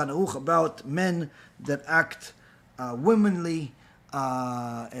the Shulchan Aruch about men that act womanly,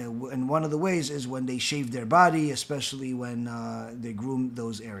 and one of the ways is when they shave their body, especially when they groom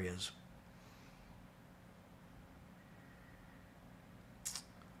those areas.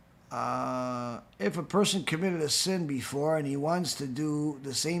 If a person committed a sin before and he wants to do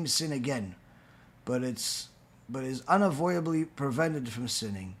the same sin again, but is unavoidably prevented from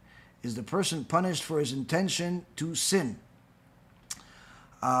sinning, is the person punished for his intention to sin?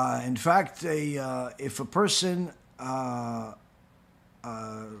 In fact, if a person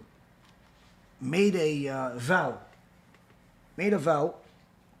made a vow,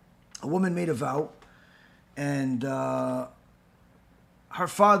 a woman made a vow, and her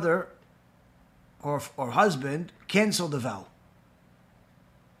father or husband canceled the vow,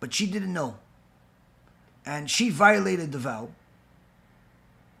 but she didn't know, and she violated the vow.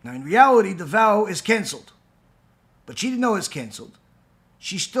 Now, in reality, the vow is canceled, but she didn't know it's canceled.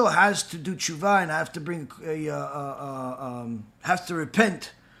 She still has to do tshuva and has to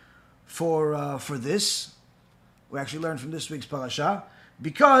repent for this. We actually learned from this week's parasha,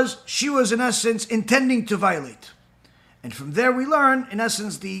 because she was in essence intending to violate. And from there we learn, in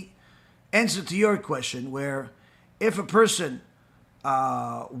essence, the answer to your question, where if a person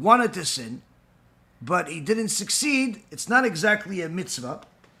wanted to sin, but he didn't succeed, it's not exactly a mitzvah,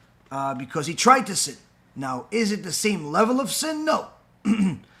 because he tried to sin. Now, is it the same level of sin? No.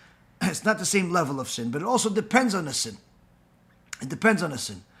 It's not the same level of sin, but it also depends on the sin. It depends on the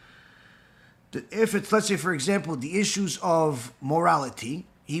sin. If it's, let's say, for example, the issues of morality,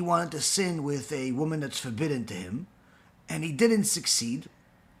 he wanted to sin with a woman that's forbidden to him, and he didn't succeed,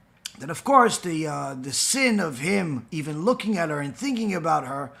 then of course the sin of him even looking at her and thinking about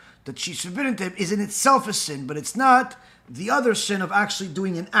her, that she's forbidden to him, is in itself a sin, but it's not the other sin of actually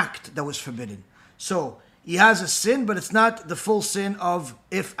doing an act that was forbidden. So he has a sin, but it's not the full sin of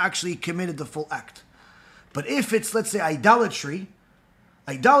if actually he committed the full act. But if it's, let's say, idolatry,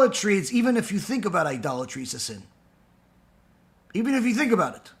 it's, even if you think about idolatry, it's a sin. Even if you think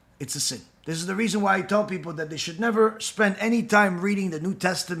about it, it's a sin. This is the reason why I tell people that they should never spend any time reading the New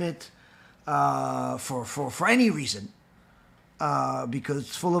Testament for any reason, because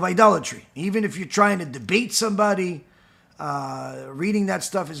it's full of idolatry. Even if you're trying to debate somebody, reading that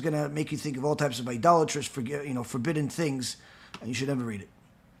stuff is going to make you think of all types of idolatrous, forbidden things, and you should never read it.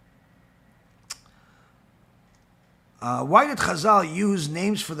 Why did Chazal use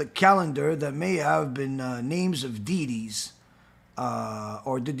names for the calendar that may have been names of deities?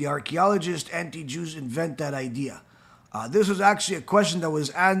 Or did the archaeologist anti-Jews invent that idea? This was actually a question that was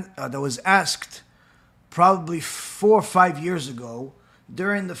asked probably 4 or 5 years ago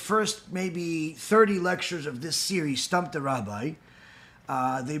during the first maybe 30 lectures of this series, Stump the Rabbi.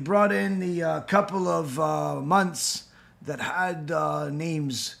 They brought in the couple of months that had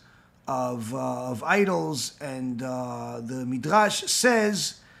names of idols, and the Midrash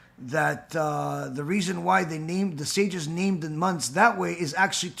says that the reason why the sages named the months that way is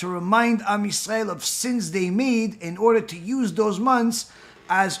actually to remind Am Yisrael of sins they made in order to use those months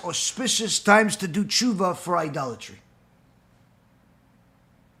as auspicious times to do tshuva for idolatry.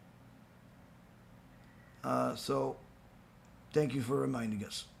 So, thank you for reminding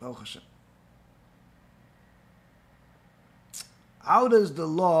us. Baruch Hashem. How does the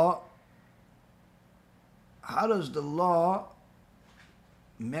law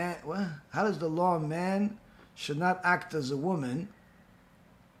man should not act as a woman,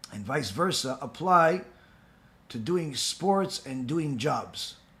 and vice versa, apply to doing sports and doing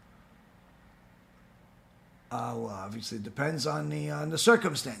jobs? Well, obviously it depends on the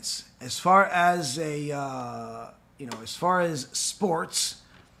circumstance. As far as sports,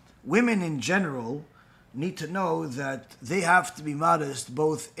 women in general need to know that they have to be modest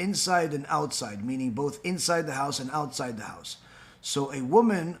both inside and outside, meaning both inside the house and outside the house. So a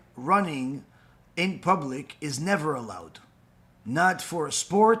woman running in public is never allowed. Not for a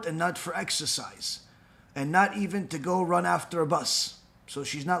sport and not for exercise. And not even to go run after a bus. So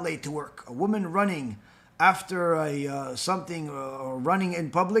she's not late to work. A woman running after something or running in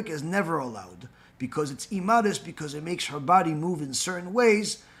public is never allowed. Because it's immodest, because it makes her body move in certain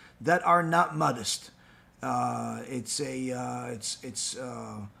ways that are not modest. It's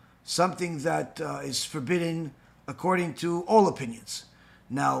something that is forbidden according to all opinions.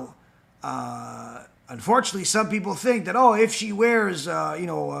 Now, unfortunately, some people think that, if she wears a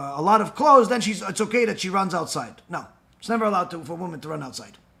lot of clothes, then it's okay that she runs outside. No, it's never allowed for a woman to run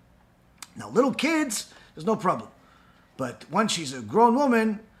outside. Now, little kids, there's no problem. But once she's a grown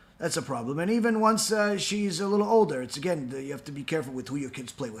woman, that's a problem. And even once she's a little older, it's again, you have to be careful with who your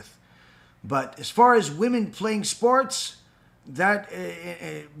kids play with. But as far as women playing sports, that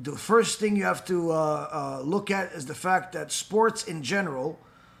the first thing you have to look at is the fact that sports in general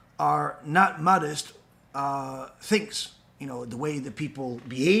are not modest things. The way that people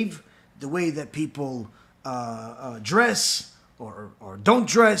behave, the way that people dress or don't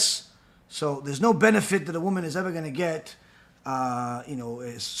dress. So there's no benefit that a woman is ever going to get,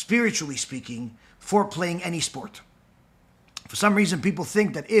 spiritually speaking, for playing any sport. For some reason, people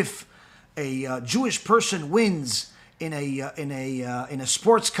think that if a Jewish person wins in a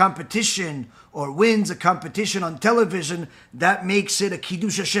sports competition or wins a competition on television, that makes it a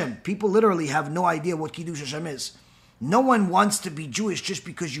Kiddush Hashem. People literally have no idea what Kiddush Hashem is. No one wants to be Jewish just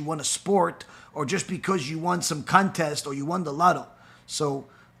because you won a sport or just because you won some contest or you won the lotto. So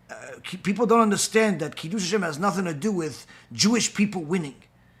people don't understand that Kiddush Hashem has nothing to do with Jewish people winning.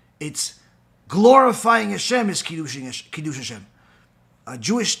 It's glorifying Hashem is Kiddush Hashem. A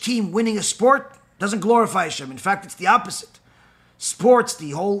Jewish team winning a sport doesn't glorify Hashem. In fact, it's the opposite. Sports, the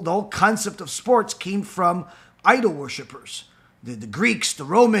whole concept of sports came from idol worshippers. The Greeks, the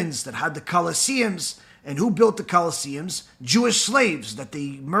Romans that had the Colosseums. And who built the Colosseums? Jewish slaves that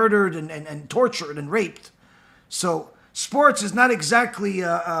they murdered and tortured and raped. So sports is not exactly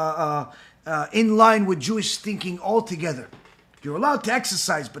in line with Jewish thinking altogether. You're allowed to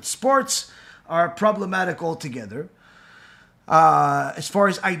exercise, but sports are problematic altogether. As far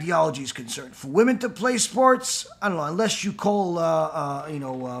as ideology is concerned, for women to play sports, I don't know, unless you call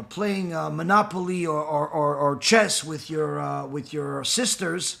playing Monopoly or chess with your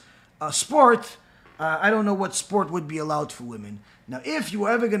sisters sport. I don't know what sport would be allowed for women. Now, if you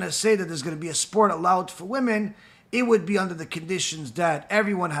were ever going to say that there's going to be a sport allowed for women, it would be under the conditions that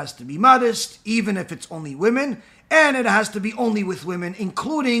everyone has to be modest, even if it's only women, and it has to be only with women,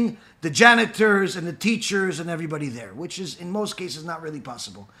 including the janitors and the teachers and everybody there, which is in most cases not really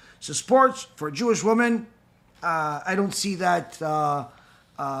possible. So sports for a Jewish woman, I don't see that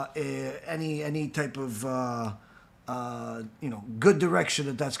any type of good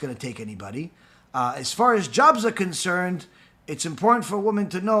direction that's going to take anybody. As far as jobs are concerned, it's important for a woman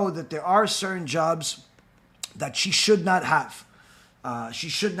to know that there are certain jobs that she should not have.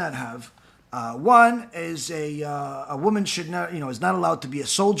 One is a woman should not, is not allowed to be a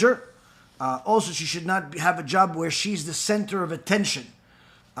soldier. Also, she should not have a job where she's the center of attention,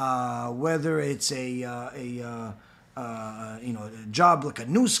 whether it's a job like a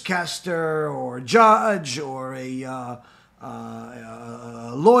newscaster or a judge or a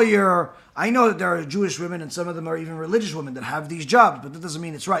lawyer. I know that there are Jewish women, and some of them are even religious women, that have these jobs, but that doesn't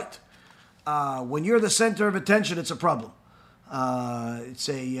mean it's right. When you're the center of attention, it's a problem.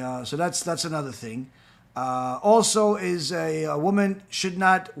 So that's another thing. Also, is a woman should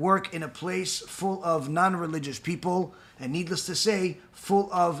not work in a place full of non-religious people, and needless to say, full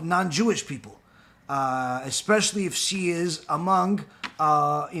of non-Jewish people, especially if she is among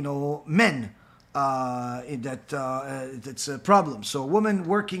men. That's a problem. So a woman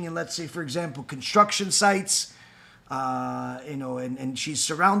working in, let's say, for example, construction sites, and she's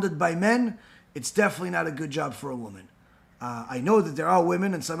surrounded by men, it's definitely not a good job for a woman. I know that there are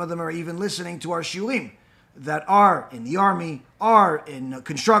women, and some of them are even listening to our shiurim, that are in the army, are in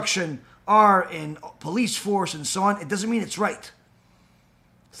construction, are in police force, and so on. It doesn't mean it's right.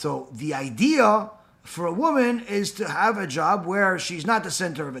 So the idea for a woman is to have a job where she's not the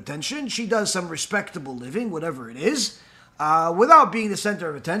center of attention. She does some respectable living, whatever it is, without being the center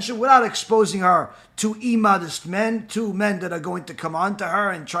of attention, without exposing her to immodest men, to men that are going to come on to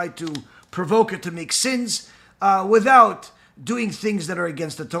her and try to provoke her to make sins, without doing things that are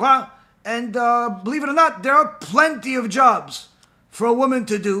against the Torah. And believe it or not, there are plenty of jobs for a woman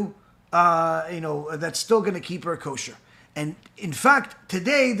to do, that's still going to keep her kosher. And in fact,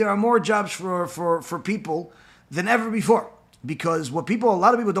 today there are more jobs for people than ever before. Because what a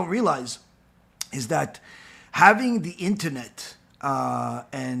lot of people don't realize is that having the internet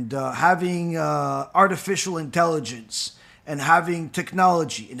and having artificial intelligence and having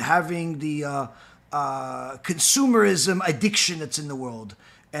technology and having the consumerism addiction that's in the world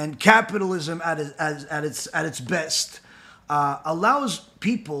and capitalism at its best allows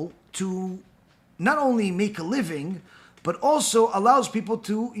people to not only make a living, but also allows people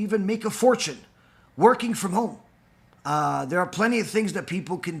to even make a fortune working from home. There are plenty of things that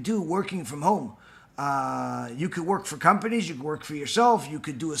people can do working from home. You could work for companies, you could work for yourself, you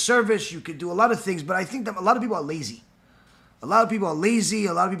could do a service, you could do a lot of things, but I think that a lot of people are lazy. A lot of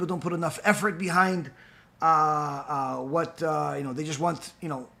people don't put enough effort behind they just want,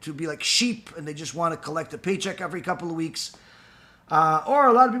 to be like sheep, and they just want to collect a paycheck every couple of weeks. Or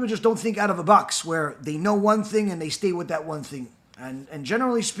a lot of people just don't think out of a box, where they know one thing and they stay with that one thing. And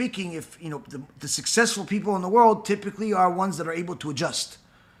generally speaking, if the successful people in the world typically are ones that are able to adjust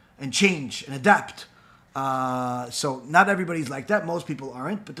and change and adapt. So not everybody's like that. Most people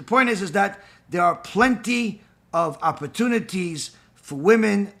aren't. But the point is that there are plenty of opportunities for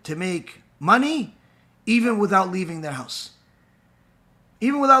women to make money even without leaving their house.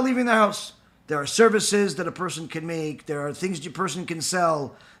 Even without leaving their house. There are services that a person can make. There are things that a person can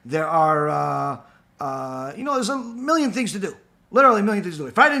sell. There are, there's a million things to do. Literally a million things to do.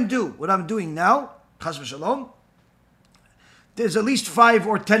 If I didn't do what I'm doing now, chas v'shalom, there's at least 5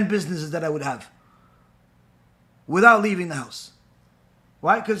 or 10 businesses that I would have without leaving the house.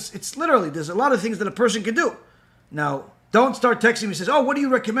 Why? Because it's literally, there's a lot of things that a person can do. Now, don't start texting me and says, oh, what do you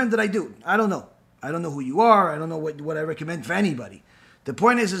recommend that I do? I don't know. I don't know who you are. I don't know what I recommend for anybody. The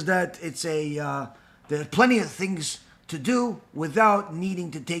point is that it's there are plenty of things to do without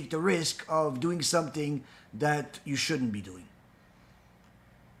needing to take the risk of doing something that you shouldn't be doing.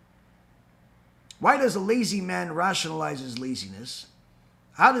 Why does a lazy man rationalize his laziness?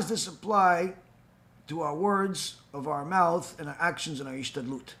 How does this apply to our words of our mouth and our actions and our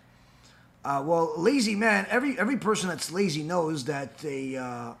ishtadlut? Well, lazy man, every person that's lazy knows that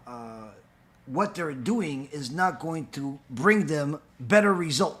what they're doing is not going to bring them better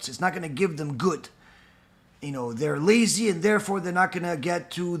results. It's not going to give them good. They're lazy, and therefore they're not going to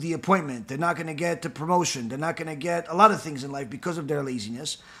get to the appointment. They're not going to get the promotion. They're not going to get a lot of things in life because of their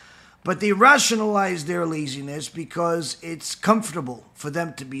laziness. But they rationalize their laziness because it's comfortable for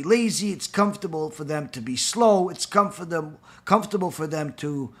them to be lazy. It's comfortable for them to be slow. It's comfortable for them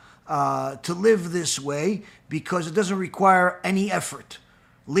to live this way because it doesn't require any effort.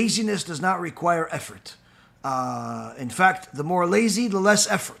 Laziness does not require effort. In fact, the more lazy, the less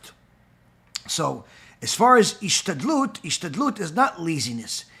effort. So, as far as ishtadlut is not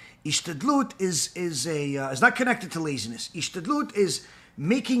laziness. Ishtadlut is not connected to laziness. Ishtadlut is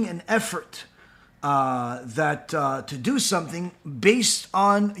making an effort to do something based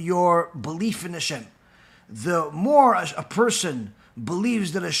on your belief in Hashem. The more a person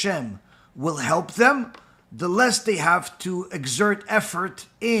believes that Hashem will help them, the less they have to exert effort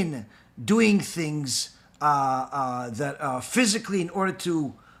in doing things that physically, in order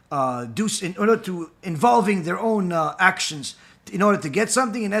to involving their own actions, in order to get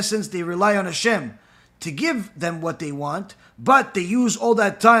something. In essence, they rely on Hashem to give them what they want, but they use all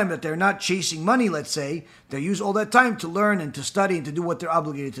that time that they're not chasing money, let's say, they use all that time to learn and to study and to do what they're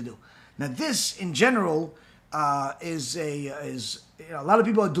obligated to do. Now this, in general, is a lot of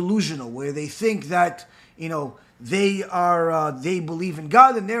people are delusional, where they think that, they believe in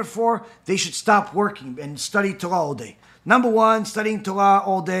God, and therefore they should stop working and study Torah all day. Number one, studying Torah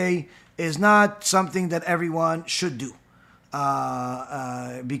all day is not something that everyone should do,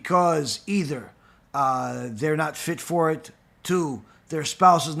 because either they're not fit for it. 2, their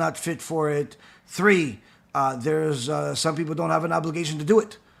spouse is not fit for it. 3, there's some people don't have an obligation to do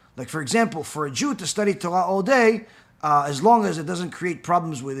it. Like, for example, for a Jew to study Torah all day, as long as it doesn't create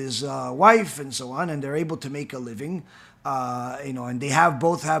problems with his wife and so on, and they're able to make a living, and they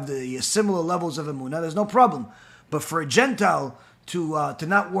both have the similar levels of emunah, there's no problem. But for a Gentile to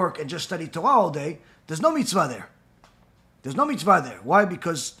not work and just study Torah all day, there's no mitzvah there. There's no mitzvah there. Why?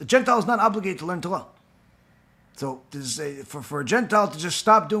 Because the Gentile is not obligated to learn Torah. So for a Gentile to just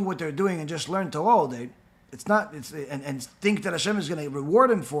stop doing what they're doing and just learn Torah all day, and think that Hashem is going to reward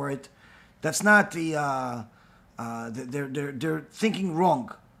him for it, that's not they're thinking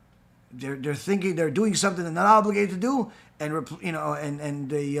wrong. They're thinking they're doing something they're not obligated to do, and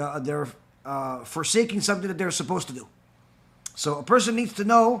they're forsaking something that they're supposed to do. So a person needs to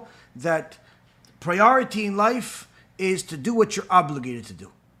know that priority in life is to do what you're obligated to do.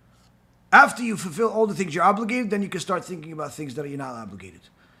 After you fulfill all the things you're obligated, then you can start thinking about things that you're not obligated.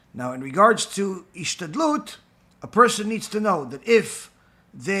 Now, in regards to ishtadlut, a person needs to know that if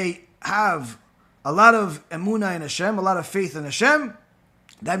they have a lot of emunah in Hashem, a lot of faith in Hashem,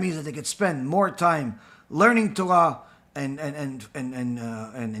 that means that they could spend more time learning Torah and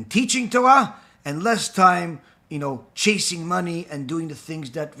teaching Torah, and less time, chasing money and doing the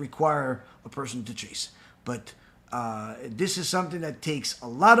things that require a person to chase. But this is something that takes a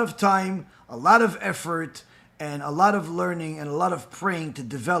lot of time, a lot of effort, and a lot of learning and a lot of praying to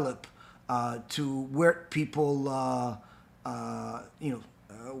develop to where people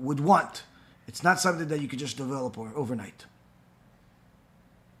would want. It's not something that you could just develop overnight.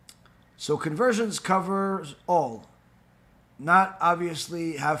 So conversions covers all, not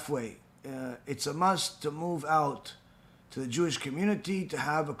obviously halfway. It's a must to move out to the Jewish community to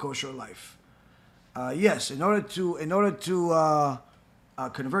have a kosher life. Yes, in order to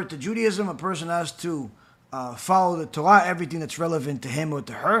convert to Judaism, a person has to follow the Torah, everything that's relevant to him or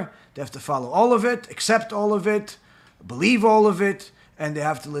to her. They have to follow all of it, accept all of it, believe all of it, and they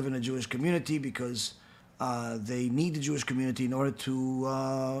have to live in a Jewish community because they need the Jewish community in order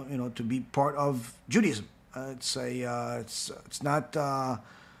to to be part of Judaism. It's not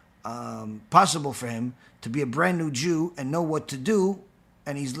possible for him to be a brand new Jew and know what to do,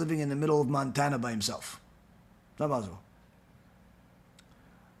 and he's living in the middle of Montana by himself. It's not possible.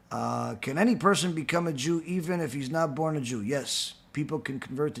 Can any person become a Jew even if he's not born a Jew? Yes, people can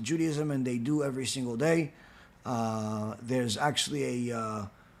convert to Judaism, and they do every single day. There's actually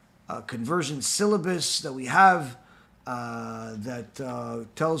a conversion syllabus that we have that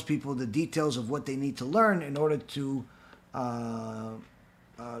tells people the details of what they need to learn in order to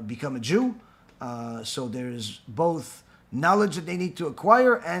become a Jew. So there's both knowledge that they need to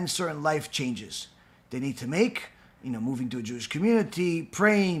acquire and certain life changes they need to make. Moving to a Jewish community,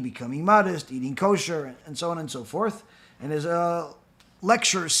 praying, becoming modest, eating kosher, and so on and so forth. And there's a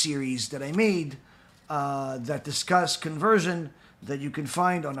lecture series that I made that discuss conversion that you can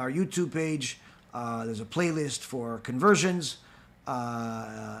find on our YouTube page. There's a playlist for conversions,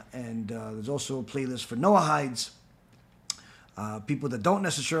 and there's also a playlist for Noahides, people that don't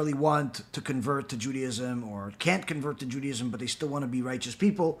necessarily want to convert to Judaism or can't convert to Judaism, but they still want to be righteous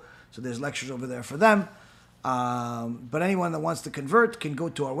people. So there's lectures over there for them. But anyone that wants to convert can go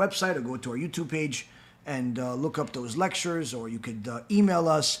to our website or go to our YouTube page and look up those lectures, or you could email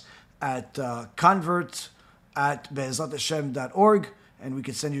us at convert@be'ezrathashem.org, and we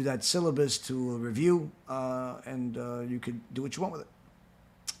could send you that syllabus to review, and you could do what you want with it.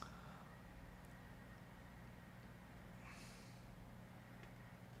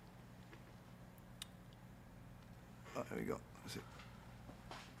 Oh, here we go. Let's see.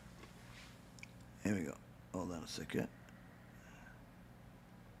 Here we go. Hold on a second.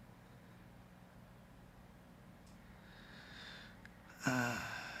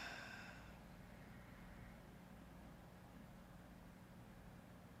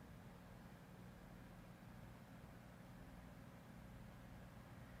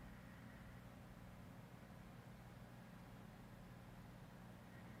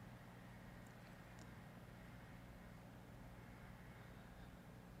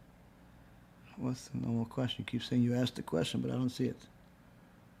 What's the normal question? You keep saying you asked the question, but I don't see it.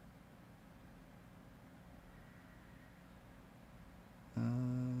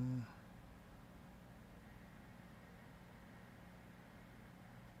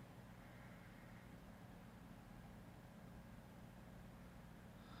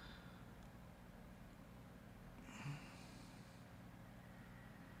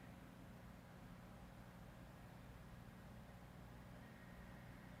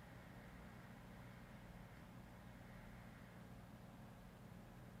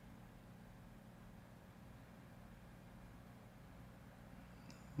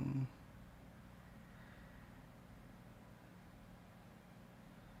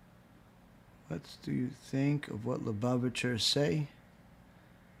 What do you think of what Lubavitchers say?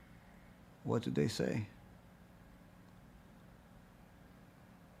 What did they say?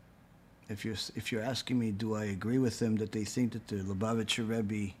 If you're asking me, do I agree with them that they think that the Lubavitcher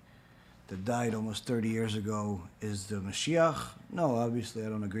Rebbe that died almost 30 years ago is the Mashiach? No, obviously I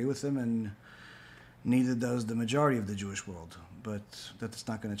don't agree with them, and neither does the majority of the Jewish world. But that's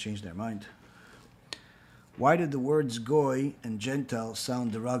not going to change their mind. Why did the words Goy and Gentile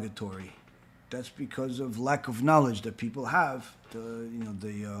sound derogatory? That's because of lack of knowledge that people have.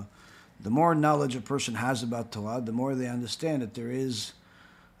 The more knowledge a person has about Torah, the more they understand that there is,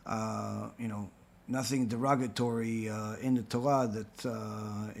 nothing derogatory in the Torah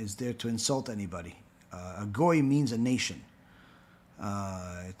that is there to insult anybody. A Goy means a nation.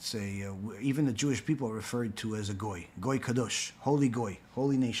 Even the Jewish people are referred to as a Goy Kadosh,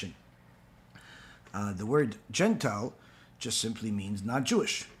 holy nation. The word Gentile just simply means not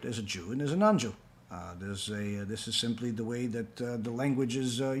Jewish. There's a Jew and there's a non-Jew. This is simply the way that the language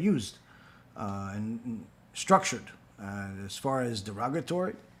is used and structured. As far as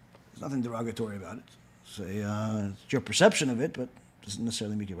derogatory, there's nothing derogatory about it. It's your perception of it, but it doesn't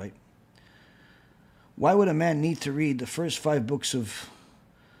necessarily make it right. Why would a man need to read the first 5 books of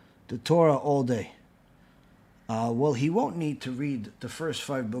the Torah all day? Well, he won't need to read the first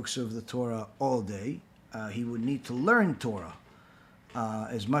 5 books of the Torah all day. He would need to learn Torah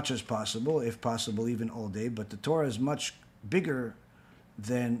as much as possible, if possible even all day. But the Torah is much bigger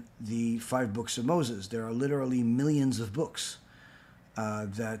than the 5 books of Moses. There are literally millions of books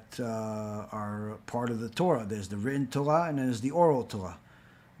that are part of the Torah. There's the written Torah and there's the oral Torah.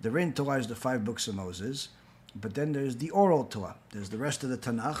 The written Torah is the 5 books of Moses, but then there's the oral Torah. There's the rest of the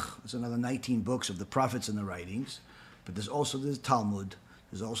Tanakh. There's another 19 books of the prophets and the writings. But there's also the Talmud.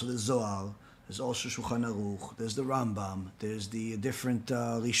 There's also the Zohar. There's also Shulchan Aruch. There's the Rambam. There's the different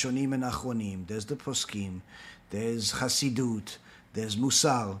Rishonim and Achronim. There's the Poskim. There's Hasidut. There's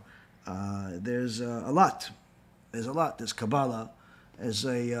Musar. There's a lot. There's Kabbalah.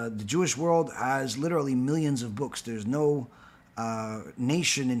 The Jewish world has literally millions of books. There's no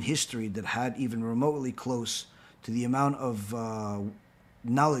nation in history that had even remotely close to the amount of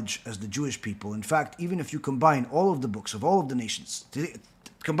knowledge as the Jewish people. In fact, even if you combine all of the books of all of the nations,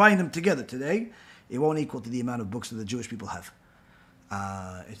 combine them together today, it won't equal to the amount of books that the Jewish people have.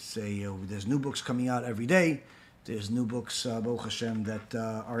 There's new books coming out every day. There's new books, Baruch Hashem, that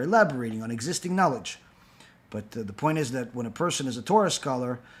are elaborating on existing knowledge. But the point is that when a person is a Torah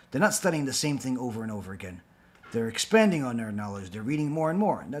scholar, they're not studying the same thing over and over again. They're expanding on their knowledge. They're reading more and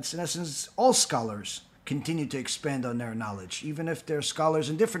more. And that's, in essence, all scholars continue to expand on their knowledge, even if they're scholars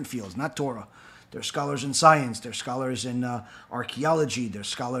in different fields, not Torah. They're scholars in science. They're scholars in archaeology. They're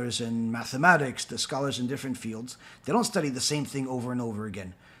scholars in mathematics. They're scholars in different fields. They don't study the same thing over and over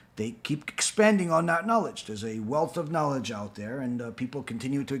again. They keep expanding on that knowledge. There's a wealth of knowledge out there, and people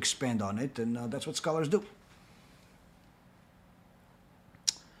continue to expand on it, and that's what scholars do.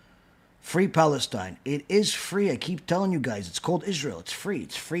 Free Palestine. It is free. I keep telling you guys. It's called Israel. It's free.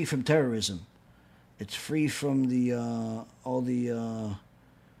 It's free from terrorism. It's free from all the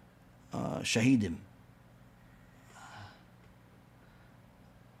shahidim.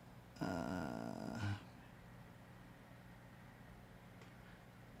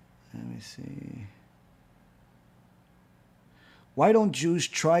 Let me see. Why don't Jews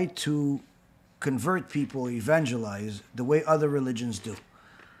try to convert people, evangelize, the way other religions do?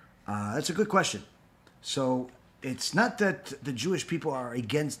 That's a good question. So it's not that the Jewish people are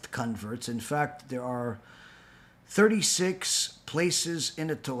against converts. In fact, there are 36 places in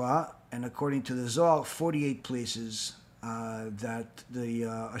the Torah, and according to the Zohar, 48 places that the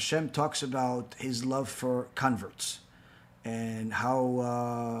Hashem talks about His love for converts and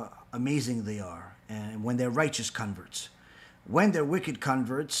how amazing they are, and when they're righteous converts. When they're wicked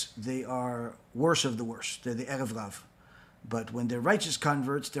converts, they are worst of the worst. They're the Erev Rav. But when they're righteous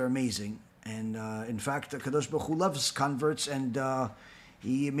converts, they're amazing. And in fact, the Kadosh Baruch Hu loves converts, and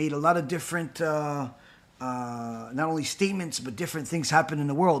He made a lot of different, not only statements, but different things happen in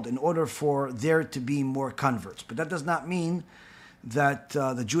the world in order for there to be more converts. But that does not mean that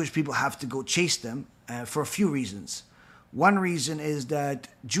the Jewish people have to go chase them for a few reasons. One reason is that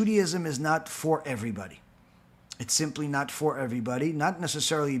Judaism is not for everybody. It's simply not for everybody, not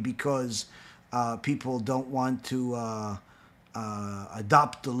necessarily because people don't want to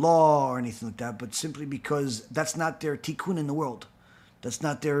adopt the law or anything like that, but simply because that's not their tikkun in the world. That's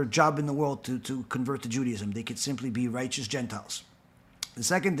not their job in the world to convert to Judaism. They could simply be righteous Gentiles. The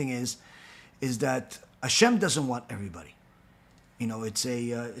second thing is that Hashem doesn't want everybody. You know, it's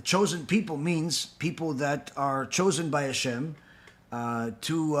a chosen people means people that are chosen by Hashem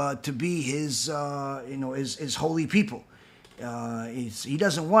to be His His holy people. He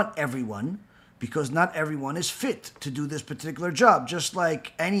doesn't want everyone because not everyone is fit to do this particular job. Just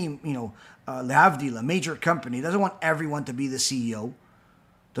like any lehavdil, a major company doesn't want everyone to be the CEO,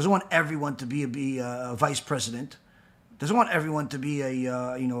 doesn't want everyone to be a vice president, doesn't want everyone to be a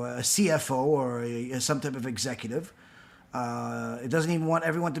CFO or some type of executive. It doesn't even want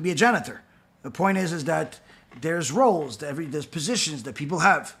everyone to be a janitor. The point is that there's roles, there's positions that people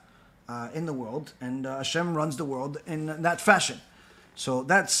have in the world, and Hashem runs the world in that fashion. So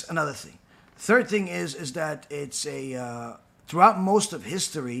that's another thing. Third thing is that it's throughout most of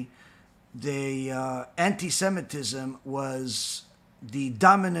history, the anti-Semitism was the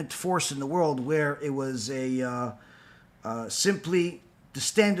dominant force in the world, where it was simply the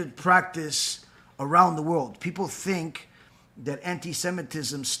standard practice around the world. People think that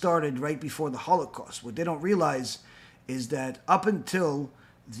anti-Semitism started right before the Holocaust. What they don't realize is that up until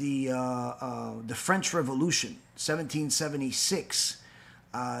the French Revolution, 1776,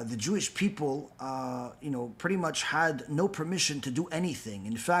 the Jewish people, pretty much had no permission to do anything.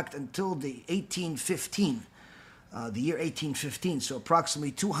 In fact, until the year 1815, so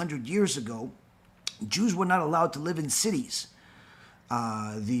approximately 200 years ago, Jews were not allowed to live in cities.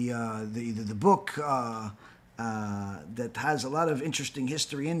 The book that has a lot of interesting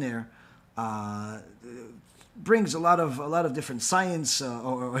history in there brings a lot of different science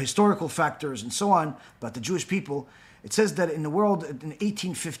or historical factors and so on about the Jewish people. It says that in the world in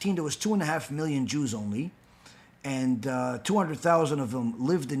 1815 there was 2.5 million Jews only, and 200,000 of them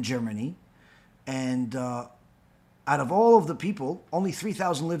lived in Germany, and out of all of the people, only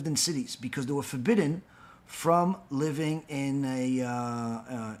 3,000 lived in cities because they were forbidden from living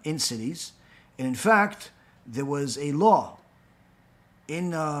in cities. And in fact, there was a law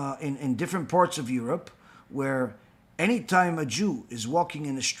in different parts of Europe where anytime a Jew is walking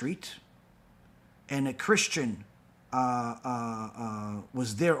in the street and a Christian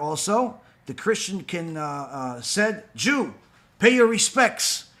was there also, the Christian said, "Jew, pay your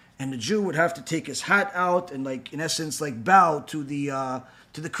respects," and the Jew would have to take his hat out and, in essence, bow to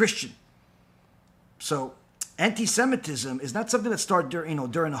the Christian. So, anti-Semitism is not something that started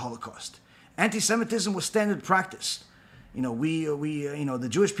during the Holocaust. Anti-Semitism was standard practice. The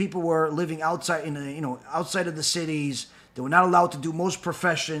Jewish people were living outside outside of the cities. They were not allowed to do most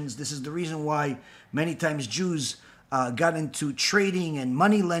professions. This is the reason why many times Jews got into trading and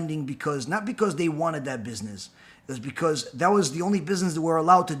money lending, not because they wanted that business. It was because that was the only business they were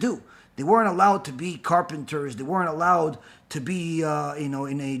allowed to do. They weren't allowed to be carpenters. They weren't allowed to be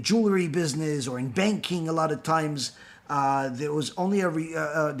in a jewelry business or in banking. A lot of times, there was only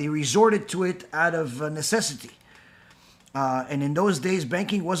they resorted to it out of necessity. And in those days,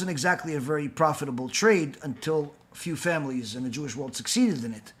 banking wasn't exactly a very profitable trade until a few families in the Jewish world succeeded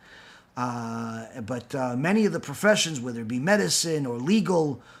in it. But many of the professions, whether it be medicine or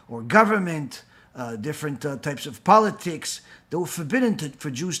legal or government, different types of politics, they were forbidden for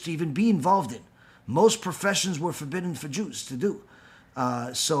Jews to even be involved in. Most professions were forbidden for Jews to do.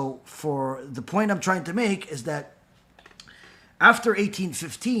 So for the point I'm trying to make is that after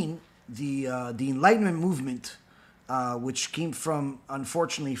 1815, the Enlightenment movement, which came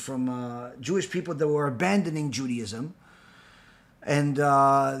unfortunately from Jewish people that were abandoning Judaism, and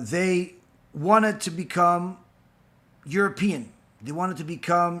they wanted to become European. They wanted to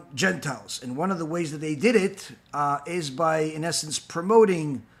become Gentiles. And one of the ways that they did it is by, in essence,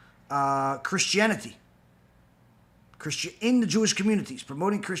 promoting Christianity in the Jewish communities,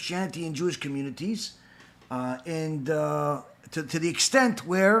 promoting Christianity in Jewish communities, and to the extent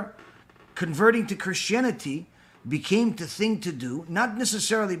where converting to Christianity became the thing to do, not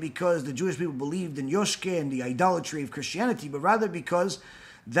necessarily because the Jewish people believed in Yoshke and the idolatry of Christianity, but rather because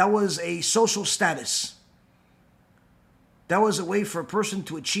that was a social status. That was a way for a person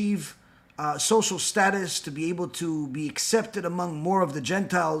to achieve social status, to be able to be accepted among more of the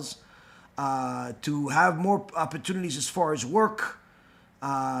Gentiles, to have more opportunities as far as work,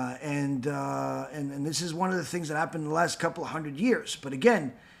 And this is one of the things that happened in the last couple of 100 years. But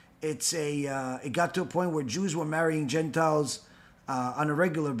again, it got to a point where Jews were marrying Gentiles on a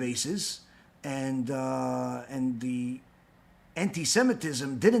regular basis, and the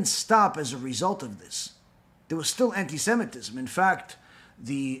anti-Semitism didn't stop as a result of this. There was still anti-Semitism. In fact,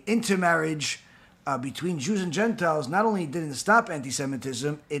 the intermarriage between Jews and Gentiles not only didn't stop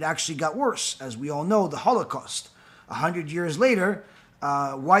anti-Semitism, it actually got worse. As we all know, the Holocaust, 100 years later,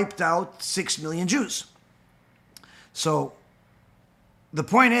 wiped out 6 million Jews. So the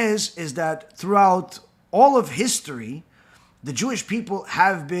point is that throughout all of history, the Jewish people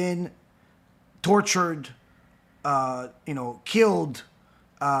have been tortured, killed,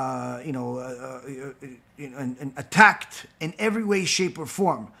 and attacked in every way, shape, or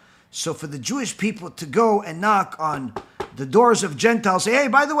form. So for the Jewish people to go and knock on the doors of Gentiles, say, hey,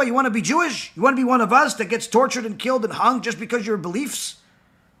 by the way, you want to be Jewish? You want to be one of us that gets tortured and killed and hung just because of your beliefs?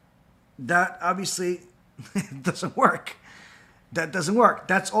 That obviously doesn't work. That doesn't work.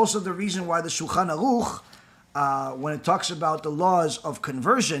 That's also the reason why the Shulchan Aruch, when it talks about the laws of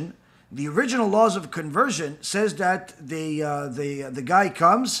conversion, the original laws of conversion says that the guy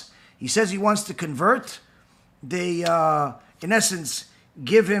comes, he says he wants to convert. They, in essence,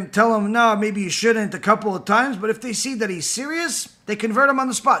 tell him, no, maybe you shouldn't a couple of times, but if they see that he's serious, they convert him on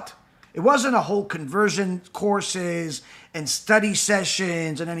the spot. It wasn't a whole conversion courses and study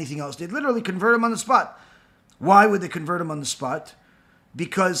sessions and anything else. They literally convert him on the spot. Why would they convert him on the spot?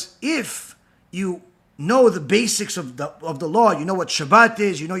 Because if you know the basics of the law, you know what Shabbat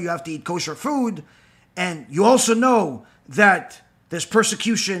is, you know you have to eat kosher food, and you also know that there's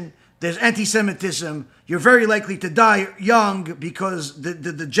persecution, there's anti-Semitism, you're very likely to die young because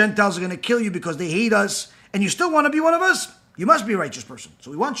the Gentiles are going to kill you because they hate us, and you still want to be one of us, you must be a righteous person,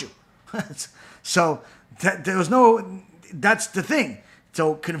 so we want you. So that's the thing.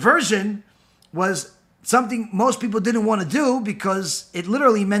 So conversion was something most people didn't want to do because it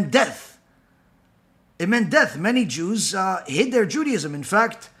literally meant death. It meant death. Many Jews hid their Judaism. In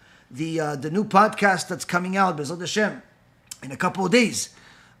fact, the new podcast that's coming out, B'ezrat Hashem, in a couple of days,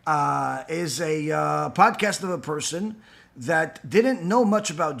 is a podcast of a person that didn't know much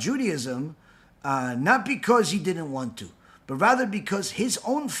about Judaism, not because he didn't want to, but rather because his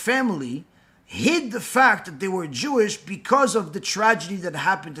own family hid the fact that they were Jewish because of the tragedy that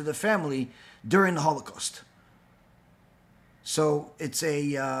happened to the family during the Holocaust. So it's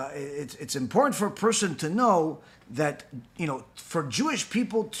important for a person to know that, for Jewish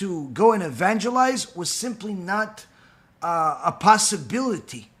people to go and evangelize was simply not a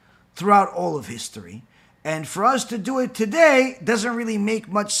possibility throughout all of history. And for us to do it today doesn't really make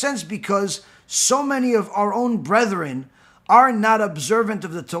much sense because so many of our own brethren are not observant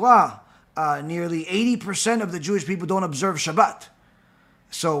of the Torah. Nearly 80% of the Jewish people don't observe Shabbat.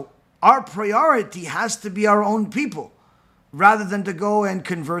 So our priority has to be our own people, rather than to go and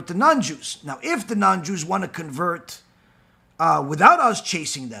convert the non-Jews. Now, if the non-Jews want to convert without us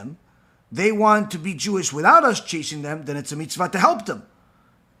chasing them, they want to be Jewish without us chasing them, then it's a mitzvah to help them.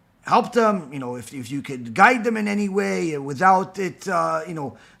 Help them, if you could guide them in any way without it,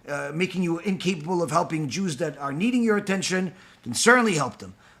 making you incapable of helping Jews that are needing your attention, then certainly help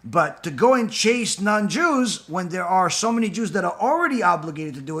them. But to go and chase non-Jews when there are so many Jews that are already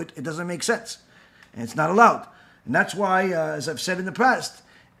obligated to do it, it doesn't make sense. And it's not allowed. And that's why, as I've said in the past,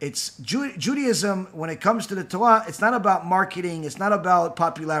 it's Judaism, when it comes to the Torah, it's not about marketing, it's not about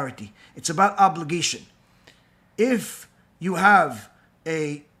popularity, it's about obligation. If you have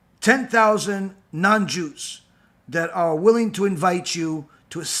 10,000 non-Jews that are willing to invite you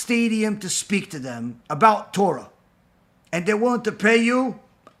to a stadium to speak to them about Torah, and they're willing to pay you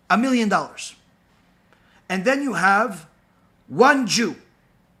 $1 million, and then you have one Jew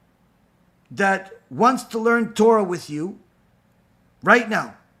that wants to learn Torah with you right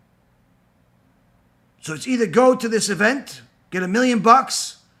now. So it's either go to this event, get $1 million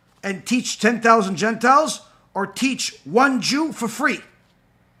and teach 10,000 Gentiles, or teach one Jew for free.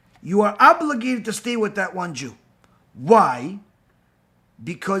 You are obligated to stay with that one Jew. Why?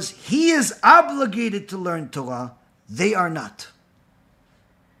 Because he is obligated to learn Torah. They are not.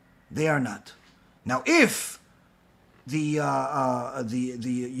 They are not. Now, if you're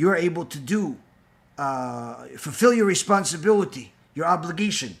able to do fulfill your responsibility, your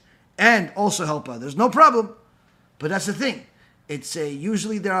obligation, and also help others, no problem. But that's the thing. It's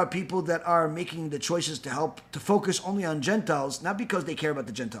usually there are people that are making the choices to focus only on Gentiles, not because they care about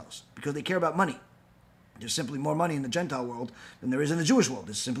the Gentiles, because they care about money. There's simply more money in the Gentile world than there is in the Jewish world.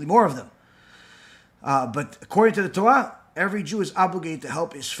 There's simply more of them. But according to the Torah, every Jew is obligated to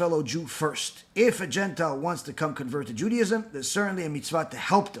help his fellow Jew first. If a Gentile wants to come convert to Judaism, there's certainly a mitzvah to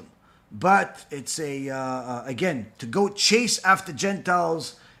help them. But it's again, to go chase after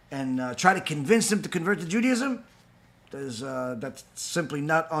Gentiles and try to convince them to convert to Judaism, that's simply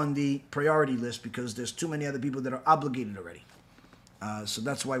not on the priority list because there's too many other people that are obligated already. So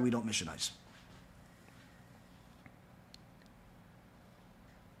that's why we don't missionize.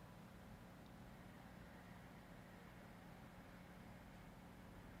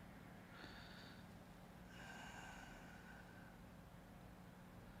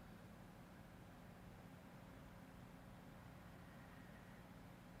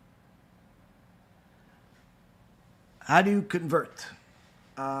 How do you convert?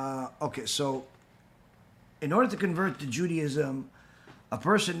 Okay, so in order to convert to Judaism, a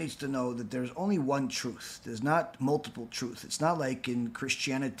person needs to know that there's only one truth. There's not multiple truths. It's not like in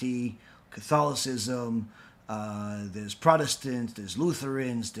Christianity, Catholicism, there's Protestants, there's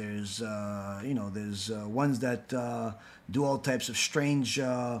Lutherans, there's ones that do all types of strange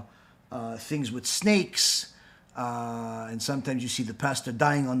things with snakes. And sometimes you see the pastor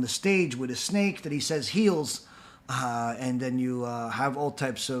dying on the stage with a snake that he says heals. And then you have all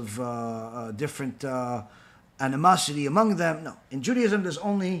types of different animosity among them. No, in Judaism there's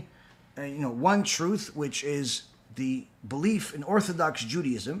only one truth, which is the belief in Orthodox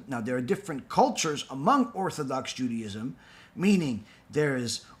Judaism. Now there are different cultures among Orthodox Judaism, meaning there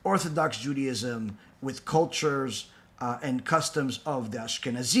is Orthodox Judaism with cultures and customs of the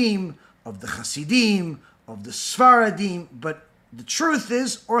Ashkenazim, of the Hasidim, of the Sfaradim, but the truth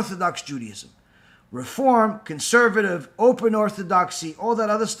is Orthodox Judaism. Reform, conservative, open orthodoxy, all that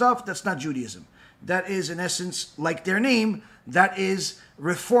other stuff, that's not Judaism. That is, in essence, like their name, that is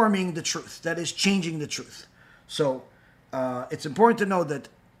reforming the truth. That is changing the truth. So it's important to know that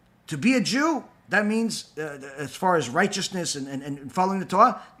to be a Jew, that means, as far as righteousness and following the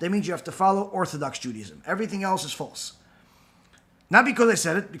Torah, that means you have to follow Orthodox Judaism. Everything else is false. Not because I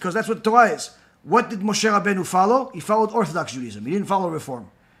said it, because that's what the Torah is. What did Moshe Rabbeinu follow? He followed Orthodox Judaism. He didn't follow Reform.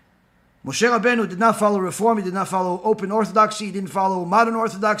 Moshe Rabbeinu did not follow Reform, he did not follow open Orthodoxy, he didn't follow modern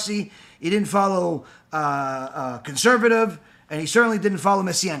Orthodoxy, he didn't follow conservative, and he certainly didn't follow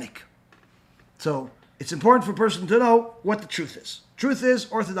Messianic. So it's important for a person to know what the truth is. Truth is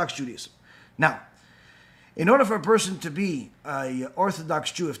Orthodox Judaism. Now, in order for a person to be an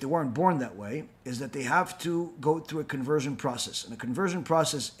Orthodox Jew, if they weren't born that way, is that they have to go through a conversion process. And the conversion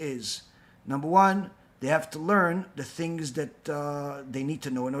process is, number one, they have to learn the things that they need to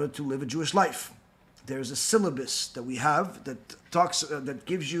know in order to live a Jewish life. There's a syllabus that we have that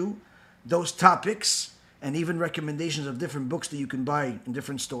gives you those topics and even recommendations of different books that you can buy in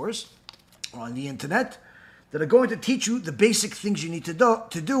different stores or on the internet that are going to teach you the basic things you need to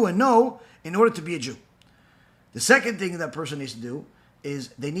do and know in order to be a Jew. The second thing that person needs to do is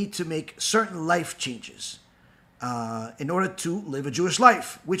they need to make certain life changes in order to live a Jewish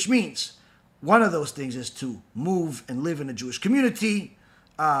life, which means one of those things is to move and live in a Jewish community,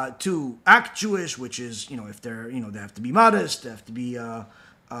 to act Jewish, which is, if they're, they have to be modest, they have to be,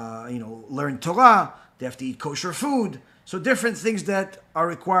 learn Torah, they have to eat kosher food. So different things that are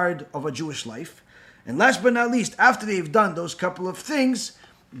required of a Jewish life. And last but not least, after they've done those couple of things,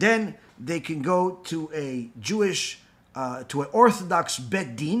 then they can go to a Jewish, to an Orthodox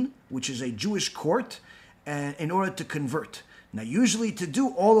Bet Din, which is a Jewish court, and in order to convert. Now, usually to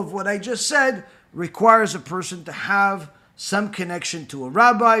do all of what I just said requires a person to have some connection to a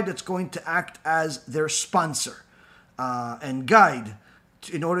rabbi that's going to act as their sponsor and guide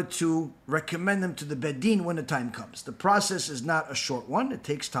in order to recommend them to the Bet Din when the time comes. The process is not a short one. It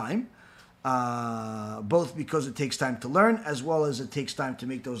takes time, both because it takes time to learn as well as it takes time to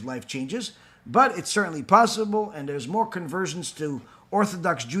make those life changes. But it's certainly possible, and there's more conversions to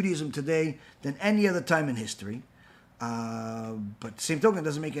Orthodox Judaism today than any other time in history. But the same token, it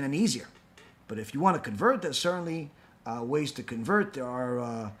doesn't make it any easier. But if you want to convert, there's certainly ways to convert. There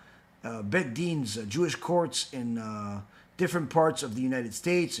are Bet Dins, Jewish courts in different parts of the United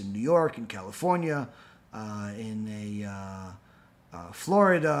States, in New York, in California, in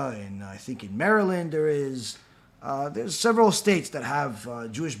Florida, and I think in Maryland there is. There's several states that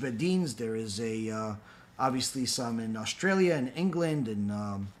have Jewish Bet Dins. There is obviously some in Australia and England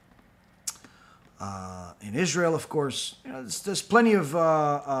and in Israel, of course. There's plenty of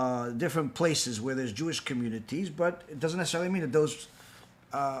different places where there's Jewish communities, but it doesn't necessarily mean that those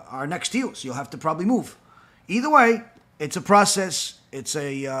are next to you, so you'll have to probably move. Either way, it's a process. It's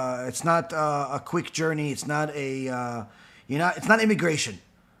not a quick journey. It's not it's not immigration,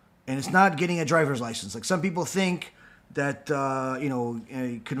 and it's not getting a driver's license. Like some people think that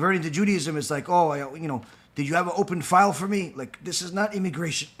converting to Judaism is like, Did you have an open file for me? Like, this is not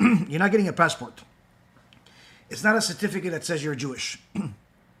immigration. You're not getting a passport. It's not a certificate that says you're Jewish.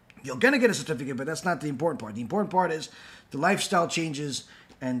 You're going to get a certificate, but that's not the important part. The important part is the lifestyle changes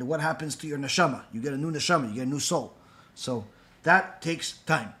and what happens to your neshama. You get a new neshama, you get a new soul. So that takes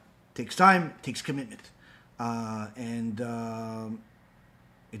time. Takes time, takes commitment.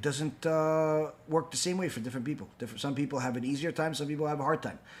 It doesn't work the same way for different people. Some people have an easier time, some people have a hard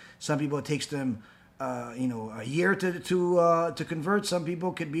time. Some people, it takes them a year to convert. Some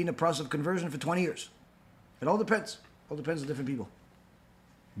people could be in the process of conversion for 20 years. It all depends. All depends on different people.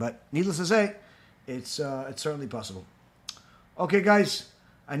 But needless to say, it's certainly possible. Okay, guys,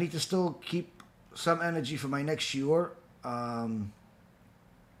 I need to still keep some energy for my next shiur. Are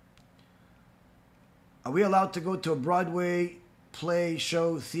we allowed to go to a Broadway play,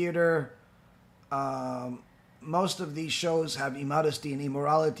 show, theater? Most of these shows have immodesty and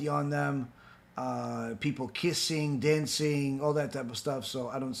immorality on them. People kissing, dancing, all that type of stuff. So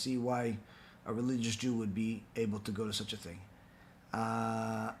I don't see why a religious Jew would be able to go to such a thing.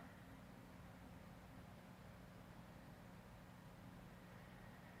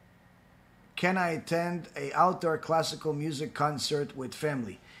 Can I attend a outdoor classical music concert with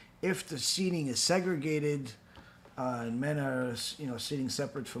family? If the seating is segregated and men are sitting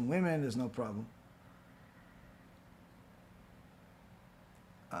separate from women, there's no problem.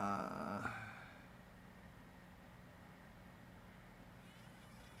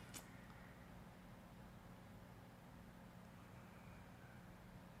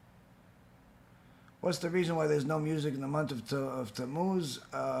 What's the reason why there's no music in the month of Tammuz?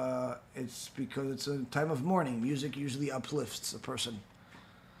 It's because it's a time of mourning. Music usually uplifts a person.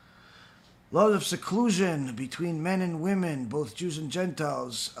 Laws of seclusion between men and women, both Jews and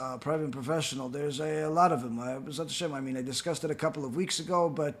Gentiles, private and professional. There's a lot of them. I discussed it a couple of weeks ago,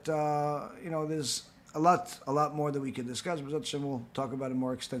 but there's a lot more that we could discuss. We'll talk about it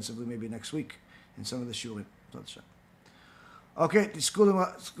more extensively maybe next week in some of the shulim. Okay, the School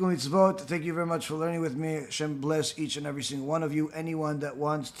Mitzvot, thank you very much for learning with me. Hashem bless each and every single one of you. Anyone that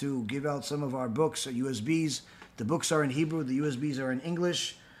wants to give out some of our books or USBs, the books are in Hebrew, the USBs are in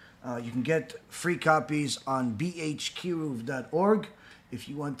English. You can get free copies on bhkiruv.org. If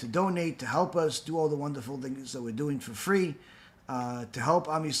you want to donate to help us do all the wonderful things that we're doing for free, to help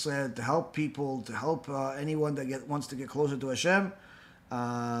Am Yisrael, to help people, to help anyone that wants to get closer to Hashem,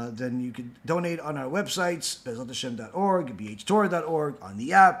 then you can donate on our websites, bezrathashem.org, bhtorah.org, on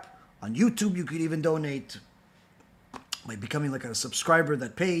the app, on YouTube. You could even donate by becoming like a subscriber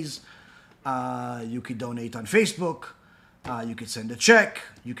that pays. You could donate on Facebook. You could send a check.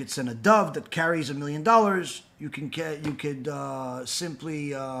 You could send a dove that carries $1 million. You could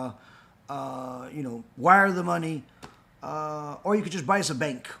simply wire the money, or you could just buy us a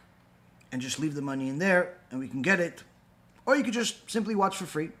bank and just leave the money in there, and we can get it. Or you could just simply watch for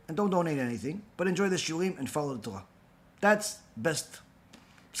free and don't donate anything, but enjoy the shulim and follow the Torah. That's best.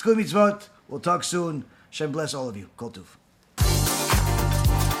 School Mitzvot. We'll talk soon. Hashem bless all of you. Kol Tuv.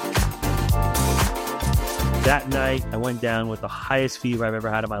 That night, I went down with the highest fever I've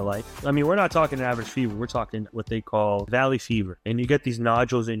ever had in my life. I mean, we're not talking average fever. We're talking what they call valley fever. And you get these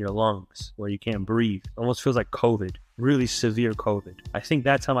nodules in your lungs where you can't breathe. It almost feels like COVID. Really severe COVID. I think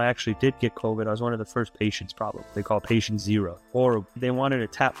that time I actually did get COVID. I was one of the first patients, probably. They call patient 0. Horrible. They wanted to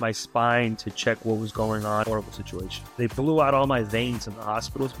tap my spine to check what was going on. Horrible situation. They blew out all my veins in the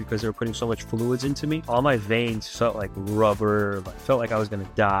hospitals because they were putting so much fluids into me. All my veins felt like rubber. I felt like I was going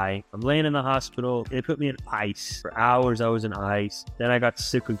to die. I'm laying in the hospital. They put me in ice. For hours, I was in ice. Then I got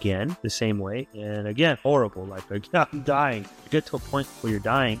sick again, the same way. And again, horrible. Like, I'm dying. You get to a point where you're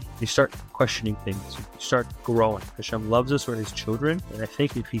dying, you start questioning things. You start growing. Hashem loves us, we're his children, and I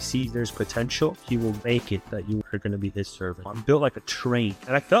think if he sees there's potential, he will make it that you are going to be his servant. I'm built like a train,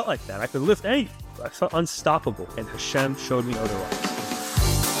 and I felt like that. I could lift anything. I felt unstoppable, and Hashem showed me otherwise.